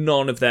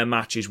none of their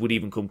matches would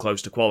even come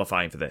close to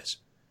qualifying for this.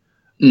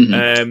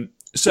 Mm-hmm.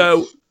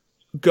 So,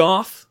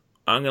 Garth,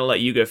 I'm going to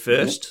let you go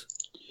first.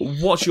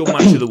 What's your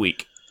Match of the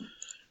Week?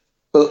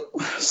 Well,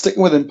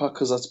 sticking with Impact,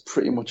 because that's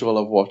pretty much all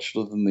I've watched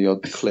other than the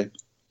odd clip.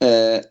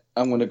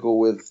 I'm going to go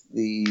with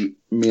the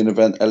main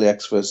event,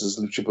 LAX versus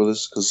Lucha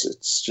Brothers, because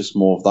it's just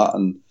more of that,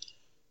 and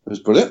it was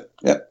brilliant.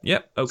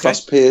 Yep, okay.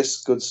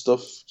 Fast-paced, good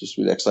stuff, just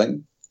really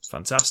exciting.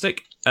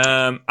 Fantastic.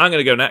 I'm going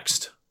to go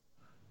next,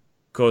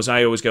 because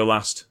I always go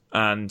last,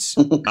 and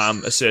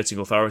I'm asserting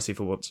authority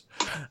for once.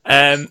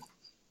 I'm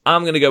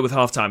going to go with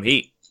Halftime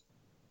Heat.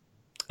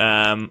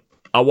 I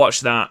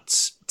watched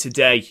that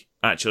today,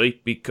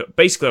 actually,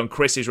 basically on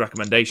Chris's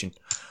recommendation.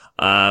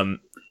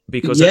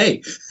 Because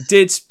Yay.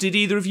 Did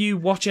either of you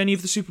watch any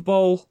of the Super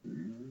Bowl?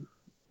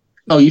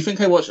 Oh, you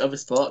think I watched other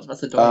sports?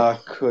 That's adorable. I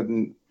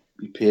couldn't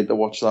be paid to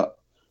watch that.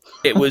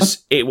 It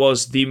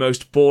was the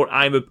most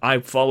boring. I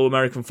follow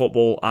American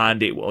football,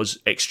 and it was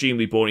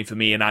extremely boring for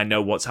me, and I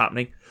know what's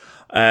happening.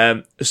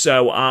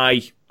 So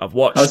I've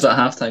watched. How was that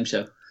halftime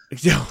show?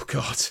 Oh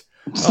God.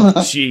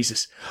 Oh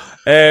Jesus!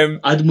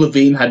 Adam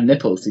Levine had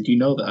nipples. Did you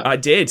know that? I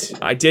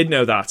did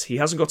know that. He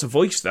hasn't got a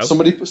voice though.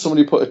 Somebody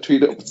put a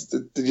tweet up.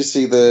 Did you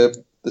see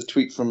the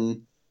tweet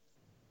from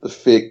the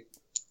fake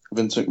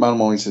Vince McMahon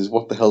when he says,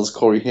 "What the hell's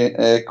Corey Graves?"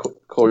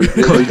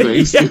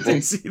 Yeah, I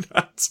didn't see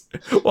that.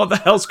 What the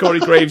hell's Corey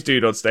Graves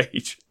doing on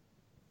stage?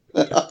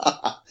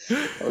 That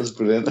was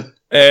brilliant.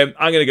 I'm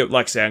going to go,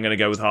 like I say, I'm going to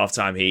go with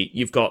Halftime Heat.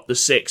 You've got the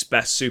 6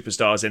 best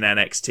superstars in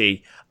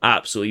NXT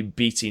absolutely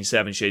beating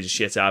 7 shades of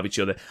shit out of each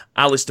other.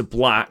 Aleister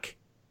Black,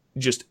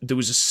 there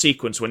was a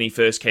sequence when he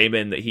first came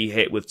in that he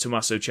hit with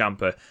Tommaso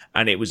Ciampa,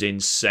 and it was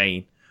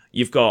insane.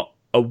 You've got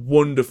a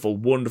wonderful,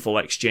 wonderful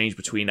exchange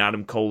between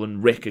Adam Cole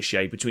and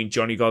Ricochet, between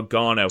Johnny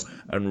Gargano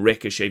and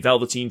Ricochet.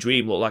 Velveteen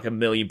Dream looked like $1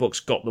 million,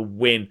 got the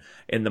win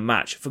in the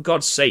match. For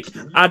God's sake,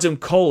 Adam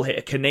Cole hit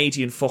a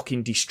Canadian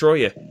fucking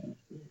destroyer.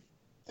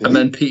 And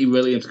then Pete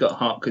Williams got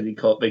hot because they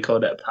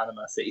called it a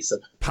Panama City Sun.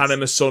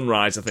 Panama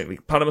Sunrise, I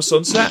think. Panama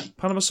Sunset?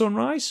 Panama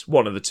Sunrise?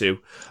 One of the two.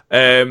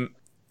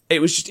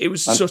 It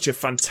was such a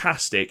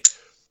fantastic...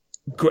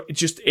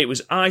 it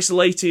was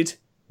isolated,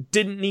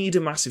 Didn't need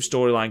a massive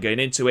storyline going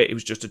into it. It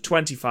was just a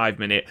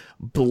 25-minute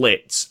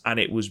blitz, and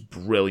it was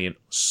brilliant.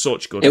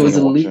 Such good fun.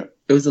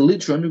 It was a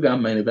Lucha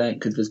Underground main event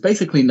because there's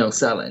basically no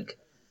selling.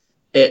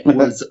 It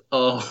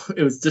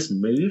was just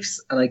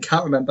moves, and I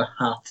can't remember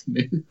half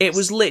the moves. It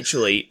was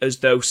literally as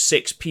though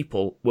 6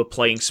 people were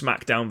playing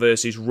SmackDown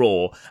versus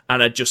Raw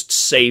and had just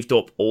saved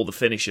up all the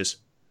finishes.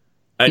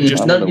 And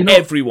just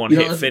everyone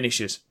hit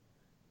finishes.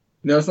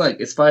 You know,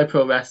 it's Fire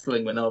Pro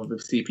Wrestling when all the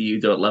CPU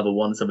do at level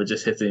 1, so they're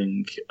just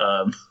hitting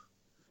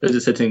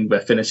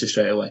their finishes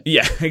straight away.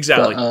 Yeah,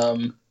 exactly. But,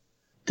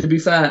 to be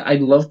fair, I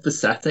love the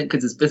setting,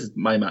 because this is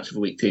my match of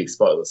the week too,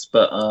 spoilers,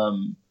 but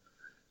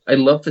I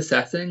love the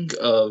setting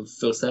of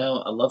Full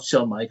Sail. I love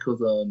Shawn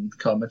Michaels on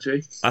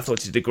commentary. I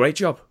thought he did a great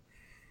job.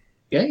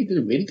 Yeah, he did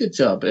a really good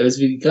job. It was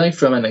the guy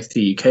from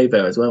NXT UK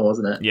there as well,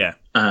 wasn't it? Yeah.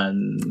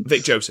 And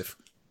Vic Joseph.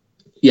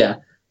 Yeah.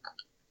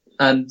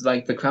 And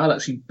the crowd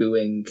actually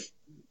booing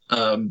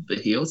the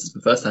heels. It's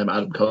the first time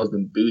Adam Cole's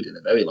been booed in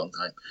a very long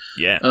time.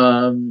 Yeah.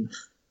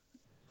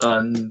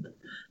 And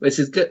which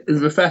is good.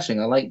 It's refreshing.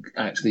 I like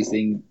actually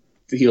seeing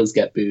the heels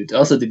get booed.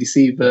 Also, did you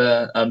see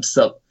the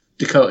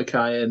Dakota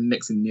Kai and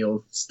Nixon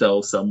Neal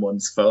stole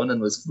someone's phone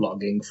and was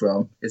vlogging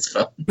from his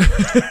phone?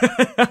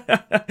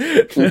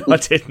 No, I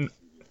didn't.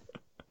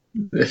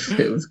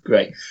 It was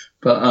great.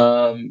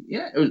 But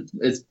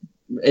it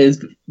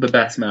is the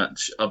best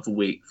match of the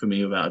week for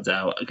me, without a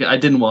doubt. I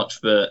don't watch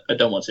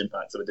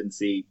Impact, so I didn't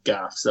see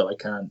Gaff, so I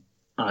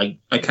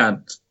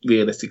can't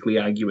realistically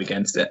argue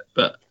against it.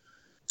 But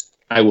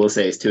I will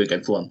say it's 2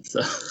 against 1.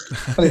 So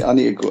I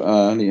need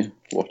to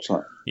watch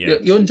that. Yeah,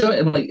 you enjoy it.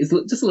 And it's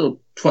just a little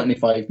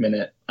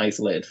 25-minute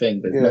isolated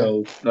thing. There's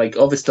no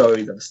all the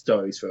stories are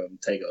stories from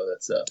Takeover.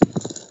 So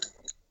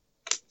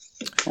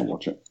I'll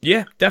watch it.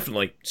 Yeah,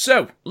 definitely.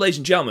 So, ladies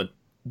and gentlemen,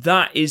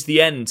 that is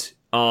the end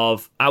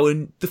of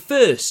the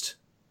first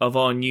of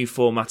our new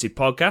formatted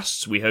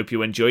podcasts. We hope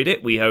you enjoyed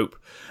it. We hope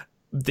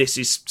this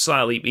is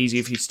slightly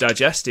easier for you to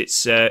digest. It's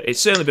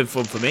certainly been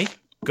fun for me.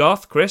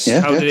 Garth, Chris,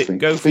 how did it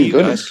go for you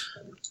guys?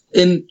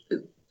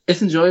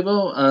 It's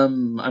enjoyable.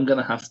 I'm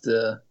gonna have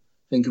to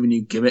think of a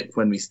new gimmick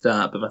when we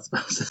start, but that's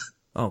about it.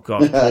 Oh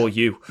God, poor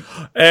you.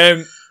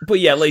 But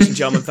yeah, ladies and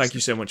gentlemen, thank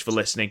you so much for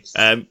listening.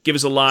 Give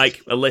us a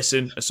like, a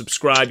listen, a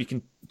subscribe. You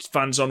can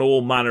find us on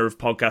all manner of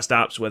podcast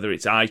apps, whether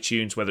it's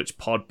iTunes, whether it's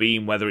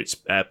Podbean, whether it's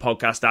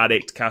Podcast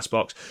Addict,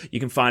 Castbox. You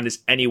can find us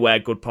anywhere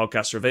good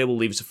podcasts are available.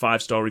 Leave us a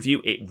 5-star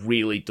review. It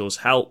really does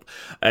help.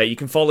 You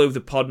can follow the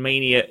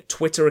Podmania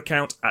Twitter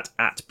account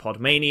at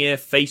Podmania,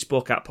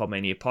 Facebook at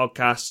Podmania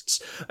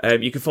Podcasts.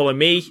 You can follow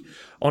me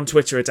on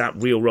Twitter at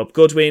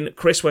RealRobGoodwin.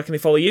 Chris, where can they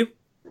follow you?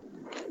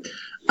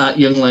 At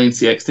Young Lion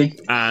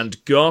CXT.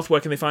 And Garth,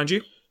 where can they find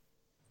you?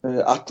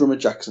 At Drummer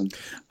Jackson.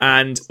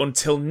 And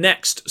until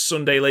next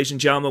Sunday, ladies and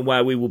gentlemen,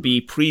 where we will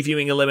be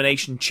previewing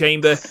Elimination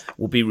Chamber,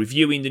 we'll be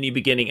reviewing The New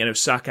Beginning in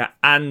Osaka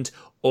and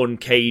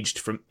Uncaged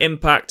from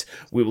Impact.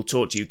 We will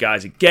talk to you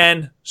guys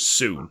again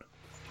soon.